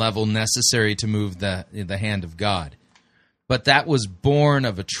desperation level necessary to move the hand of God. But that was born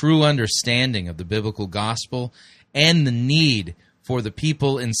of a true understanding of the biblical gospel and the need for the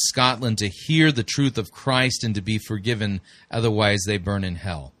people in Scotland to hear the truth of Christ and to be forgiven, otherwise they burn in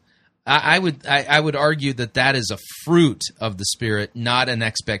hell. I would argue that is a fruit of the Spirit, not an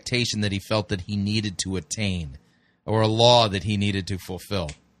expectation that he felt that he needed to attain, or a law that he needed to fulfill.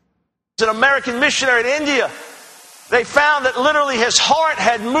 An American missionary in India, they found that literally his heart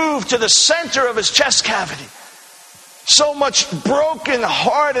had moved to the center of his chest cavity. So much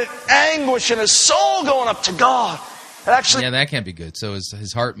broken-hearted anguish in his soul going up to God. Actually, that can't be good. So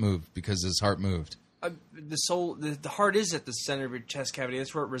his heart moved because his heart moved. The heart is at the center of your chest cavity.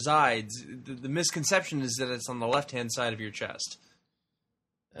 That's where it resides. The misconception is that it's on the left-hand side of your chest.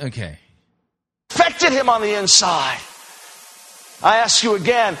 Okay. Affected him on the inside. I ask you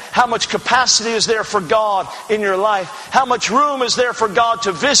again, how much capacity is there for God in your life? How much room is there for God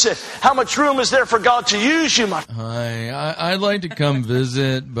to visit? How much room is there for God to use you? Hi, I'd like to come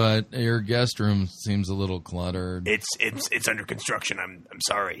visit, but your guest room seems a little cluttered. It's under construction. I'm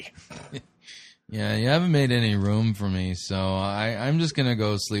sorry. Yeah, you haven't made any room for me, so I'm just gonna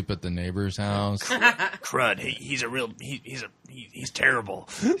go sleep at the neighbor's house. Crud, he's terrible.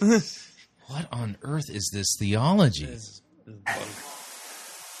 What on earth is this theology?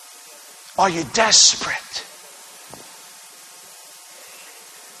 Are you desperate?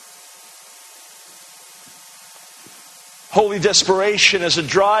 Holy desperation is a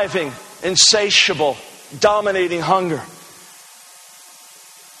driving, insatiable, dominating hunger.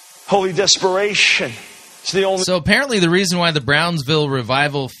 Holy desperation is the only... So apparently the reason why the Brownsville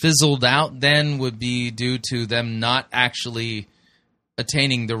revival fizzled out then would be due to them not actually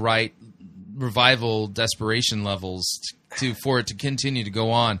attaining the right revival desperation levels for it to continue to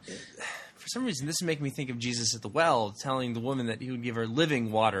go on. For some reason, this is making me think of Jesus at the well, telling the woman that he would give her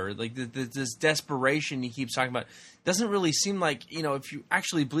living water. Like this desperation he keeps talking about doesn't really seem like, if you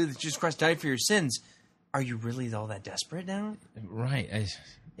actually believe that Jesus Christ died for your sins, are you really all that desperate now? Right.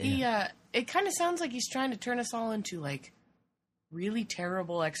 It kind of sounds like he's trying to turn us all into like really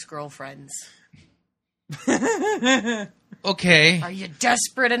terrible ex-girlfriends. Okay. Are you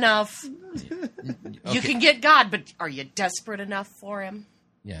desperate enough? Okay. You can get God, but are you desperate enough for him?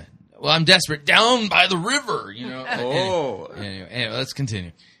 Yeah. Well, I'm desperate down by the river, Oh. Anyway, let's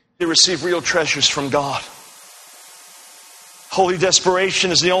continue. To receive real treasures from God. Holy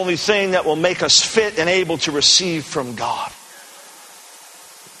desperation is the only thing that will make us fit and able to receive from God.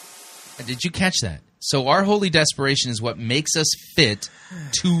 Did you catch that? So our holy desperation is what makes us fit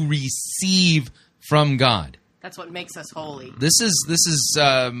to receive from God. That's what makes us holy. This is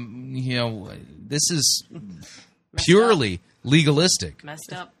purely legalistic.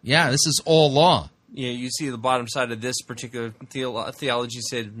 Messed up. Yeah, this is all law. Yeah, you see the bottom side of this particular theology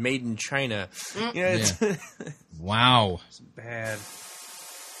said "made in China." Wow, it's bad.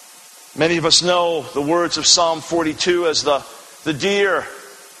 Many of us know the words of Psalm 42 as the deer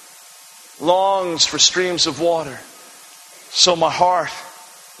longs for streams of water. So my heart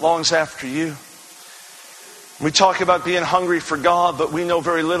longs after you. We talk about being hungry for God, but we know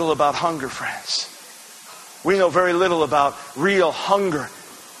very little about hunger, friends. We know very little about real hunger.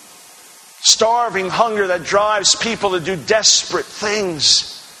 Starving hunger that drives people to do desperate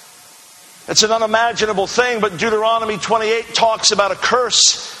things. It's an unimaginable thing, but Deuteronomy 28 talks about a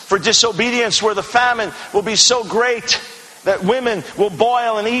curse for disobedience where the famine will be so great that women will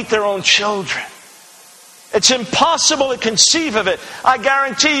boil and eat their own children. It's impossible to conceive of it. I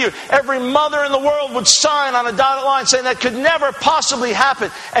guarantee you, every mother in the world would sign on a dotted line saying that could never possibly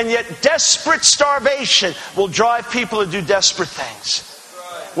happen. And yet desperate starvation will drive people to do desperate things.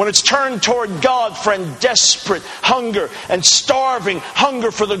 When it's turned toward God, friend, desperate hunger and starving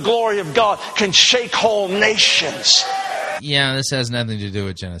hunger for the glory of God can shake whole nations. Yeah, this has nothing to do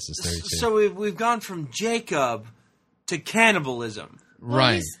with Genesis 32. So we've gone from Jacob to cannibalism.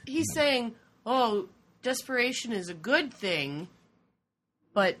 Right. Well, he's saying, desperation is a good thing,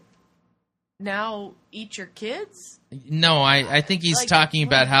 but now eat your kids? No, I think he's talking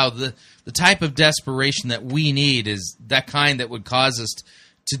about how the type of desperation that we need is that kind that would cause us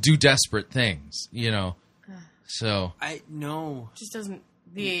to do desperate things, So just doesn't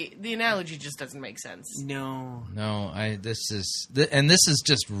the analogy just doesn't make sense. No, this is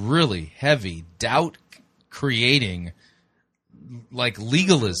just really heavy doubt creating, like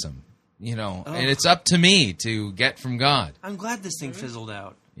legalism. And it's up to me to get from God. I'm glad this thing fizzled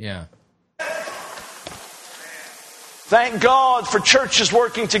out. Yeah. Thank God for churches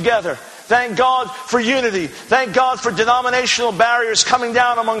working together. Thank God for unity. Thank God for denominational barriers coming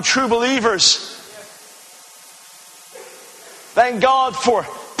down among true believers. Thank God for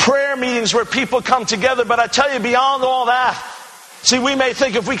prayer meetings where people come together. But I tell you, beyond all that, see, we may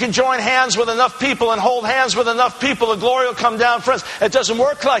think if we can join hands with enough people and hold hands with enough people, the glory will come down. Friends, it doesn't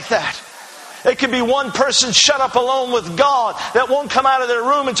work like that. It could be one person shut up alone with God that won't come out of their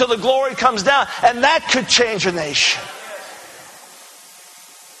room until the glory comes down. And that could change a nation.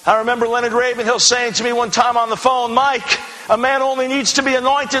 I remember Leonard Ravenhill saying to me one time on the phone, Mike, a man only needs to be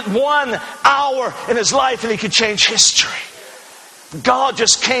anointed 1 hour in his life and he could change history. God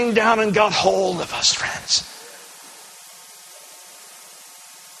just came down and got hold of us, friends.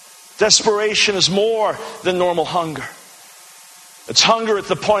 Desperation is more than normal hunger. It's hunger at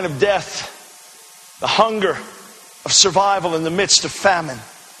the point of death. The hunger of survival in the midst of famine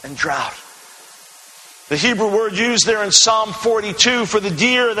and drought. The Hebrew word used there in Psalm 42 for the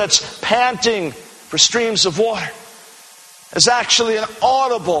deer that's panting for streams of water is actually an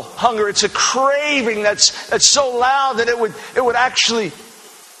audible hunger. It's a craving that's so loud that it would actually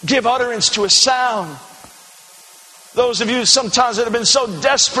give utterance to a sound. Those of you sometimes that have been so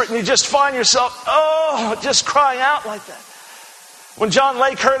desperate and you just find yourself, just crying out like that. When John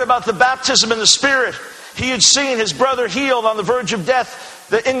Lake heard about the baptism in the Spirit, he had seen his brother healed on the verge of death.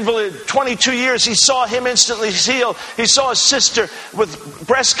 The invalid, 22 years, he saw him instantly healed. He saw his sister with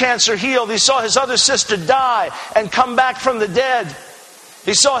breast cancer healed. He saw his other sister die and come back from the dead.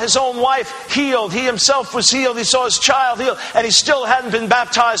 He saw his own wife healed. He himself was healed. He saw his child healed. And he still hadn't been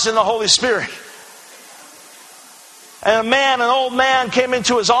baptized in the Holy Spirit. And an old man came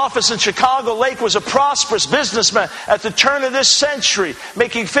into his office in Chicago. Lake was a prosperous businessman at the turn of this century,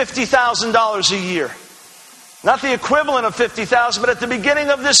 making $50,000 a year. Not the equivalent of $50,000, but at the beginning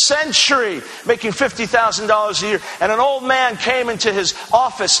of this century, making $50,000 a year. And an old man came into his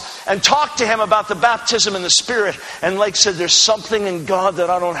office and talked to him about the baptism in the Spirit. And Lake said, there's something in God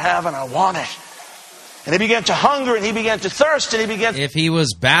that I don't have and I want it. And he began to hunger and he began to thirst and he began... If he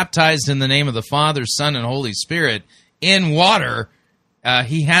was baptized in the name of the Father, Son, and Holy Spirit in water,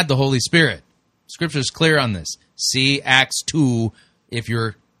 he had the Holy Spirit. Scripture's clear on this. See Acts 2 if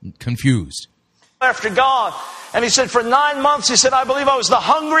you're confused. After God. And he said, for 9 months, he said, I believe I was the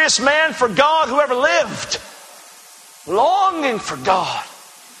hungriest man for God who ever lived. Longing for God.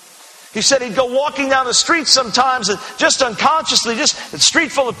 He said he'd go walking down the street sometimes and just unconsciously, just a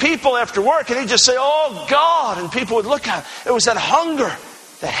street full of people after work, and he'd just say, oh God, and people would look at him. It was that hunger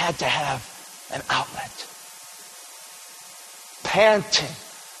that had to have an outlet. Panting,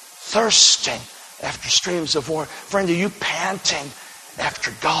 thirsting after streams of water. Friend, are you panting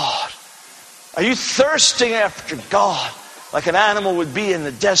after God? Are you thirsting after God like an animal would be in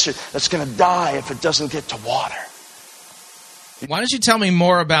the desert that's going to die if it doesn't get to water? Why don't you tell me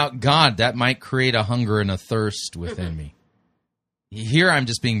more about God? That might create a hunger and a thirst within me. Here I'm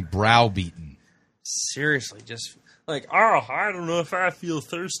just being browbeaten. Seriously, just like, I don't know if I feel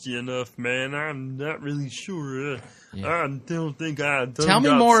thirsty enough, man. I'm not really sure. I don't think I done. Tell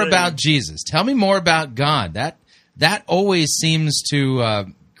me more about Jesus. Tell me more about God. That always seems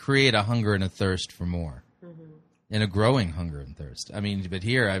to... create a hunger and a thirst for more. Mm-hmm. And a growing hunger and thirst. But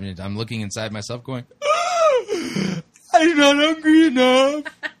here, I'm looking inside myself going, I'm not hungry enough.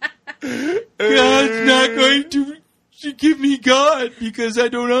 God's not going to give me God because I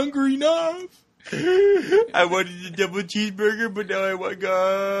don't hungry enough. I wanted a double cheeseburger, but now I want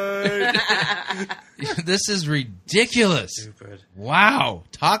God. This is ridiculous. Stupid. Wow.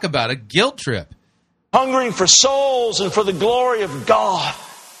 Talk about a guilt trip. Hungering for souls and for the glory of God.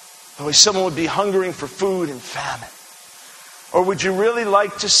 The way someone would be hungering for food and famine. Or would you really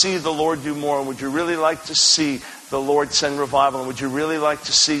like to see the Lord do more? And would you really like to see the Lord send revival? And would you really like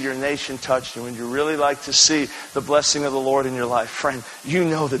to see your nation touched? And would you really like to see the blessing of the Lord in your life? Friend, you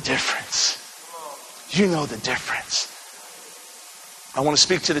know the difference. You know the difference. I want to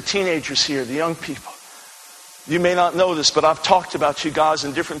speak to the teenagers here, the young people. You may not know this, but I've talked about you guys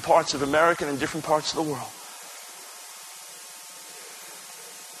in different parts of America and in different parts of the world.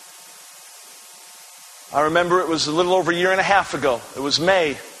 I remember it was a little over a year and a half ago. It was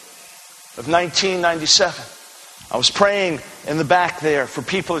May of 1997. I was praying in the back there for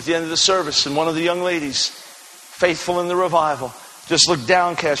people at the end of the service, and one of the young ladies, faithful in the revival, just looked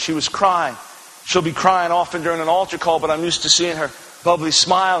downcast. She was crying. She'll be crying often during an altar call, but I'm used to seeing her bubbly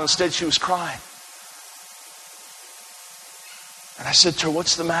smile. Instead, she was crying. And I said to her,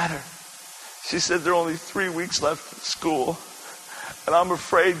 what's the matter? She said, there are only 3 weeks left of school. And I'm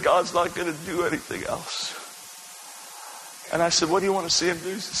afraid God's not going to do anything else. And I said, what do you want to see him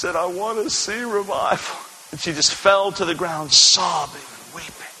do? She said, I want to see revival. And she just fell to the ground, sobbing and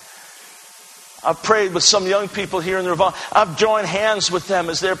weeping. I've prayed with some young people here in the revival. I've joined hands with them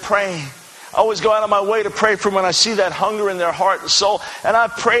as they're praying. I always go out of my way to pray for them when I see that hunger in their heart and soul. And I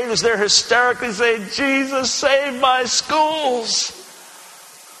pray as they're hysterically saying, Jesus, save my schools.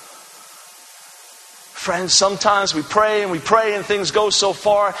 Friends, sometimes we pray and things go so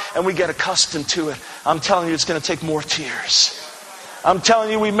far and we get accustomed to it. I'm telling you, it's going to take more tears. I'm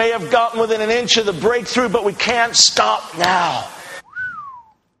telling you, we may have gotten within an inch of the breakthrough, but we can't stop now.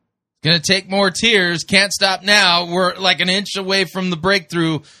 Going to take more tears. Can't stop now. We're like an inch away from the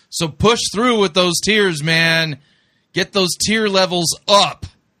breakthrough. So push through with those tears, man. Get those tear levels up.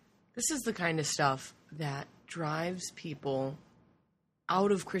 This is the kind of stuff that drives people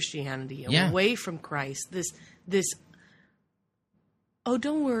out of Christianity, away from Christ. This, oh,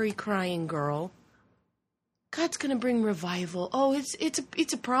 don't worry, crying girl. God's going to bring revival. Oh, it's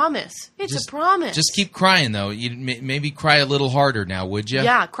a promise. It's a promise. Just keep crying, though. You maybe cry a little harder now, would you?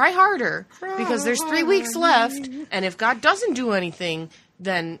 Yeah, cry harder. Because there's 3 weeks left, and if God doesn't do anything,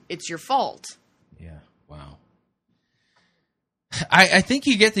 then it's your fault. Yeah, wow. I think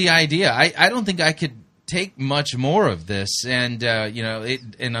you get the idea. I don't think I could take much more of this, and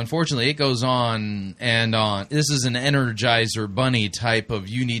and unfortunately it goes on and on. This is an Energizer Bunny type of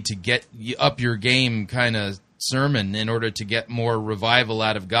you need to get up your game kind of sermon in order to get more revival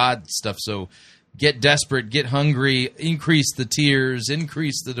out of God stuff. So get desperate, get hungry, increase the tears,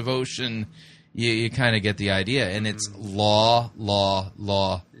 increase the devotion. You kind of get the idea, and it's law.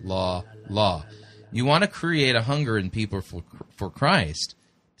 You want to create a hunger in people for Christ.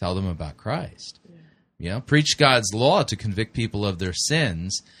 Tell them about Christ. Preach God's law to convict people of their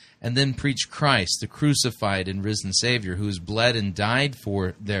sins, and then preach Christ, the crucified and risen Savior, who has bled and died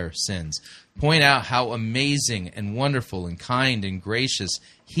for their sins. Point out how amazing and wonderful and kind and gracious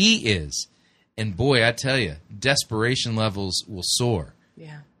He is. And boy, I tell you, desperation levels will soar.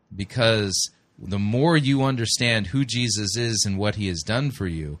 Yeah. Because the more you understand who Jesus is and what He has done for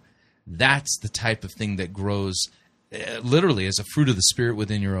you, that's the type of thing that grows literally as a fruit of the Spirit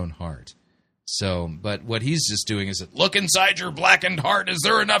within your own heart. So, but what He's just doing is, look inside your blackened heart. Is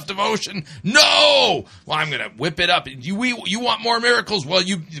there enough devotion? No! Well, I'm going to whip it up. You want more miracles? Well,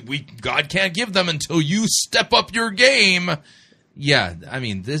 God can't give them until you step up your game. Yeah, I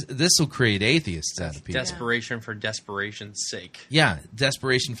mean, this will create atheists out of people. Desperation for desperation's sake. Yeah,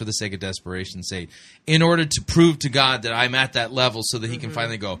 desperation for the sake of desperation's sake. In order to prove to God that I'm at that level so that He can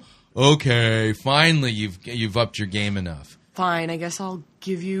finally go, okay, finally you've upped your game enough. Fine, I guess I'll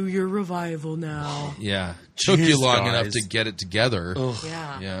give you your revival now. Yeah. Took you long enough to get it together. Ugh.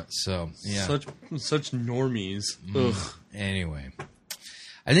 Yeah. Yeah, so, yeah. Such normies. Ugh. Anyway.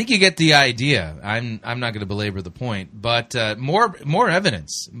 I think you get the idea. I'm not going to belabor the point, but more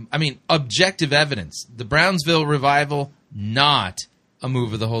evidence. I mean, objective evidence. The Brownsville revival, not a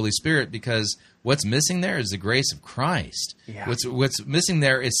move of the Holy Spirit, because what's missing there is the grace of Christ. Yeah. What's missing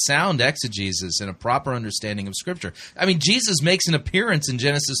there is sound exegesis and a proper understanding of Scripture. I mean, Jesus makes an appearance in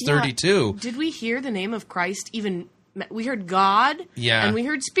Genesis 32. Did we hear the name of Christ even? We heard God, and we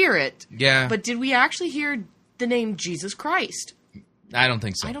heard Spirit. Yeah. But did we actually hear the name Jesus Christ? I don't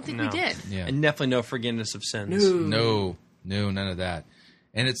think so. I don't think we did. Yeah. And definitely no forgiveness of sins. No, none of that.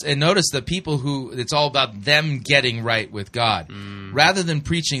 And notice the people who it's all about them getting right with God, rather than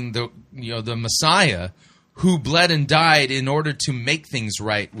preaching the Messiah who bled and died in order to make things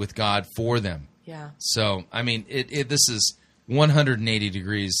right with God for them. Yeah. So I mean, this is 180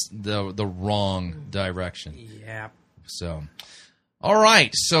 degrees the wrong direction. Yeah. So. All right,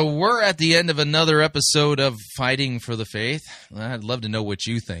 so we're at the end of another episode of Fighting for the Faith. I'd love to know what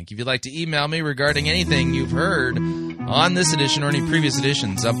you think. If you'd like to email me regarding anything you've heard on this edition or any previous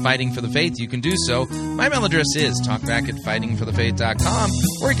editions of Fighting for the Faith, you can do so. My email address is talkback@fightingforthefaith.com,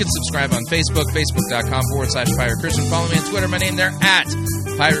 or you can subscribe on Facebook, facebook.com/Pirate Christian. Follow me on Twitter. My name there,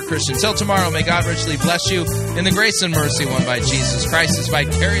 @Pirate Christian. Till tomorrow, may God richly bless you in the grace and mercy won by Jesus Christ, His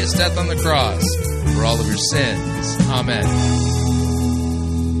vicarious death on the cross for all of your sins. Amen.